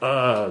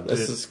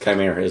 this is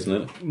Chimera,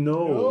 isn't it?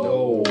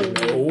 No.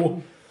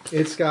 No.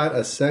 It's got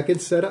a second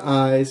set of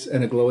eyes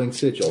and a glowing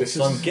sigil.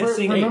 So I'm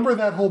guessing. Remember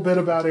that whole bit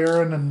about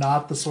Aaron and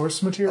not the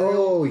source material?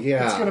 Oh,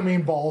 yeah. It's going to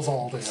mean balls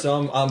all day.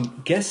 So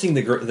I'm guessing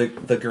the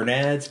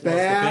grenades, plus the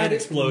Bad van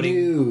exploding,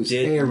 news,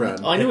 did.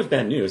 Aaron. Oh, I knew it was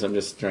bad news. I'm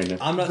just trying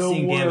to. I'm not The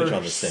seeing damage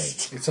on this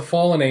worst. thing. It's a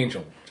fallen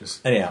angel.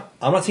 Just Anyhow,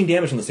 I'm not seeing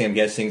damage on this thing. I'm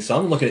guessing. So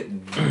I'm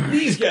looking at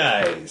these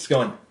guys,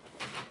 going.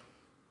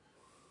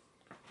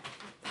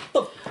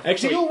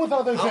 Actually, Deal with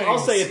other things. I'll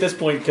say at this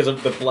point, because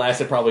of the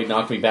blast, it probably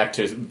knocked me back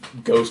to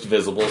ghost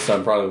visible, so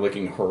I'm probably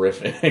looking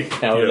horrific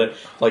now. Yep.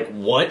 Like,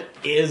 what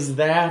is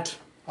that?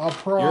 A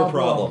problem. Your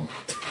problem.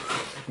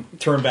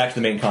 Turn back to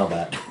the main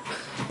combat.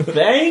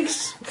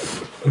 Thanks?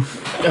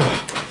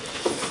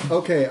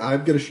 Okay,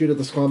 I'm going to shoot at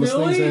the squamous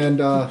Really?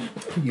 things, and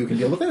you can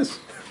deal with this.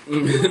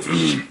 Go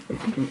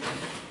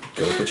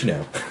with what you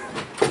know.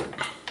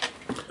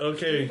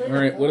 Okay. all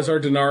right. What is our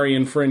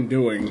Denarian friend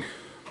doing?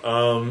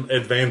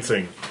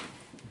 Advancing.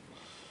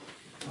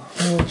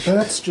 Oh,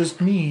 that's just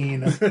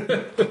mean.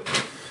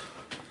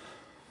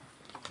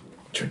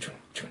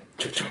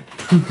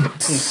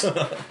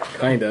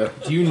 Kinda.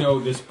 Do you know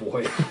this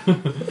boy?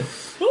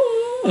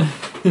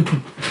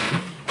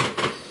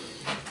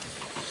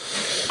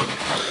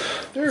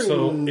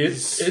 So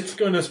it's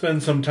going to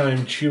spend some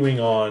time chewing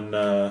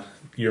on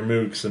your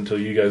mooks until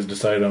you guys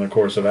decide on a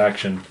course of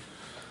action,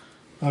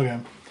 Okay.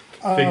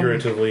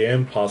 figuratively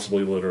and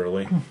possibly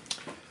literally.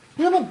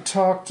 We haven't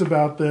talked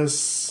about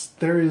this.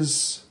 There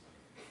is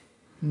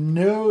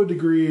no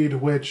degree to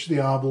which the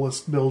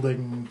obelisk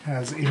building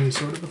has any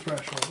sort of a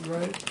threshold,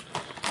 right?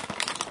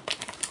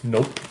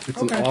 Nope.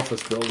 It's an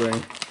office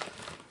building.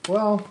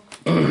 Well,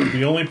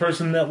 The only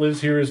person that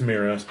lives here is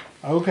Mira.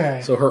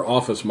 Okay. So her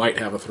office might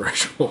have a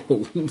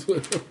threshold.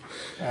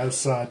 As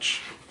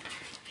such,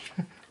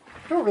 I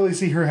don't really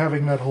see her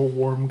having that whole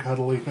warm,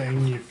 cuddly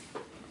thing.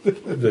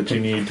 That you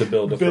need to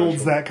build a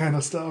Builds threshold. that kind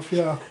of stuff.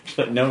 Yeah.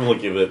 But no one will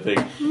give it a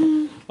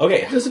thing.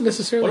 Okay. It doesn't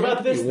necessarily What have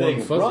about to be this warm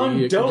thing? fuzzy. Run,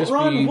 It could don't just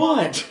run, be-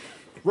 what?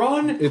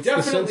 Run. It's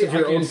the sense of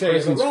your own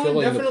presence run, filling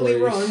the definitely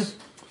place. run.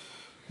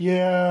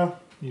 Yeah.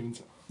 Even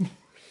so.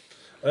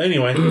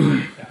 Anyway,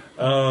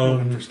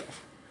 For stuff.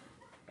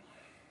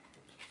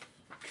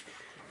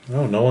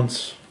 no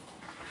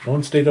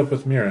one's stayed up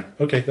with Mira.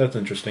 Okay, that's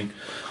interesting.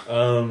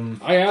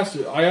 I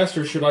asked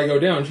her, should I go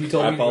down? She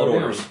told me I to followed go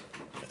orders. down.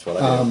 That's what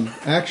I did.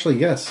 Actually,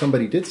 yes,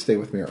 somebody did stay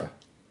with Mira.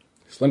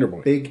 Slender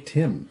Boy. Big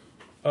Tim.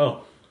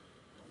 Oh,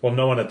 well,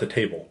 no one at the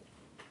table.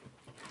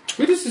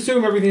 We just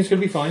assume everything's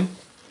going to be fine.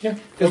 Yeah,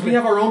 Because we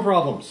have our own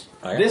problems.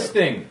 I This have-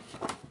 thing.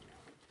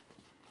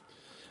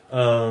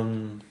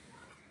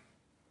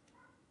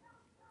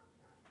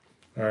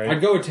 All right.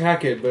 I'd go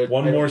attack it, but...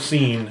 One more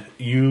scene.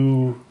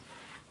 You,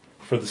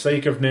 for the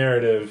sake of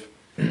narrative,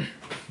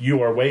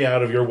 you are way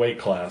out of your weight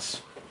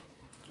class.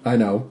 I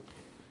know.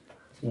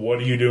 What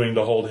are you doing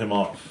to hold him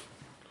off?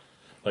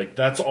 Like,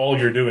 that's all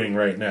you're doing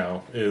right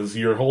now, is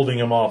you're holding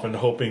him off and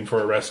hoping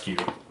for a rescue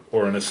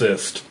or an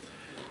assist.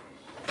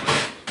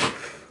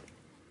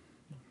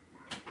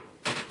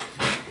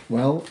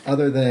 Well,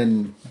 other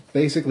than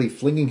basically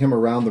flinging him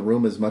around the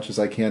room as much as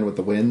I can with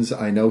the winds,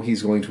 I know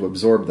he's going to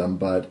absorb them,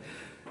 but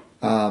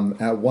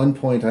at one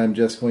point I'm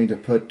just going to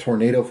put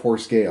Tornado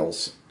Force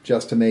Gales,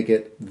 just to make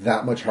it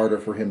that much harder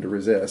for him to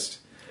resist.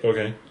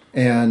 Okay.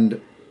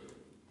 And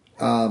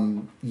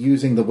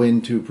using the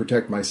wind to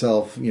protect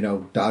myself,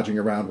 dodging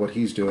around what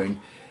he's doing.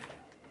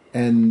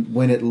 And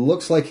when it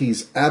looks like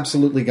he's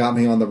absolutely got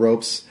me on the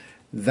ropes,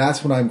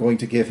 that's when I'm going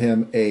to give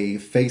him a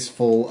face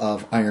full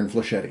of iron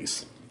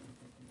flechettes.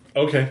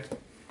 Okay.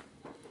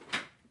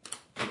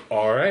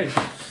 All right.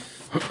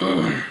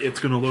 It's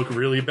going to look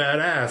really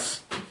badass.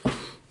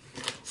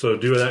 So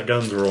do that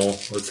guns roll.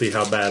 Let's see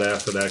how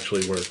badass it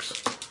actually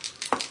works.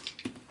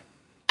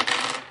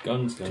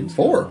 Guns, guns.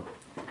 4.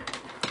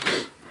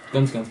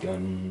 Guns, guns,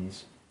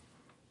 guns.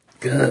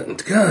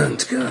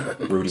 Guns.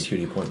 Rudy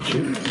Tooty point and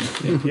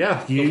shoot.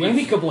 Yeah,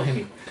 Blammy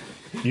kablammy.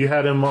 you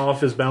had him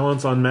off his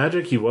balance on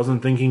magic. He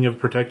wasn't thinking of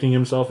protecting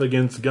himself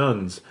against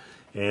guns.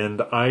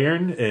 And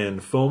iron,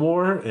 and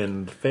Fomor,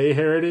 and Fey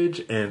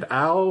Heritage, and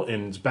Owl,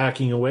 and it's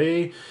backing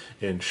away,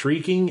 and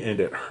shrieking, and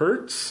it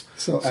hurts.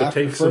 So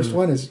after the first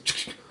one is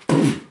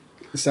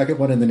the second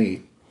one in the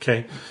knee.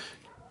 Okay.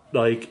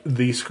 Like,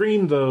 the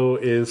scream, though,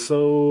 is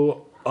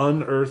so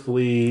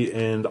unearthly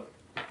and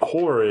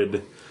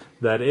horrid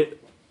that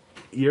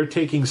you're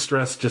taking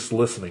stress just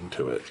listening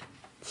to it.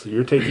 So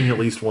you're taking at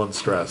least one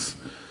stress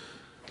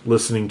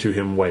listening to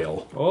him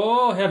wail.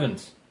 Oh,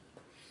 heavens.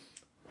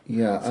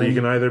 Yeah. So you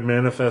can either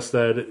manifest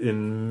that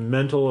in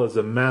mental as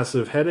a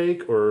massive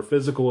headache or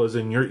physical as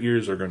in your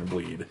ears are going to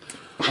bleed.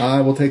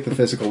 I will take the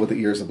physical with the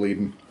ears a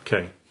bleeding.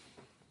 Okay.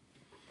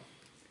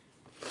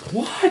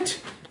 What?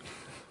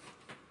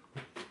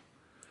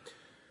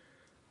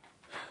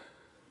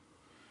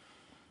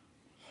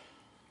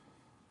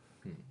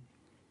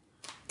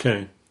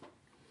 Okay.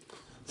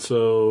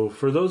 So,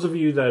 for those of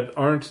you that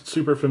aren't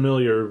super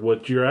familiar,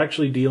 what you're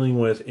actually dealing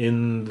with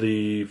in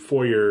the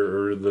foyer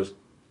or the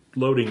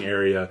loading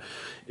area,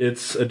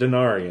 it's a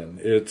Denarian.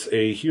 It's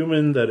a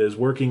human that is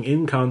working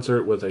in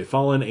concert with a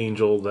fallen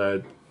angel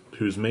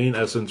whose main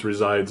essence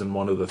resides in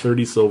one of the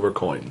 30 silver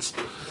coins.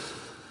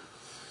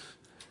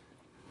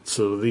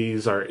 So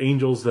these are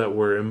angels that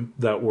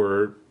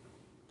were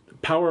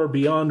power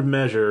beyond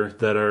measure,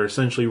 that are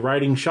essentially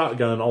riding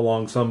shotgun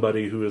along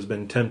somebody who has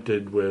been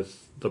tempted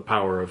with the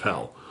power of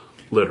hell,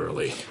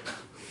 literally.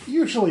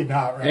 Usually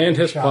not, right? And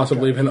has Shotgun.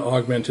 possibly been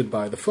augmented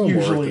by the Fomor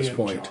Usually at this in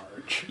point.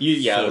 charge.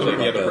 Yeah, So the like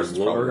other a person's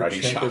probably lore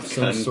riding check of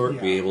some shotgun.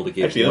 sort, be able to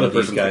give Actually, the one other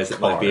of these person's guys that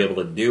might be car.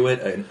 able to do it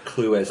a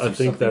clue as to I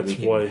think something that's we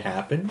can why-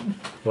 happen.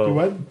 Well, Do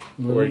what?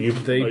 are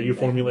you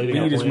formulating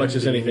a Need as plan? much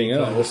as Do you anything need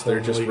to else. They're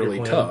just formulate really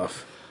your plan?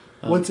 tough.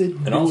 What's it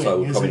And doing?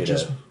 also, we Is probably it need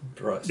just to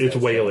draw a It's stat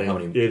wailing. how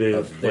many It is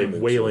of their like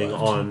moves wailing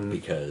left, on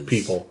because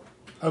people.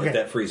 okay?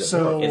 that frees up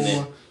so, more, and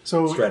then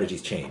so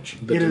strategies change.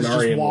 The it is just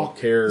Denarian walk.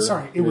 will care.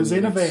 Sorry, it was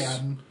in a it's-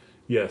 van.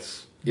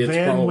 Yes. It's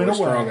Van probably went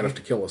strong away. enough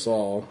to kill us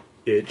all.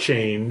 It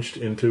changed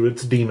into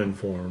its demon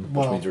form.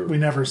 Well, means you're- we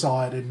never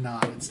saw it in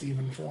not its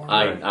demon form.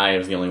 I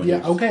was the only one. yeah.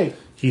 who- Okay.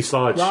 He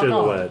saw its Rock on.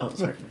 silhouette. Oh,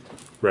 sorry.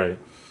 Right.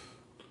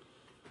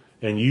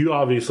 And you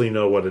obviously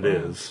know what it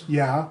is.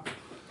 Yeah.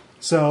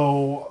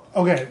 So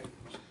okay.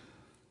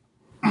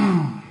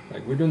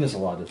 Like, we're doing this a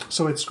lot.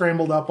 So it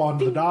scrambled up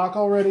onto the dock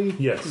already.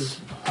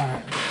 Yes.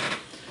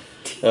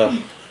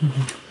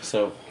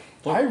 So,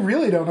 I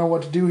really don't know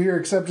what to do here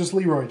except just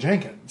Leroy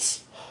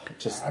Jenkins.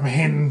 just I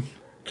mean,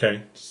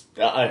 Okay.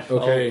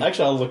 Okay.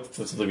 I'll look.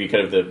 This will be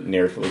kind of the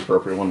narratively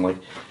appropriate one. Like,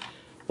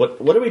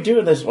 what do we do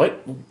in this?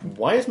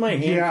 Why is my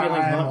hand yeah,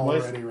 feeling I'm hot? Why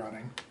is- already running.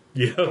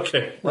 Yeah,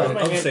 okay. why is I my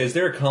was gonna hand- say, is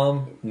there a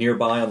comm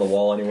nearby on the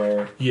wall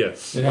anywhere?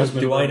 Yes. It has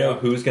been Do I know brought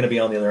up. who's going to be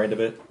on the other end of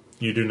it?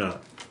 You do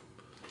not.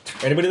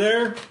 Anybody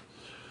there?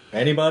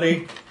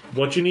 Anybody?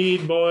 What you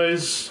need,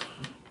 boys?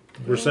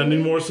 We're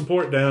sending more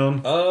support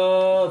down.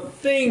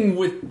 Thing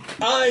with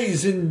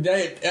eyes, and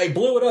I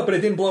blew it up, but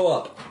it didn't blow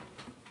up.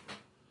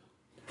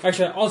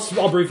 Actually,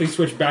 I'll briefly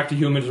switch back to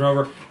humans and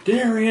over.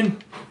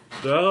 Darian,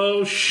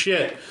 Oh,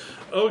 shit.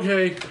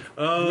 Okay.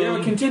 do we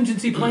have a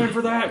contingency plan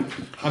for that?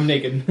 I'm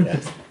naked.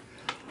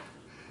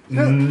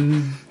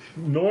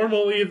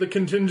 Normally, the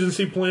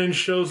contingency plan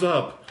shows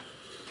up.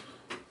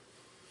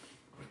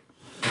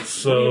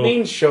 So, What do you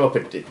mean show up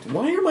at...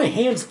 Why are my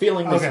hands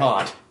feeling this Okay.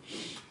 hot?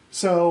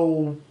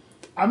 So,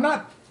 I'm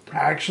not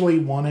actually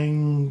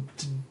wanting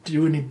to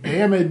do any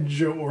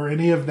damage or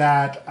any of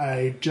that.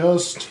 I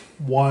just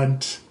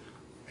want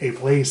a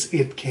place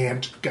it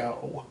can't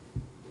go.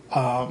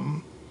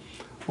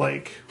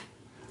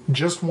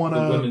 Just want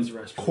The to women's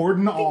restroom.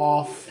 cordon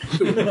off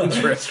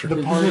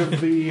the part of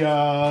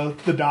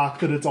the dock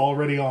that it's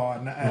already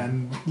on,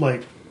 and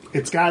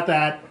it's got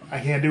that. I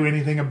can't do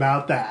anything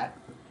about that.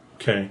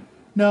 okay.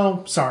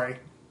 No, sorry,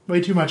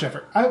 way too much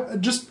effort. I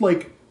just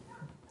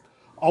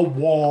a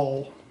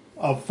wall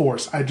of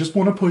force. I just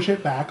want to push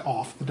it back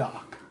off the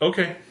dock.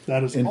 Okay.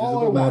 That is all I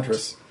Invisible want.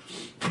 mattress.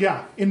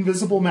 Yeah,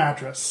 invisible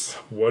mattress.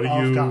 What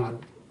are of you...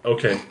 God.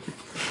 Okay.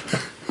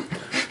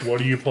 What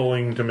are you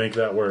pulling to make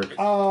that work?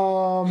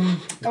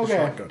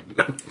 Okay.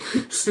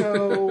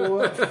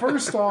 So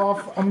first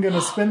off, I'm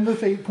gonna spend the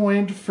fate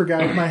point for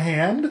guide my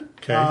hand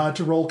Okay.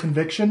 to roll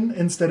conviction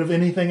instead of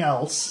anything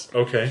else.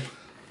 Okay.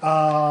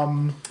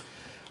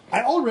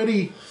 I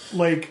already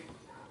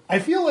I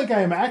feel like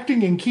I am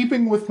acting in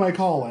keeping with my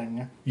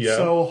calling. Yeah.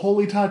 So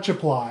Holy Touch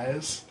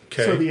applies.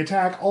 Okay. So the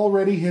attack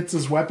already hits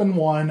as weapon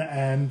 1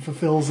 and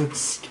fulfills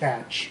its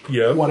catch.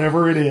 Yep.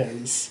 Whatever it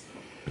is.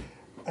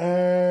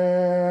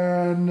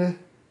 And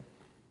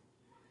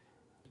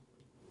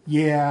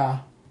yeah.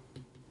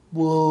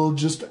 We'll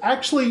just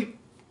actually,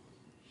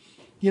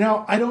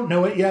 I don't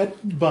know it yet,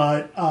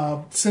 but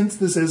since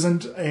this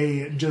isn't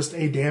just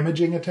a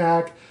damaging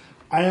attack,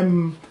 I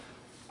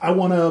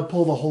want to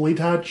pull the Holy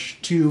Touch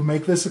to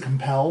make this a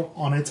compel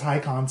on its high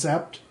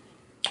concept.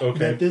 Okay.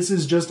 That this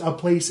is just a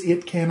place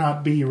it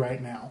cannot be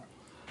right now.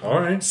 All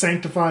right.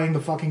 Sanctifying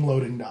the fucking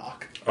loading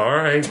dock. All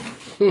right.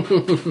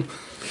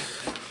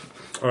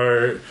 All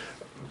right.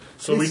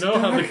 So we It's know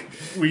dark.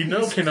 we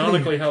know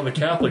canonically how the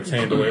Catholics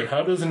handle it.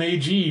 How does an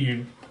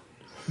AG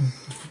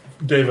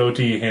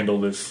devotee handle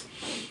this?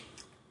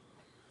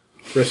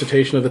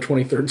 Recitation of the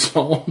 23rd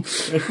Psalm.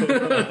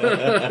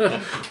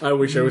 I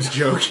wish I was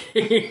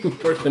joking.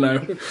 More than I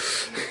would.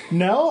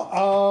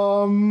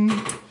 No,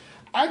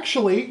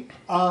 actually,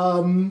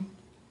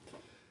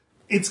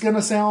 it's going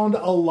to sound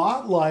a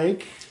lot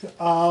like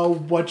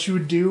what you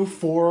would do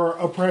for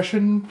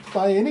oppression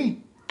by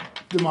any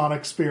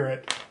demonic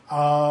spirit.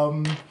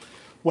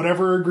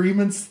 Whatever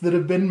agreements that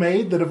have been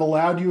made that have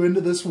allowed you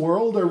into this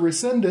world are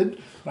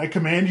rescinded. I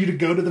command you to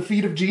go to the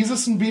feet of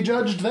Jesus and be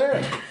judged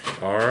there.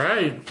 All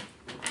right.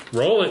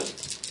 Roll it.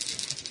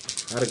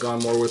 I'd have gone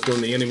more with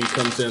when the enemy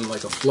comes in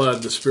like a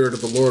flood, the Spirit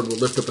of the Lord will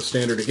lift up a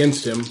standard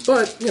against him.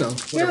 But, Yeah,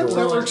 whatever.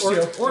 that works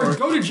too. Or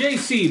go to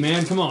JC,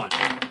 man. Come on.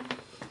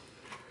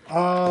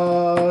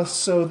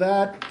 So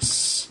that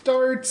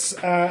starts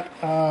at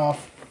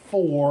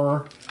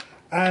 4,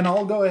 and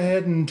I'll go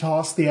ahead and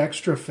toss the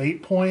extra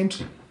fate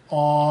point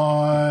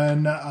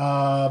on.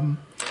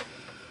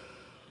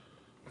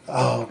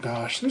 Oh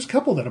gosh, there's a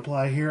couple that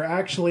apply here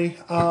actually.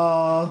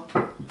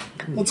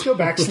 Let's go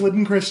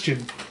backslidden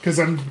Christian because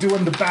I'm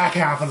doing the back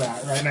half of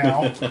that right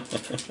now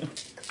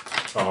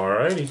All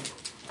righty.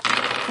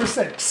 for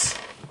 6.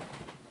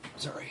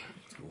 Sorry.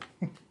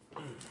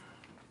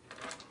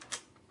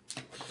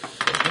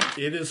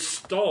 It is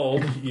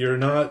stalled.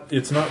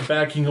 It's not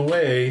backing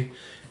away.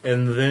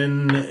 And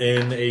then,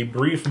 in a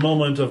brief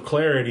moment of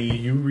clarity,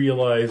 you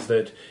realize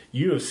that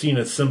you have seen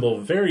a symbol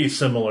very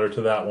similar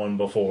to that one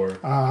before.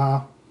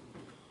 Well,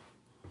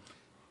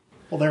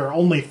 there are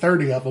only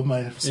 30 of them.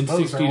 I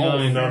suppose they're all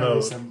 69. No.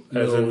 fairly sim-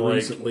 As in, like,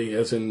 recently,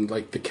 as in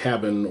like the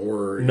cabin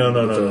or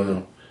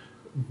No.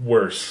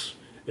 Worse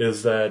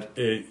is that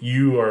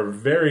you are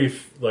very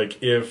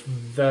if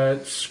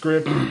that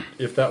script,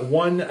 if that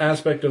one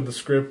aspect of the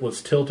script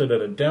was tilted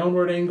at a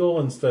downward angle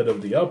instead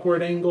of the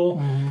upward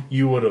angle,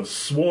 you would have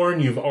sworn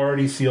you've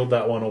already sealed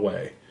that one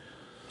away.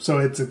 So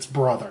it's its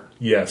brother.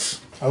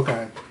 Yes.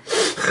 Okay.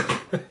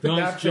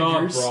 Nice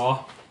job, figures.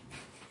 brah.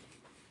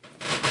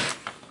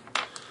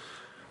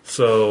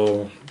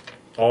 So,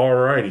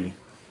 alrighty.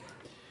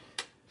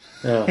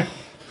 Ugh.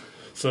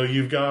 So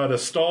you've got a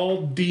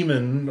stalled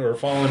demon or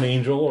fallen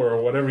angel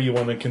or whatever you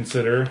want to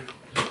consider,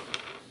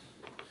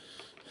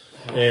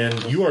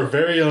 and you are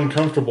very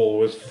uncomfortable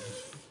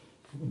with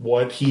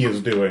what he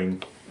is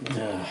doing.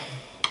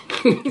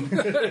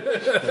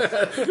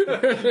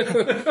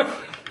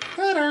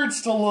 That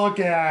hurts to look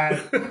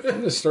at. I'm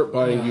going to start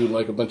buying you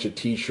like a bunch of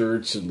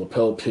t-shirts and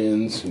lapel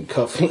pins and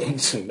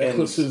cufflinks and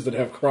necklaces that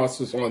have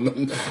crosses on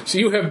them. So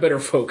you have better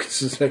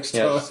focuses next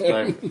Yes,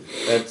 time.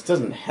 that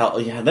doesn't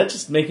help. Yeah, that's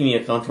just making me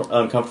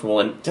uncomfortable.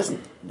 And doesn't.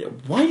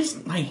 Why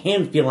does my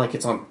hand feel like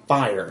it's on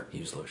fire?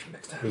 Use lotion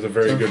next time. There's a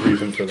very good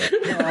reason for that.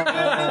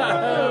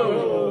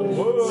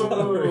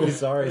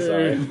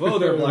 Sorry. Whoa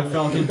there, Black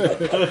Falcon. 3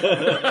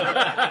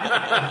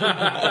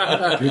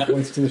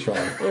 points to the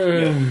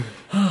charm.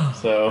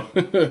 So,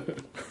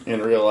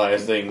 and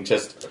realizing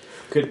just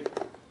could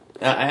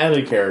I add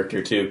a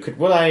character too? Could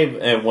what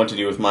I want to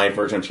do with my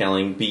version of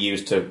channeling be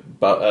used to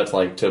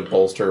to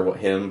bolster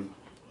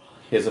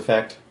his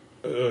effect?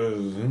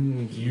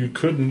 You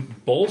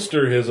couldn't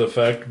bolster his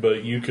effect,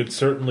 but you could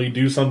certainly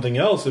do something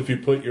else if you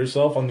put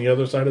yourself on the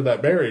other side of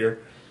that barrier.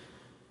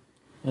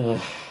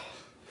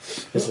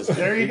 This is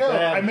There you go.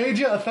 bad. I made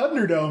you a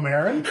Thunderdome,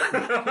 Aaron.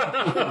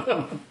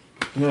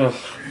 Ugh,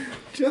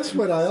 Just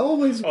what I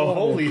always A wanted.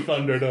 holy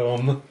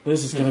Thunderdome.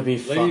 this is gonna be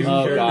fun. Ladies and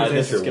Oh gentlemen, god,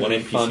 this is enter gonna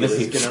be one fun. NPC This is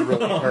list. gonna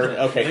really hurt.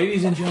 Okay.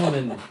 Ladies and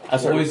gentlemen,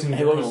 Sorry. boys and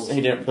Hey, girls.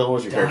 Bill, what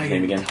was your character's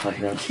name again?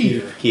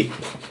 Keith.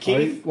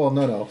 Keith. Well,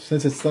 no.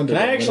 Since it's Thunder,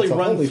 Can I actually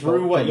run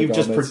through what you've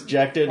just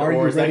projected, Are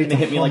or you is that ready going to to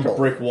hit me like a humble?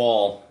 brick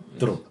wall?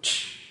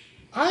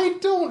 I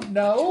don't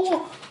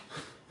know.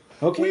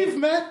 Okay. We've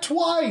met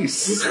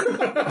twice. And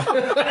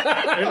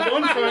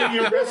one time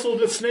you wrestled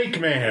a snake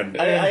man.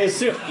 I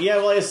assume. Yeah,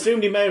 well, I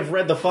assumed you might have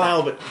read the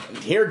file, but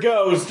here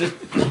goes. Just,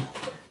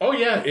 Oh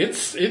yeah,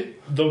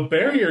 the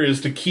barrier is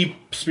to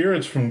keep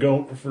spirits from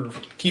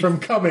From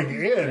coming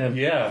in.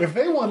 Yeah. If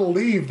they want to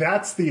leave,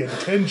 that's the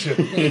intention.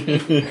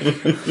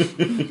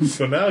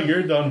 So now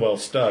you're done well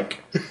stuck.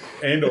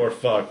 And or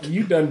fucked.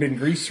 You done been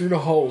greased through the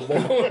hole.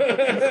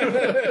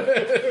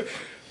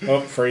 Oh,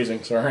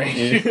 phrasing, sorry.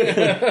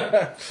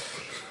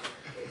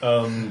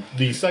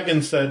 The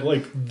second set,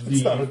 like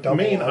It's not a the double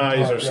main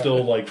eyes are entendre.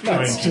 still like trying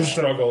That's to just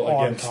struggle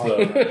an against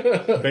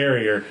the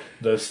barrier.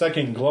 The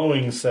second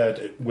glowing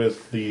set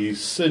with the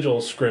sigil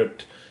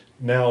script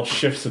now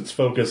shifts its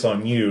focus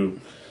on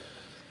you.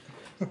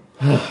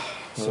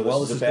 so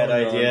this is a bad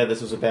idea.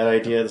 This was a bad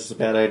idea. This is a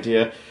bad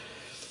idea.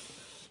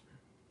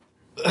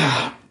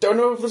 Don't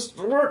know if this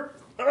will work.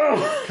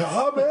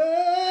 Kame!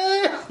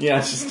 Yeah,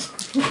 it's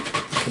just.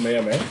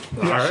 Kamehameha.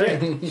 All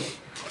right.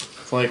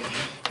 It's like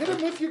Hit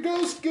him with your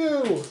ghost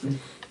goo.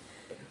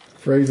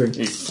 Phrasing.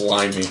 he's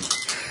slimy.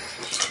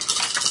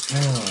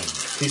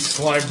 He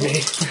slimed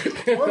me.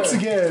 Once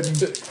again,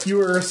 you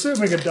were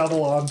assuming a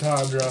double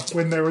entendre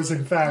when there was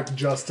in fact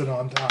just an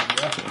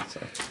entendre.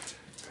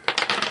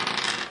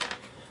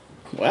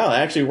 Wow,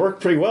 that actually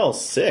worked pretty well.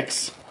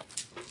 6.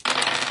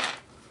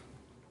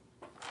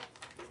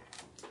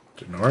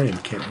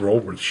 Denarian can't roll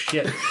with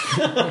shit.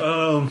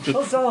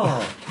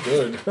 Huzzah!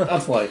 Good.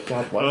 That's like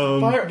God.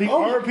 What? Fire! The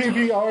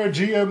RPVR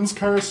GM's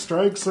curse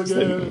strikes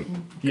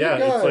again. Yeah,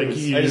 it's like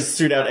I just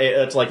shoot out.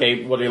 It's like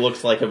what it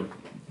looks like a.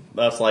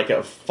 That's like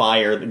a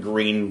fire, the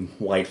green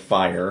white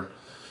fire.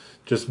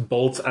 just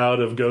bolts out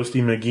of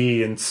Ghosty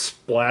McGee and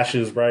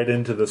splashes right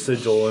into the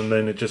sigil, and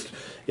then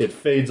it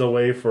fades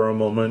away for a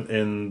moment,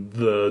 and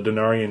the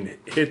Denarian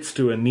hits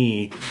to a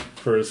knee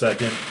for a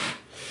second.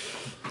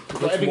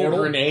 Grabbing a mortal?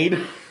 grenade.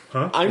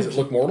 Huh? Does it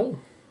look mortal?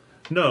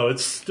 No,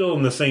 it's still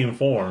in the same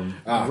form.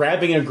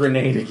 Grabbing a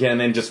grenade again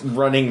and just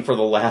running for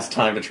the last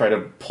time to try to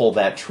pull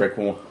that trick.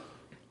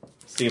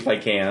 See if I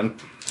can.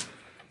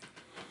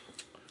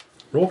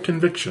 Roll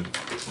conviction.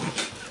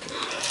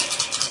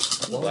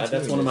 Glad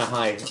that's one of my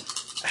high.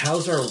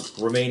 How's our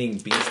remaining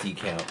beastie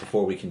count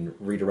before we can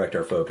redirect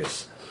our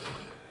focus?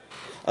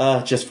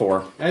 Just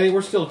 4. I think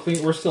we're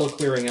still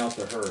clearing out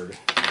the herd.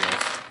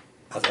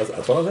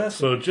 That's what I was asking.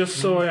 So just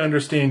so I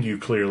understand you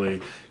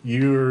clearly,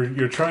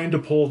 you're trying to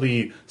pull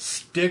the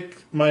stick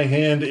my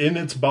hand in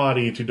its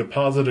body to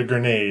deposit a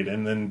grenade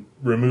and then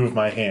remove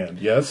my hand,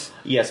 yes?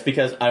 Yes,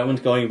 because I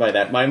was going by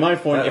that. My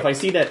form, if I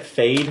see that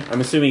fade,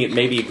 I'm assuming it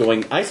may be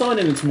going... I saw it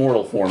in its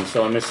mortal form,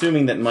 so I'm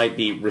assuming that might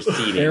be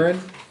receding. Aaron,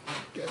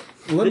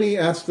 let me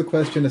ask the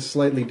question a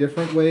slightly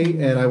different way,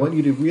 and I want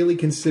you to really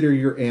consider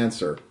your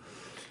answer.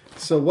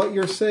 So what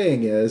you're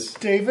saying is,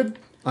 David?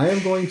 I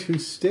am going to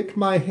stick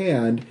my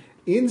hand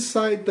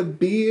inside the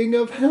being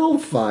of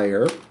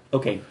Hellfire.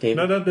 Okay,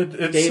 David. No,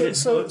 it's... David,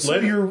 So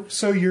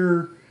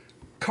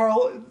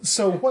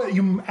what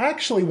you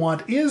actually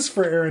want is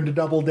for Aaron to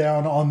double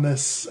down on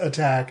this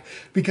attack,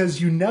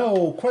 because you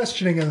know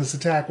questioning in this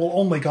attack will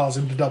only cause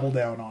him to double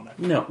down on it.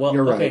 No, well,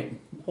 You're okay. right.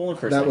 Hold on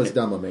for a That second. was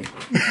dumb of me.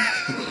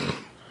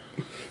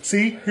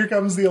 See, here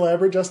comes the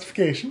elaborate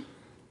justification.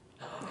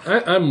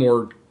 I'm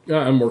more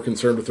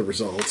concerned with the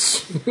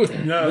results.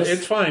 No,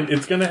 it's fine.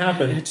 It's going to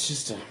happen. It's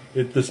just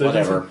Decisions,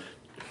 whatever.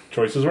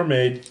 Choices were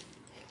made.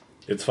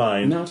 It's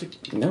fine.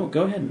 No,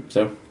 go ahead.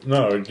 So,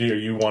 No, are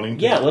you wanting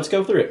to... yeah, let's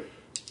go through it.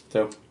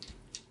 So,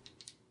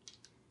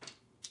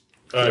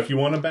 if you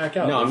want to back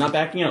out. no, I'm not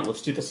backing out.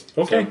 Let's do this.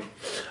 Okay.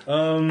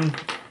 So,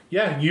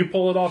 Yeah, you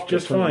pull it off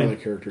just From the fine.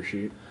 character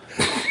sheet.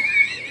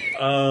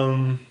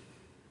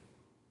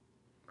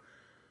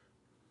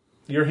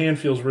 Your hand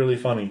feels really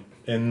funny.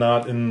 and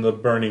not in the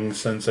burning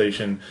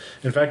sensation.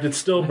 In fact, it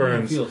still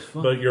burns, feels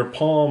fun. but your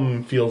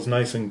palm feels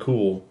nice and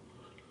cool.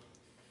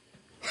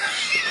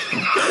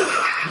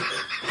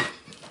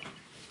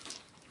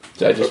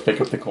 Did I just pick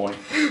up the coin?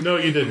 No,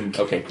 you didn't.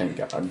 Okay, thank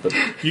God. But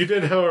You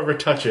did, however,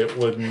 touch it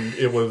when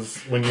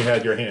you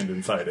had your hand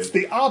inside it.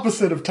 The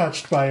opposite of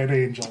touched by an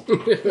angel.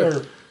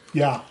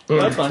 Yeah.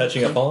 that's fine.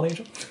 Touching a fallen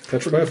angel?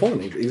 Touched by a fallen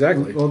angel.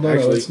 Exactly. Well, no,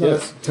 Actually, it's not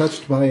yes.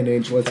 touched by an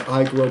angel. It's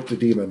I groped a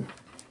demon.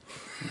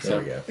 There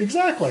we go.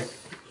 Exactly.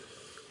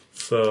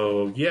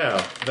 So,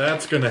 yeah,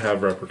 that's going to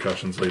have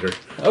repercussions later.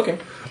 Okay.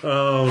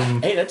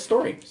 Hey, that's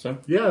story. So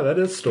Yeah, that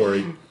is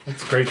story.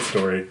 That's a great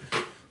story.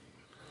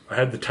 I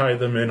had to tie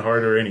them in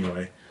harder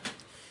anyway.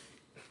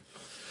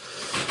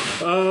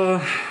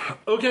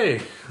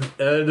 Okay.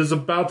 It is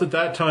about at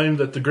that time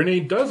that the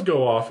grenade does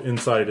go off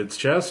inside its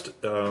chest.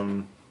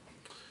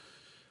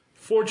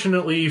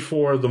 Fortunately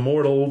for the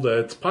mortal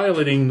that's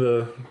piloting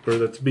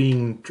that's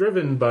being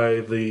driven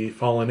by the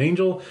fallen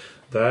angel,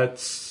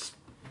 it's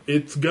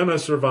gonna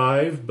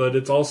survive, but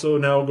it's also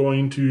now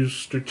going to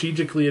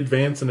strategically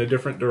advance in a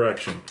different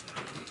direction.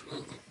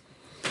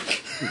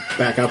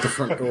 Back out the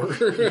front door.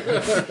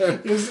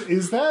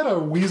 Is that a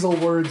Weasel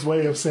Words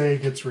way of saying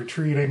it's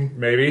retreating?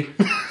 Maybe.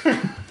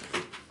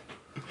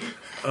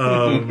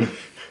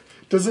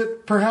 Does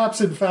it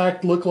perhaps, in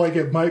fact, look like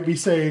it might be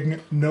saying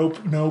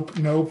nope, nope,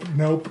 nope,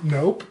 nope,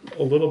 nope?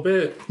 A little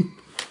bit.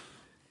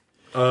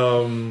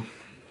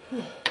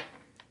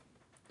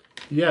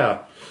 Yeah.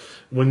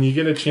 When you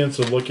get a chance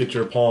to look at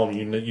your palm,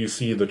 you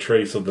see the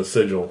trace of the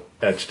sigil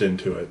etched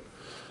into it.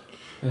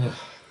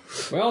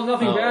 Well,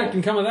 nothing bad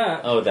can come of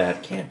that. oh,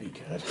 that can't be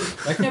good.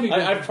 That can't be good.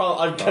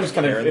 I'm just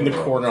kind of in the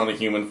corner on the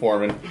human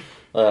form, and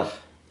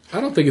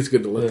I don't think it's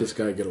good to let this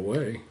guy get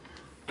away.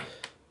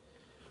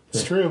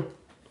 It's true.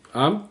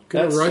 I'm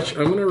gonna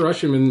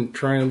rush him and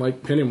try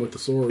and pin him with the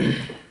sword.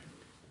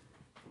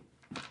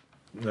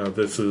 No,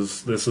 this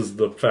is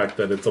the fact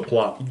that it's a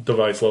plot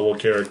device level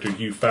character.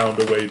 You found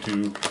a way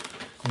to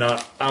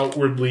not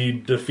outwardly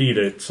defeat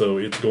it, so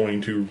it's going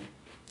to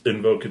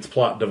invoke its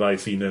plot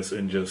deviciness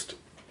and just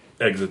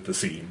exit the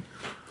scene.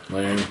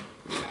 Lame.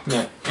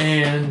 Yeah.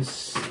 And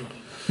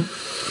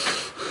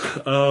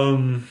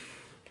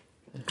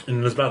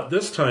And it's about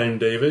this time,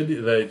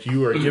 David, that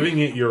you are giving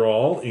it your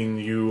all, and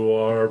you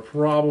are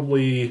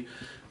probably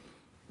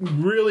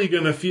really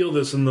going to feel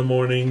this in the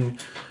morning,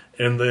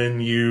 and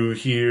then you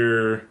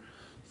hear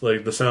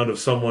the sound of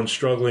someone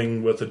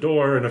struggling with a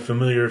door and a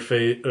familiar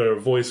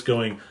voice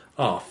going,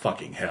 "Oh,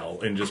 fucking hell,"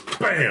 and just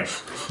BAM!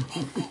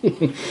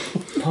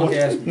 punk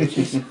ass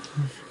bitches.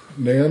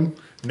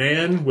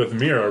 Nan with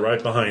Mira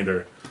right behind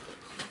her.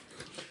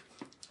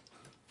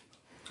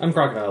 I'm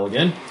Crocodile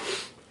again.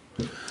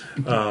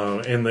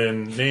 And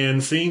then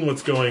Nan, seeing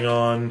what's going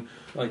on,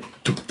 doop,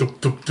 doop,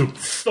 doop, doop,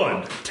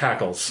 stunned,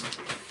 tackles.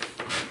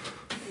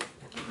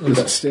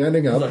 Just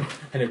standing up.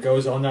 And it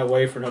goes on that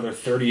way for another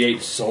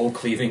 38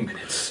 soul-cleaving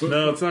minutes.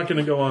 No, it's not going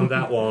to go on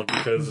that long,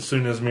 because as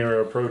soon as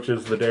Mira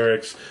approaches the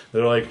derricks,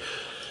 they're like,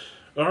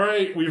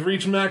 "Alright, we've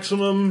reached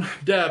maximum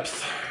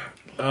depth.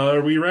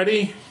 Are we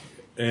ready?"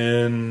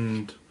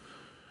 And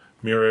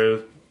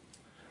Mira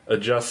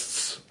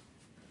adjusts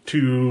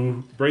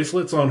 2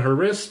 bracelets on her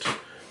wrist,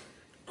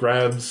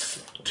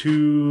 grabs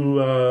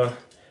 2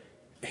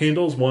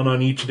 handles, 1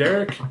 on each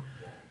derrick,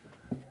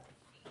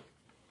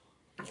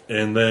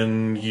 and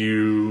then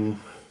you...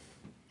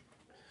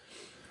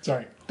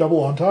 Sorry,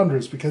 double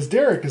entendres, because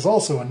Derek is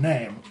also a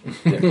name.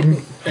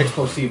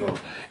 Explosivo.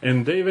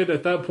 And David,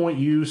 at that point,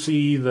 you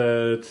see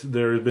that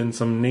there have been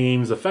some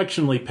names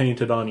affectionately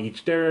painted on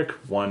each derrick.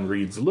 One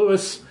reads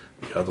Lewis,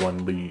 the other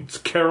one reads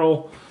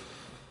Carol.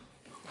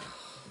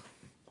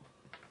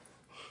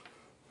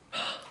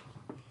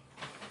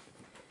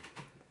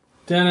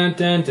 Dun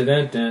dun dun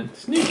dun dun.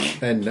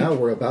 Sneak. And now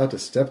we're about to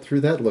step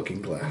through that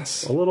looking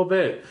glass. A little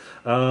bit.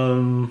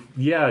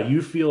 Yeah,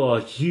 you feel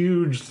a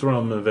huge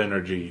thrum of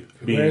energy.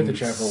 Beware the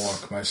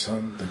Jabberwock, my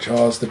son. The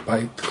jaws that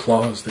bite, the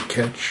claws that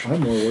catch.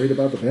 I'm more worried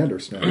about the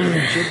Bandersnatch.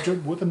 Jib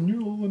jib with a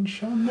mule and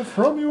shun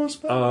from your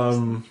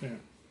spouse.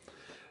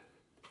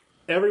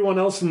 Everyone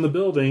else in the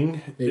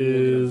building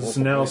is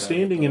now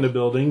standing in the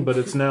building, but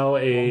it's now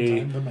a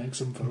Time to make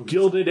some focus.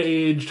 Gilded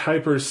Aged,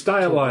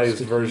 hyper-stylized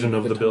version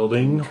of the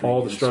building.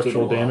 All the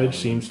structural damage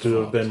seems to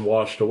have been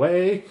washed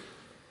away.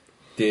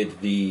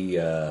 Did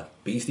the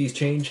beasties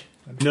change?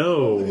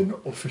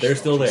 No. They're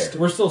still there.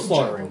 We're still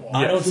slaughtering.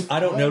 I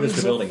don't notice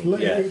the building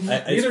yet. It's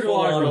Neither do full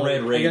I, on really.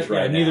 red rage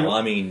right neither- now.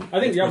 I mean, I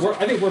think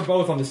we're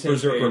both on the same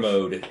berserker page.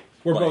 mode.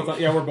 We're Like,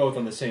 both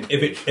on the same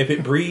page. If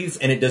it breathes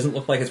and it doesn't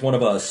look like it's one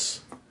of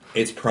us,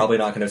 it's probably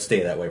not going to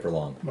stay that way for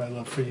long. My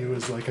love for you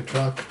is like a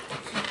truck.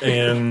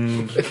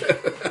 And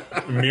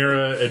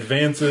Mira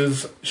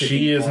advances.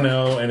 She is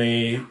now in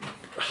a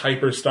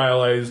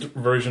hyper-stylized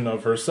version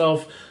of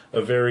herself.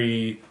 A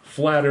very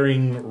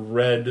flattering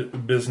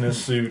red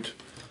business suit.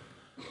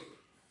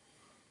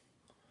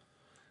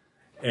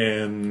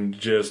 And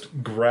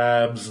just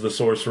grabs the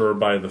sorcerer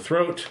by the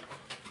throat,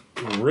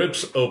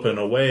 rips open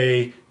a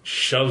way,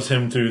 shoves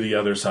him through the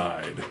other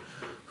side.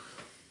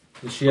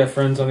 Does she have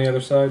friends on the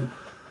other side?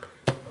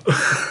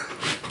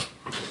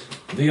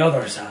 The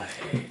other side.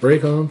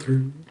 Break on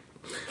through.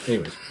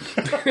 Anyways.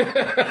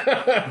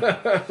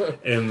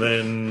 And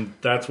then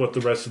that's what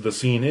the rest of the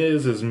scene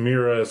is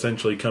Mira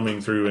essentially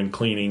coming through and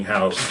cleaning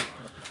house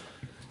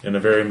in a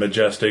very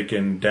majestic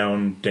and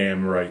down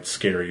damn right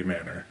scary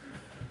manner.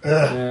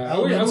 Yeah,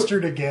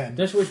 Elminstered again.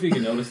 Just wish we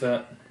could notice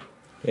that.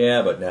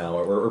 Yeah, but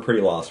no, we're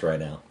pretty lost right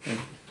now.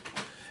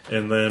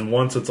 And then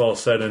once it's all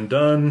said and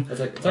done, It's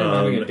like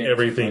having a dance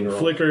everything with my girl.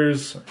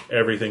 flickers,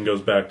 everything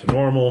goes back to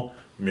normal,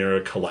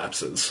 Mira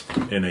collapses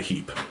in a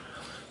heap.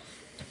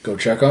 Go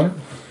check on her.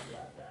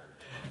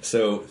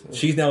 So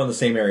she's now in the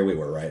same area we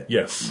were, right?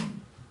 Yes.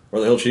 Where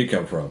the hell did she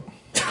come from?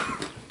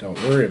 Don't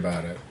worry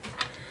about it.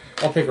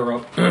 I'll pick her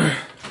up.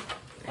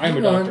 I'm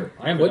a doctor.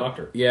 I am a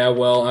doctor. Yeah,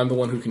 well, I'm the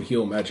one who can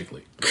heal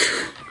magically.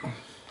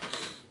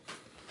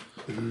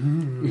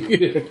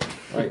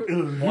 Right.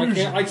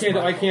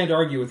 Well, I can't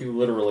argue with you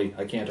literally.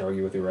 I can't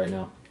argue with you right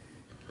now.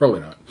 Probably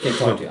not. Can't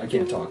talk to you. I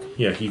can't talk.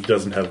 Yeah, he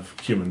doesn't have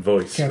human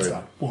voice. Can't right?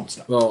 stop. Won't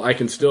stop. Well, I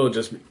can still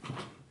just...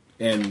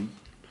 And,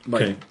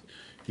 like... Okay.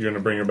 You're going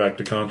to bring her back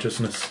to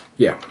consciousness?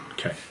 Yeah.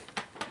 Okay.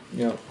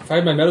 You know, if I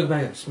had my medical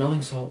bag of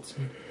smelling salts,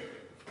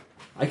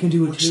 I can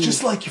do it It's too.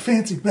 just like your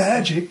fancy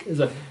magic. It's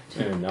like,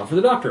 and now for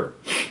the doctor.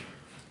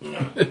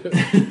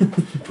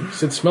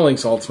 Said smelling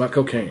salts, not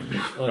cocaine.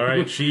 All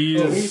right,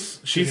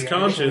 she's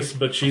conscious,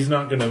 but she's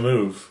not going to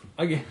move.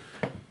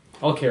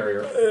 I'll carry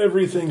her.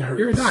 Everything hurts.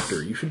 You're a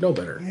doctor. You should know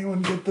better.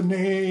 Anyone get the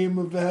name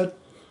of that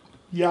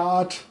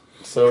yacht?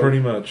 So Pretty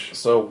much.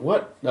 So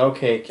what?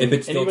 Okay, can If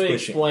it's still anybody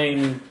twitching.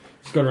 explain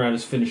He's going around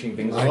just finishing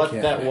things. I what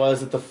can't. that was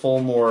that the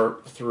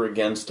Fulmore threw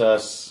against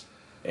us,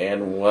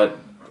 and what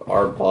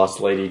our boss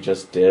lady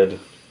just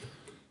did?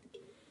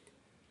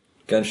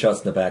 Gunshots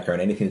in the background.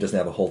 Anything that doesn't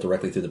have a hole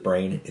directly through the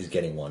brain is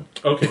getting one.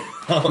 Okay.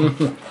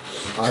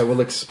 I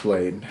will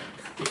explain.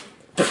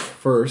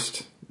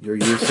 First, your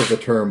use of the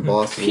term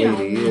boss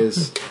lady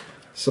is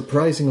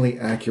surprisingly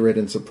accurate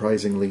and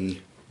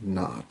surprisingly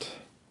not.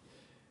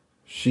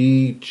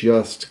 She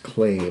just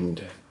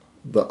claimed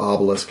the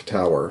obelisk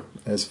tower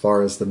as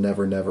far as the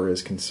Never Never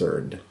is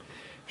concerned.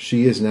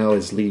 She is now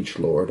his liege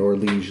lord or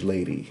liege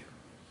lady.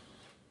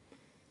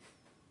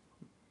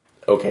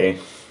 Okay.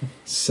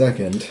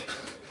 Second,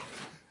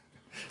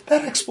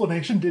 That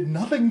explanation did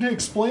nothing to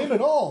explain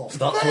at all.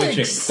 Stop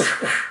Thanks.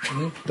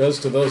 twitching. Does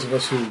to those of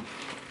us who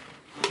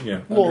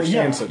Yeah. Well,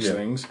 understand yeah. such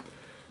things.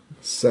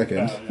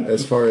 Second,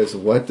 as far as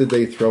what did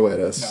they throw at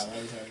us,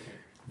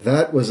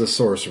 that was a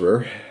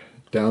sorcerer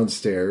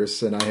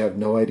downstairs, and I have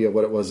no idea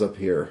what it was up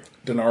here.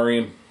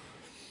 Denarian.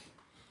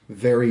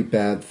 Very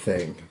bad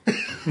thing.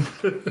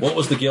 What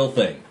was the guild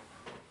thing?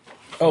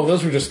 Oh,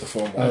 those were just the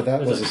form.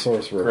 That was a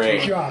sorcerer.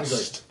 Great.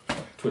 Just.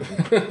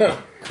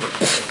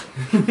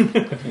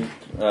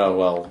 Oh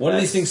well. When do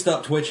these things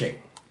stop twitching?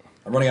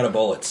 I'm running out of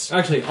bullets.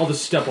 Actually, I'll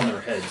just step on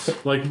their heads.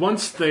 Like,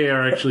 once they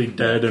are actually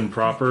dead and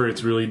proper,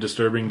 it's really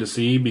disturbing to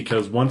see,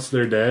 because once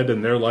they're dead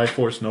and their life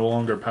force no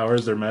longer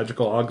powers their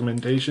magical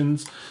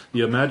augmentations,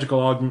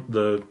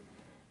 the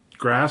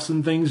graphs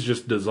and things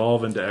just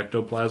dissolve into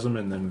ectoplasm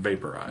and then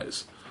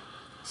vaporize.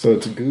 So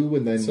it's goo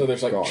and then So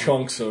there's like gone.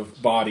 chunks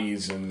of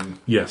bodies and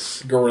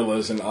Yes.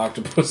 gorillas and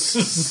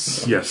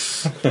octopuses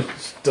Yes.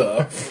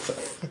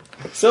 stuff.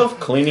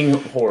 Self-cleaning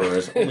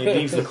horrors only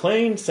leaves the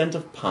clean scent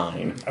of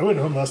pine. I went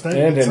home last night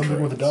And and did something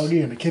entrails. with a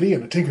doggy and a kitty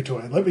and a tinker toy.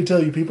 And let me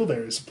tell you, people,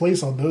 there is a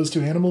place on those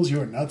two animals you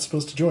are not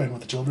supposed to join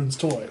with a children's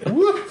toy.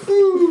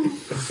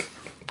 Woohoo!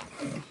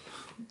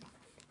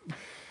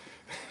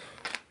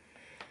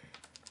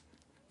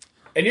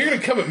 And you're going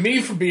to come at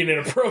me for being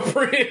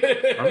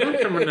inappropriate. I'm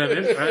not coming at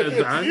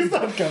it. He's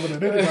not coming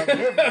at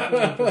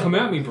anybody. Come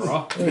at me,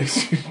 bro.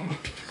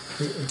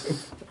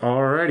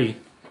 Alrighty.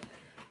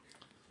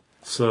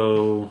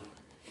 So,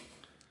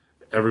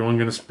 everyone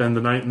gonna spend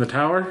the night in the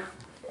tower?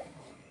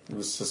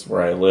 This is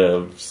where I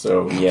live,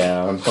 so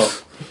yeah.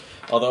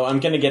 Although I'm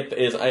gonna get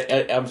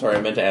I'm sorry,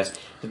 I meant to ask: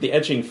 did the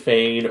etching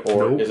fade,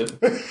 or Nope. is it?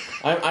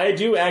 I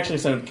do actually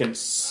send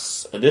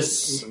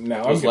this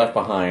Now was I'm left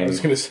I behind. was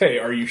going to say,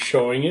 are you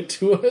showing it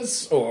to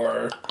us,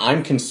 or...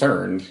 I'm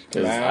concerned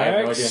because I have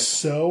no Max? idea.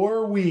 So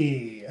are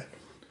we.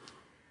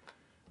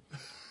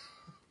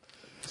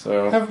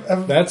 So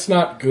Have That's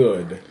not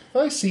good.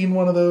 I seen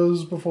one of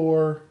those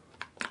before?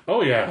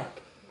 Oh yeah.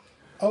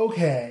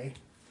 Okay.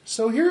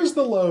 So here's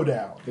the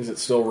lowdown. Is it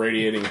still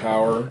radiating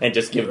power? and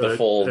just give the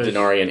full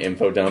Denarian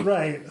info dump.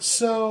 Right.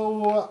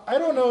 So I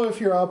don't know if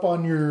you're up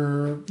on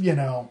your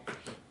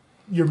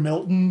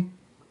Milton,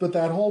 but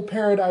that whole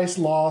Paradise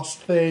Lost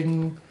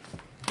thing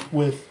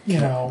with,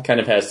 Kind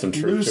of has some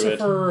truth to it.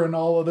 Lucifer and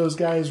all of those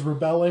guys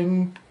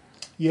rebelling.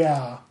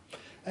 Yeah.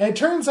 And it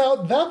turns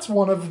out that's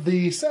one of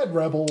the said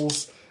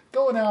rebels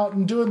going out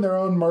and doing their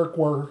own merc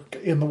work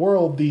in the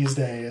world these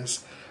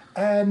days.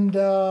 And,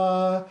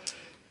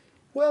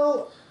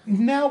 well,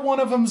 now one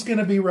of them's going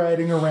to be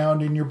riding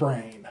around in your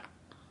brain.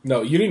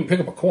 No, you didn't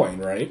pick up a coin,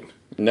 right?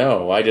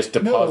 No, I just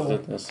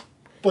deposited No. this.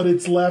 But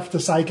it's left a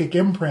psychic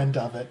imprint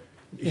of it.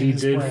 He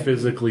his did brain.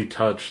 physically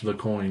touch the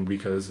coin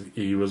because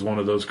he was one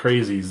of those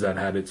crazies that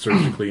had it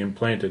surgically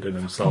implanted in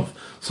himself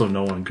so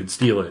no one could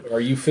steal it. Are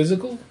you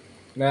physical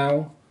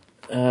now?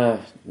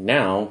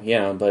 Now,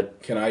 yeah,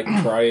 but Can I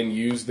try and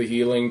use the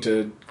healing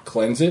to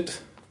cleanse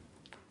it?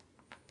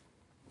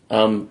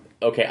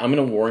 okay, I'm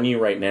going to warn you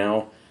right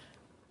now.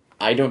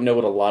 I don't know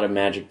what a lot of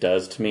magic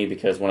does to me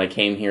because when I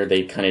came here,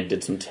 they kind of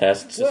did some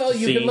tests. Well, to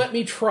you see. can let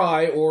me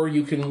try, or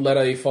you can let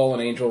a fallen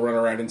angel run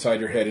around inside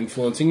your head,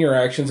 influencing your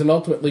actions and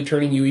ultimately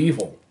turning you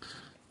evil.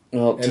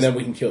 Well, And then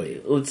we can kill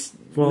you. let's.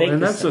 Well, make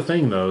and this that's the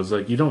thing, though, is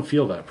like you don't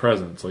feel that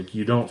presence. Like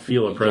you don't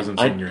feel a presence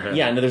in your head.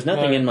 Yeah, no, there's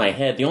nothing in my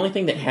head. The only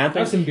thing that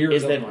happens some beer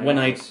is up that my when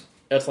ass.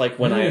 that's like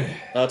when I,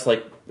 that's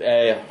like what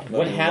the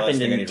happened last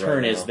thing I in need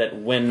turn right is now. that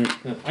when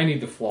I need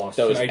the floss.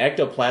 those I-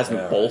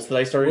 ectoplasmic bolts that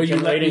I started Will you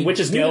let generating, me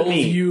which is new to delve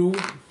me. you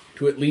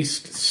to at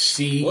least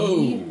see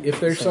Whoa. if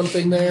there's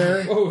something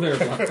there? Oh, there's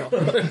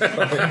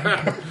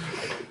Octo.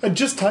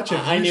 Just touch it.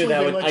 I knew Usually that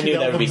they would. let I you knew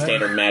delve that would be them there.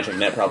 standard magic,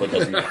 and that probably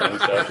doesn't happen.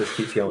 So. Just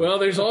keeps going. Well,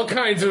 there's all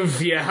kinds of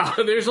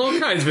there's all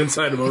kinds of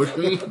inside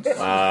emotions.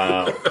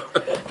 Wow.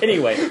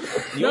 Anyway,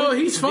 No,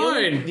 he's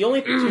fine. The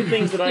only two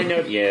things that I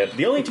know,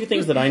 the only two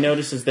things that I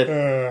noticed is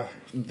that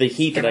the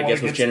heat that I guess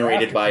was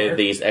generated by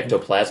these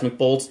ectoplasmic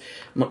bolts.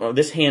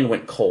 This hand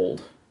went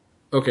cold.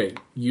 Okay,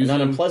 using Not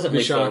unpleasantly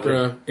the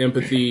chakra,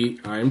 empathy,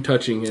 I'm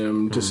touching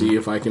him to see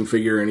if I can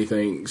figure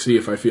anything, see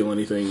if I feel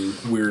anything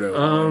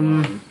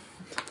weirdo.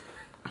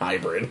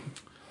 Hybrid.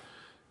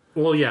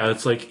 Well, yeah,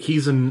 it's like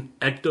he's an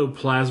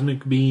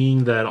ectoplasmic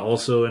being that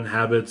also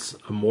inhabits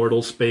a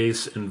mortal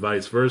space and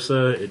vice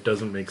versa. It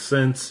doesn't make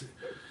sense.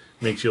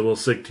 Makes you a little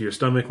sick to your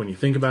stomach when you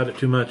think about it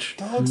too much.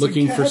 Dogs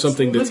looking and for cats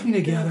something that's living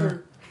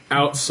together.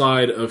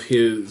 outside of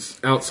his.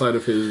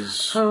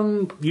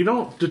 You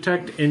don't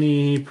detect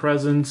any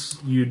presence.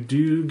 You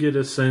do get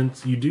a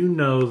sense. You do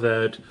know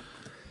that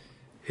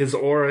his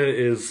aura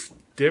is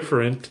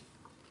different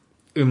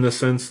in the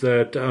sense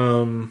that,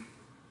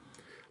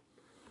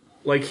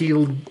 like, he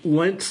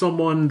lent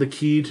someone the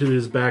key to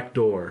his back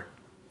door.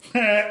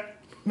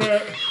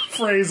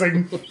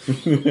 Phrasing.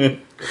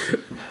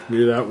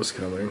 Knew that was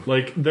coming.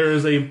 Like,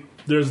 there's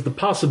the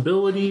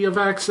possibility of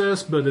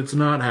access, but it's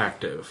not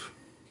active.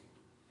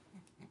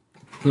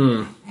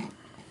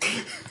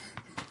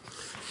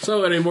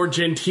 So, in a more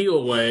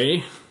genteel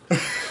way,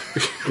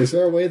 Is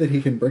there a way that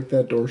he can break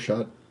that door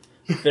shut?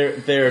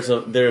 There's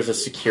a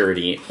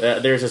security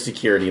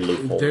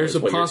loophole. there's is a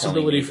what you're telling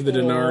possibility me. for the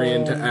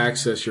Denarian to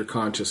access your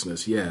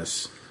consciousness.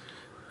 Yes,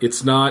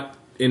 it's not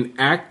an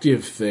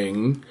active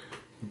thing,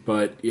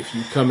 but if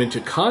you come into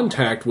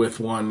contact with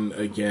one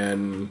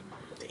again,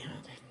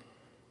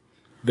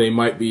 they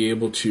might be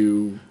able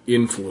to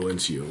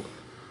influence you.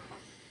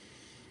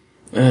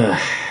 Damn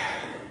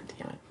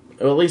it.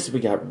 Well, at least we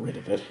got rid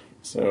of it.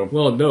 So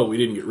Well, no, we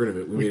didn't get rid of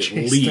it. We made it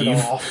Chased leave. it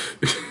off.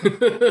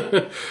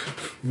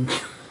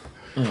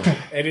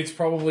 And it's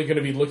probably going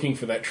to be looking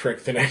for that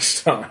trick the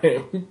next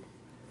time.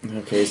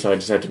 okay, so I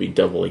just have to be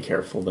doubly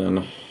careful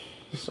then.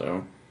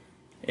 So,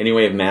 any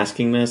way of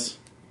masking this?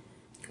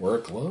 Wear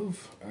a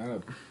glove?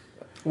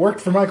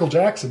 Worked for Michael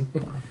Jackson.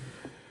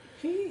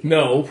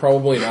 No,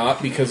 probably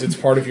not, because it's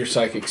part of your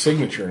psychic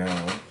signature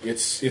now.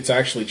 It's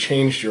actually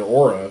changed your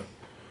aura.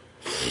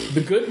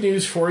 The good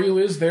news for you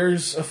is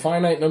there's a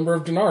finite number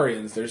of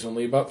Denarians. There's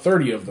only about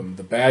 30 of them.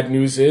 The bad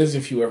news is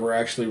if you ever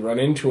actually run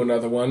into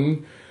another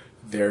one,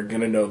 they're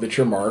going to know that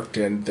you're marked,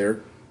 and they're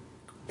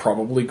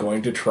probably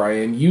going to try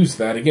and use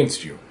that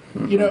against you.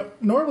 You know,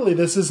 normally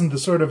this isn't the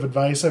sort of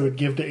advice I would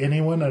give to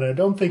anyone, and I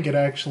don't think it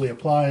actually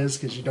applies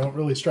because you don't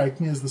really strike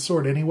me as the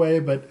sort anyway,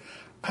 but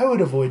I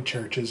would avoid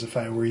churches if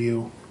I were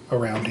you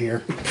around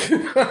here.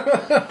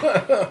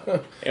 I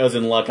was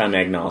in luck. I'm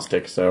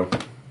agnostic, so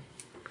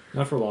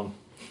Not for long.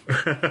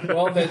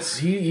 Well, that's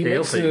he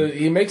Hail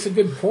Satan. makes a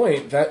good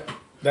point.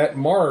 That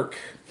mark,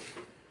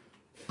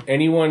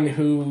 anyone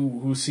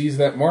who sees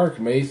that mark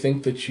may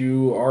think that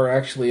you are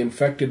actually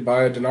infected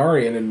by a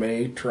Denarian and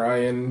may try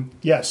and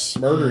Yes.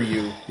 murder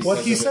you. What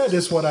he because of said it.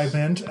 is what I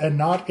meant, and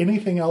not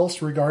anything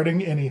else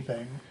regarding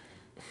anything.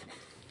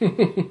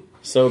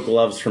 so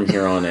gloves from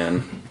here on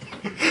in.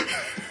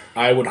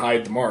 I would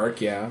hide the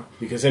mark, yeah,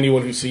 because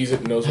anyone who sees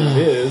it knows what it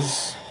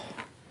is.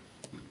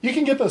 You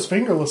can get those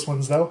fingerless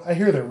ones, though. I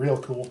hear they're real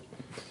cool.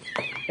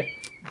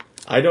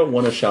 I don't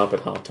want to shop at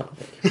Hot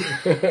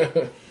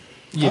Topic.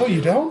 Oh,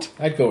 you don't?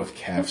 I'd go with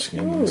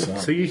calfskin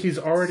myself. See, he's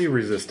already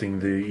resisting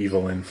the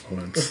evil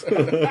influence.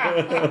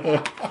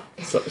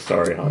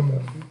 Sorry, Hot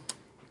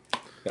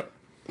Topic.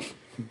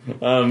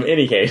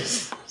 Any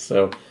case,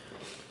 so.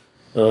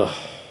 Ugh.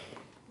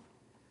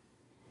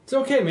 It's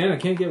okay, man. It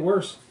can't get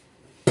worse.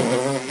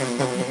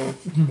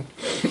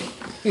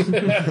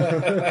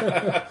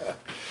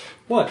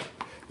 What?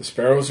 The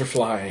sparrows are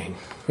flying.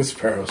 The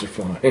sparrows are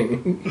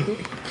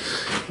flying.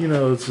 You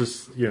know, it's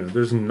just,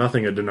 there's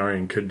nothing a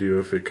Denarian could do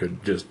if it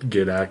could just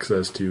get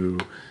access to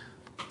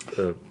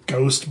a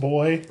Ghost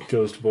boy.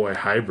 Ghost Boy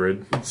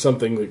hybrid.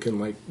 Something that can,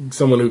 like,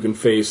 someone who can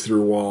phase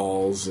through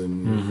walls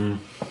and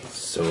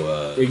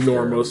So, ignore is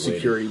there most a way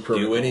security to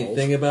protocols. do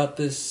anything about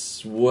this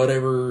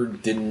whatever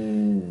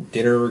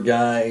dinner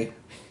guy.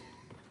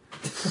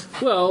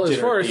 Well, as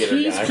Dinner far as theater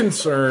he's guy.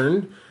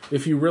 concerned,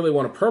 if you really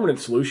want a permanent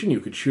solution, you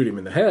could shoot him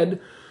in the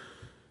head.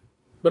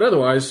 But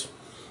otherwise,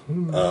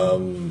 Are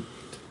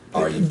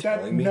you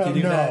telling me to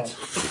do that?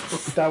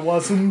 That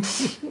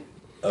wasn't.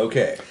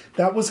 Okay.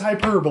 That was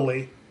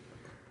hyperbole.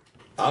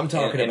 I'm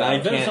talking And I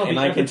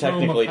about... can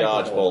technically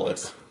dodge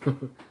bullets.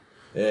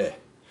 Yeah.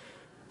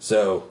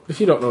 So, if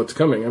you don't know what's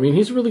coming, I mean,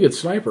 he's a really good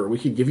sniper. We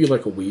could give you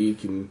like a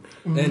week, and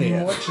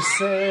anyhow. What you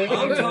say?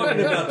 I'm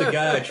talking about the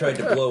guy I tried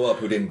to blow up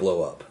who didn't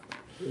blow up.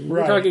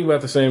 we're talking about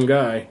the same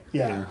guy.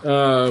 Yeah.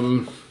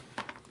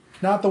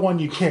 Not the one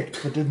you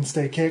kicked, but didn't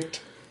stay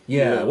kicked.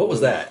 Yeah, what was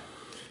that?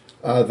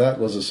 That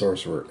was a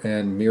sorcerer,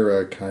 and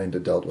Mira kind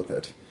of dealt with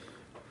it.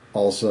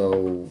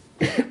 Also,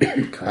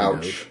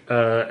 ouch.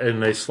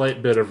 And a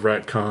slight bit of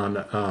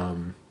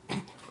retcon,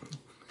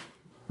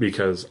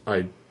 because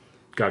I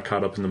got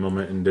caught up in the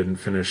moment and didn't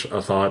finish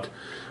a thought.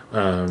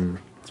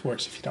 It's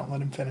worse if you don't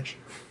let him finish.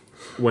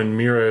 When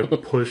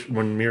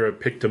Mira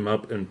picked him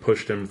up and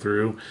pushed him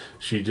through,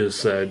 she just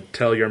said,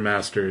 "Tell your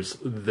masters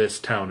this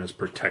town is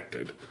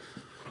protected."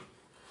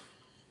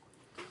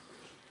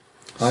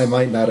 I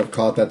might not have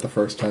caught that the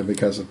first time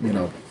because of,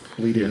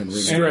 bleeding and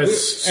ringing.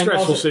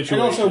 stressful situation.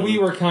 And also, we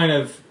were kind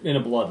of in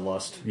a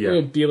bloodlust. Yeah.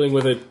 Dealing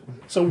with a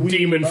So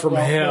demon from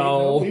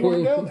hell. We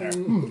were down there.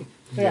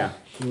 Yeah.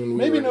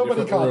 Maybe were in a nobody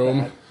different caught room.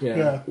 that.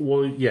 Yeah.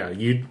 Well,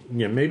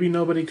 maybe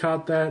nobody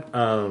caught that.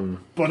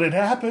 But it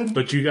happened.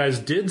 But you guys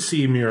did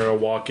see Mira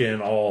walk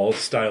in all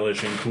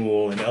stylish and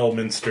cool and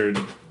Elminstered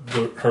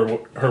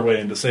her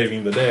way into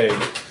saving the day.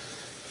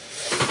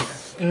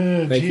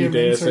 Thank you, GM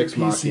Deus insert Ex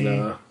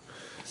Machina.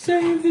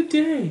 Save the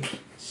day.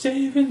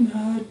 Saving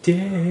the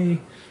day.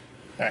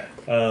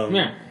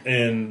 Alright.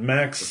 And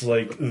Max,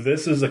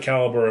 this is a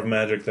caliber of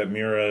magic that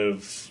Mira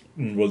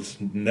was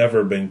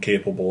never been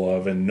capable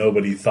of, and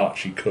nobody thought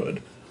she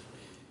could.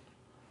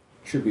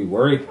 Should we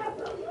worry?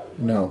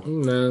 No.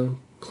 No.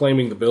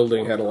 Claiming the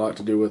building had a lot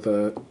to do with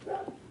that.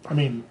 I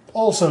mean,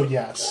 also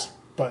yes,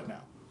 but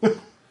no.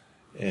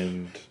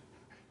 And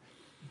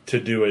to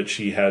do it,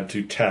 she had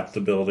to tap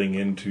the building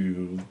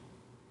into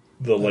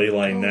the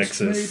Leyline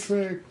Nexus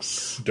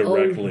Matrix.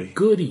 directly. Oh,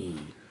 goody.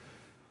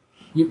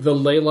 The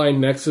Leyline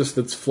Nexus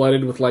that's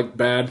flooded with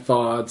bad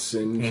thoughts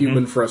and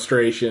human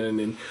frustration,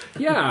 and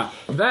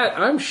that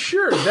I'm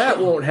sure that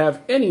won't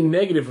have any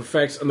negative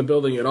effects on the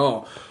building at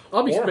all.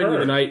 I'll be spending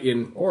the night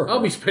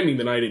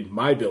in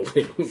my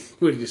building,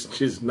 which is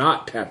just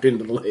not tapped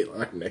into the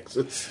Leyline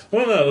Nexus.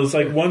 Well, no, it was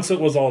once it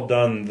was all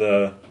done,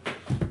 the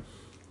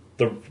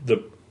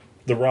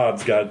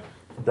rods got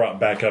brought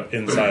back up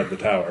inside the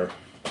tower.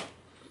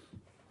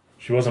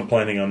 She wasn't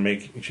planning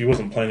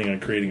on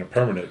creating a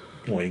permanent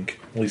link,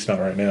 at least not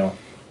right now.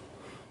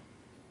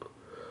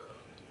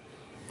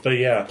 But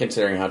yeah,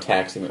 Considering how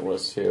taxing it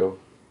was, too.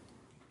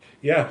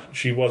 yeah,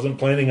 she wasn't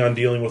planning on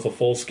dealing with a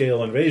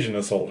full-scale invasion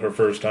assault her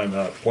first time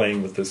out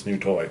playing with this new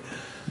toy.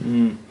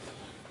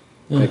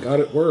 They got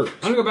it worked.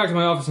 I'm gonna go back to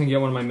my office and get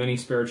one of my many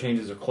spare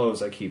changes of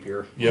clothes I keep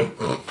here. Yep.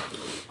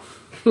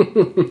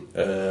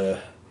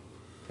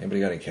 Anybody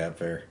got any cab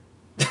fare?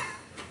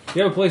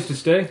 You have a place to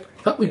stay?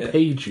 Thought we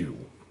paid you.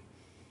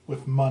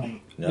 With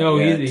money. No,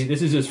 yet.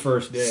 this is his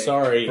first day.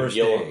 Sorry, First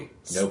you'll... day,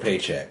 no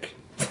paycheck.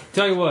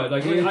 Tell you what,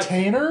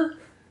 Retainer?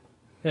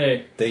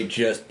 hey, They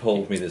just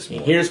pulled me this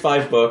morning. Here's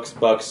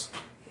 $5.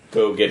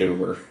 Go get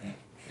Uber.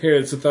 Here,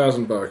 it's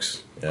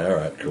 $1,000. All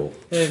right, cool.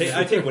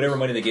 I take whatever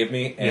money they give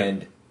me,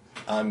 and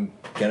I'm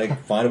gonna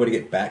find a way to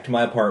get back to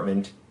my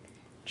apartment.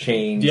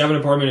 Change. do you have an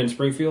apartment in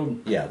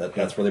Springfield? Yeah,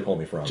 that's where they pulled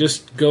me from.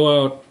 Just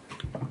go out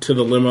to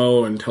the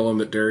limo and tell them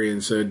that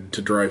Darian said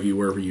to drive you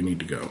wherever you need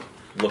to go.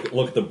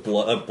 look at the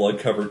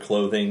blood-covered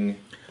clothing,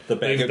 the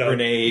bag They've of done-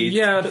 grenades.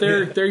 Yeah,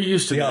 they're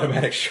used to The that.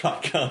 automatic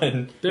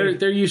shotgun.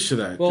 They're used to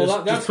that.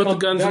 Well, just put the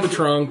guns in the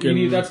trunk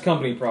and that's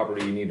company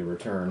property you need to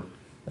return.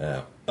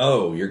 Yeah.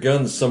 Oh, your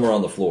gun's somewhere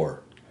on the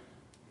floor.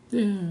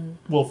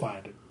 We'll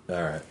find it.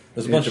 All right.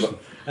 There's a bunch of them.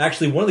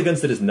 Actually, one of the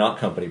guns that is not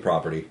company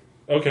property,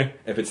 Okay.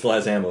 if it still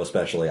has ammo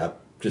especially, I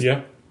just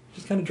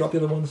kind of drop the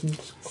other ones and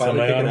just quietly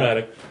pick it up.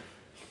 Semi-automatic.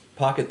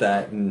 Pocket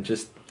that and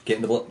just get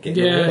in the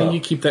yeah, lip you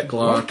up. keep that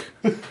Glock.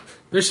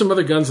 There's some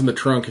other guns in the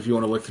trunk if you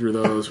want to look through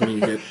those when you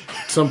get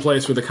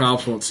someplace where the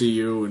cops won't see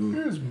you. And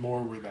There's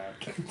more where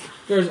that came.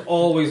 There's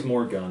always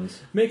more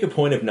guns. Make a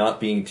point of not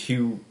being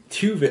too.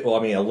 Well, I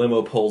mean, a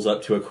limo pulls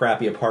up to a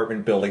crappy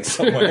apartment building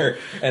somewhere,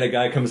 and a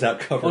guy comes out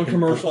covered On in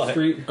Commercial blood.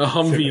 Street. a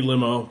Humvee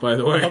limo, by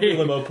the way. A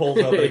limo pulls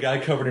up, and a guy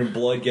covered in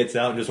blood gets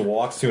out and just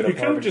walks to an We could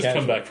have apartment. just come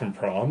casual. back from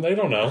prom. They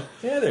don't know.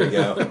 Yeah, there you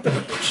go.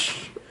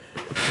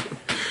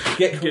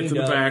 Get Get to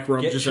the back,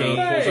 rummages out,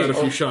 changed. pulls out a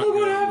few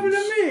shotguns.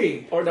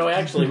 me? Or no,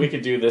 actually, we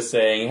could do this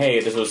saying,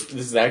 "Hey, this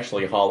is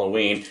actually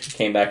Halloween.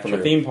 Came back from a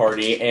theme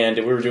party, and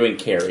we were doing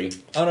Carrie."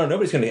 Oh no,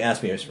 nobody's going to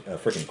ask me a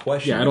freaking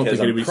question. Yeah, I don't because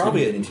think I'm anybody's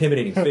probably gonna- an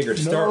intimidating figure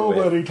to start with.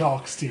 Nobody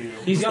talks to you.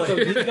 He's got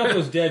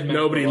those dead men.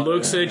 Nobody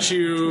looks at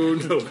you.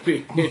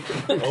 Nobody.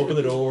 Open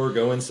the door,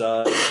 go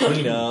inside,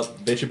 clean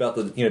up, bitch about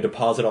the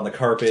deposit on the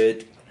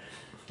carpet,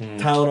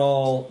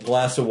 Tylenol,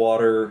 glass of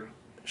water,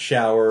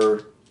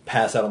 shower,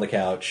 pass out on the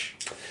couch.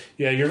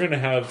 Yeah, you're going to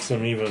have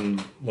some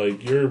even,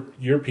 like, your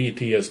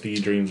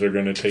PTSD dreams are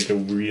going to take a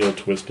real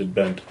twisted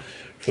bent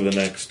for the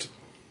next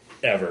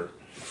ever.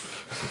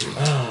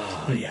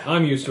 Yeah,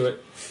 I'm used to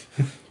it.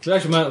 So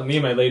actually, me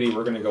and my lady,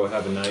 we're gonna go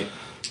have a night.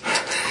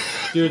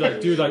 Dude,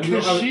 like,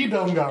 Because she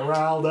done got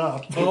riled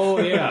up. oh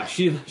yeah,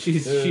 she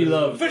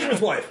loves Fisherman's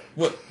wife!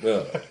 What?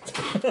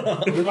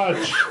 Pretty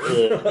much.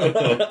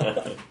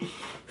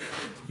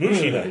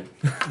 Mushi night.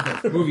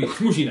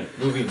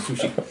 movie and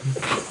sushi.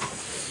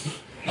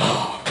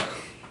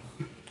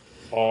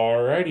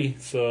 Alrighty,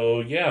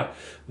 so yeah,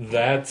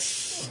 that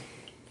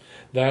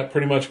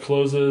pretty much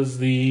closes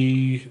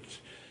the.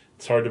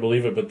 It's hard to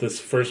believe it, but this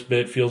first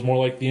bit feels more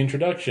like the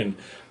introduction.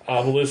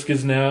 Obelisk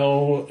is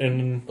now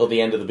in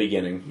the end of the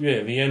beginning.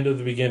 the end of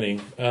the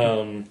beginning.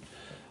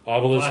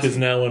 Obelisk is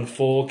now in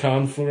full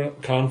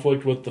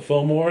conflict with the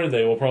Fomor.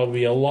 They will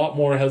probably be a lot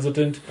more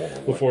hesitant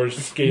before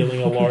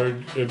scaling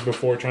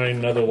before trying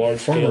another large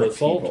scale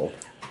assault. People.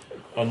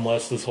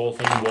 Unless this whole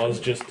thing was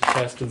just to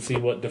test and see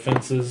what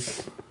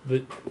defenses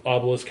that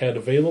Obelisk had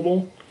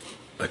available.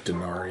 A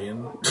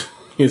Denarian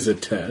is a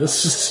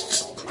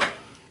test.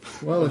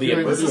 Well, if The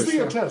you're This is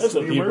the test.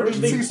 The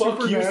emergency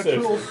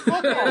supernatural.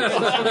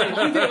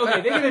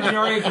 Okay, they get a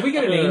Denarian. Can we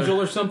get an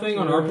angel or something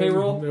on our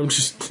payroll? I'm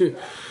just.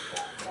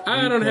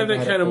 I don't have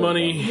that kind of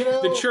money. You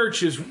know, The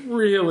church is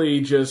really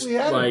just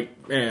Yeah.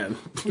 like, man.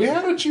 We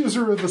had a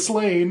chooser of the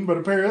slain, but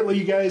apparently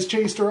you guys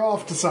chased her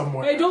off to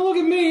somewhere. Hey, don't look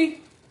at me.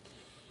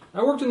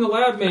 I worked in the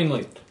lab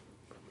mainly.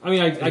 I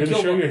mean, I You're going to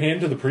killed show one. your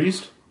hand to the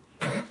priest?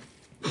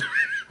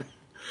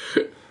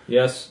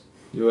 Yes,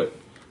 do it.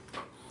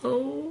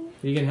 Oh.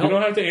 You can You help.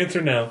 don't have to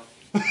answer now.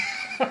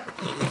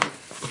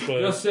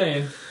 But Just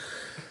saying.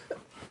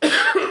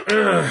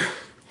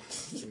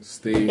 It's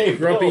the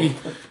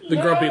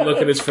grumpy look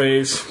at his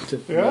face.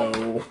 Yeah.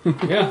 No.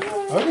 Yeah.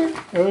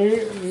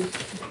 Okay.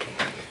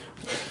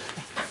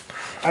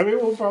 I mean,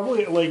 we'll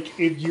probably, like,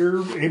 if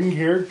you're in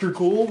character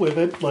cool with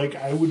it, like,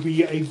 I would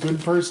be a good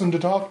person to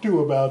talk to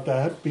about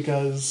that,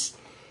 because...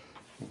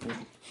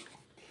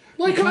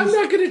 Like, I'm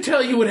not going to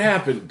tell you what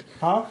happened.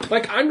 Huh?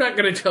 Like, I'm not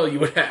going to tell you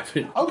what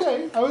happened.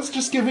 Okay, I was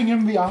just giving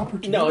him the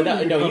opportunity. No,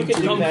 you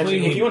can do Come that.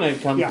 clean. If you want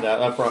to come Yeah. to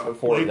that,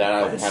 forward that,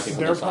 I'm happy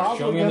They're with that.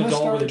 Show probably me on the going to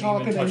doll where start the demon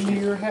talking touched into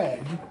you. your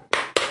head.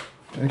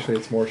 Actually,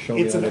 it's more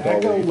showing It's on an the doll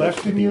echo where you left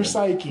touch in the your demon.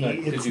 psyche. No, to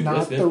It's do not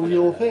this, the then.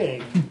 real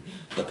thing,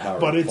 The power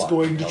but of it's plot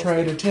going to tells try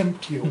me. to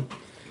tempt you.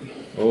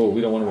 Oh,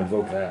 we don't want to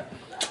invoke that.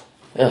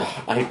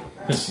 Ugh,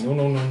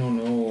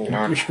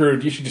 No. You're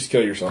screwed. You should just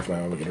kill yourself now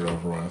and get it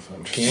over with.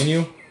 Can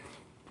you?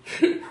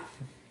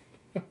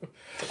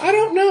 I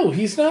don't know.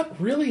 He's not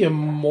really a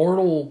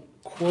mortal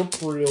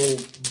corporeal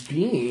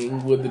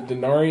being. Would the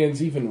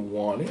Denarians even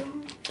want him?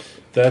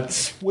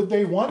 that's Would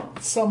they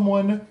want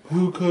someone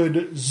who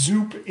could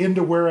zoop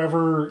into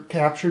wherever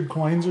captured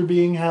coins are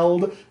being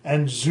held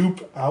and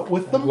zoop out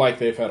with them? Like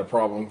they've had a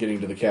problem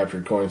getting to the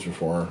captured coins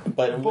before.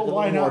 but with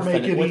why a little not more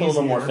make it with a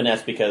little more easier?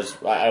 finesse, because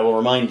I will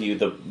remind you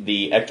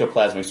the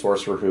ectoplasmic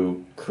sorcerer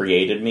who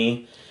created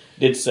me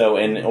did so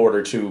in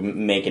order to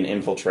make an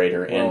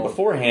infiltrator, and Well,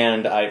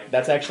 beforehand,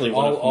 that's actually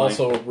one I'll of my...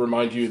 also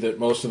remind you that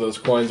most of those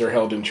coins are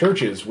held in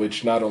churches,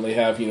 which not only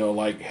have,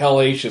 like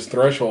hellacious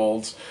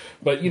thresholds,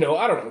 but, I don't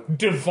know,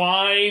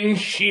 divine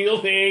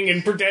shielding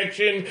and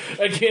protection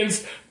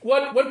against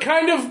what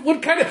kind of,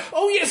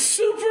 oh yes,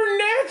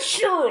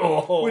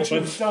 supernatural! Which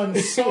have done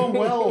so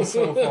well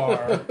so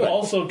far.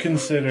 also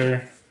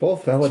consider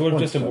Both valid So what if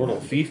points. just a mortal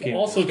thief came?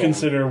 also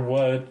consider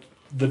what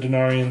the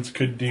Denarians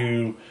could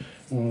do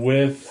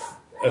with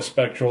a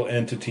spectral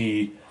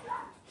entity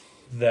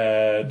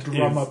that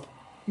Drum is- up.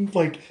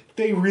 Like,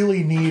 they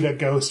really need a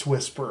ghost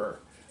whisperer.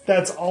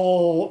 That's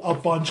all a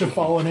bunch of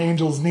fallen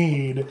angels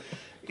need,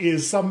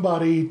 is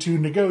somebody to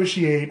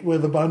negotiate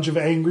with a bunch of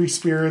angry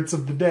spirits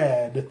of the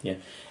dead. Yeah.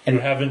 who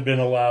haven't been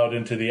allowed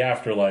into the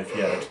afterlife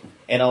yet.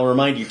 And I'll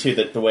remind you too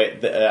that the way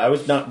I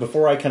was not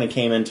before I kind of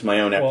came into my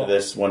own after Well-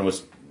 this one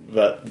was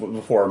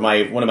before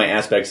one of my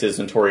aspects is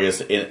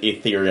notorious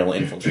ethereal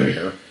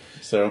infiltrator.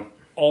 So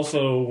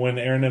Also, when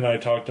Aaron and I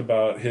talked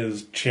about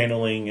his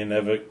channeling and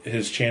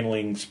his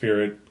channeling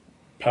spirit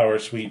power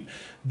suite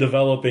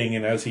developing,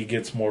 and as he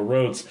gets more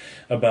roads,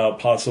 about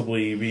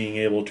possibly being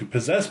able to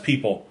possess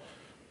people.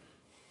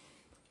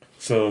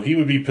 So he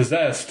would be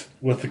possessed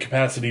with the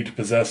capacity to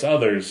possess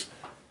others.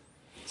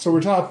 So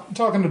we're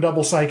talking a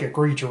double psychic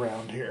reach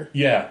around here.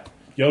 Yeah.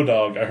 Yo,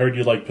 dog, I heard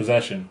you like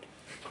possession.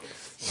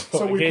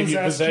 So I we gave you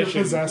possessed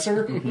your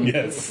possession. possessor.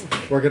 Yes.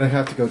 We're going to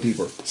have to go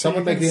deeper.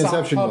 Someone make the Soft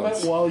inception puppet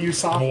noise. while you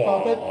soft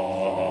puppet.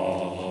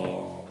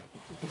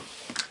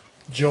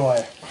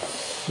 Joy.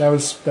 That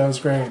was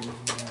great.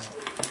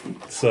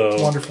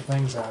 So Wonderful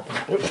things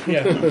happen.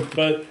 yeah,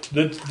 but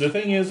the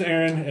thing is,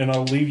 Aaron, and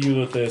I'll leave you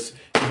with this: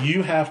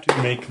 you have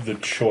to make the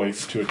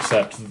choice to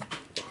accept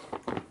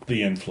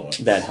the influence.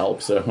 that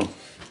helps. So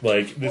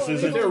Like this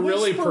isn't. They're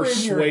really Whisper in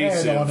your head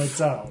persuasive. on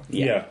its own.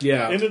 Yeah.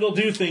 Yeah. And it'll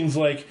do things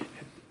like,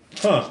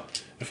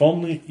 if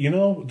only,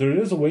 there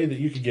is a way that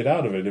you could get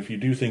out of it if you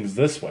do things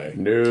this way.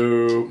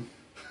 no.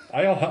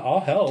 I'll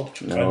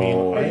help.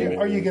 No, I mean,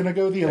 Are you going to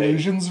go the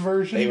illusions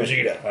version? Hey,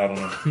 Vegeta. I don't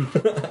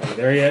know. Are you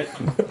there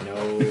yet?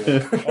 No.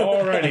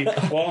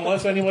 Alrighty. Well,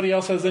 unless anybody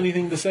else has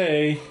anything to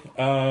say,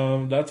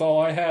 that's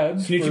all I had.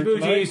 Snoochie for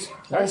tonight. boogies.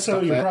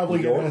 Also, you're probably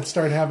going to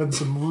start having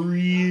some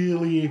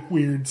really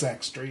weird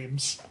sex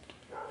dreams.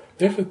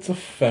 If it's a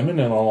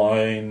feminine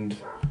aligned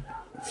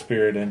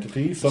spirit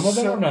entity, some of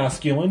them So- are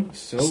masculine.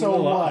 So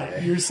will I.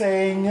 what? You're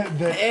saying that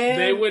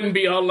They wouldn't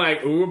be all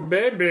like, ooh,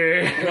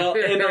 baby. Well,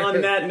 and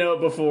on that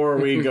note, before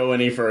we go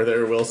any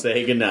further, we'll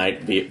say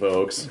goodnight,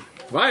 folks.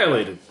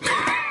 Violated.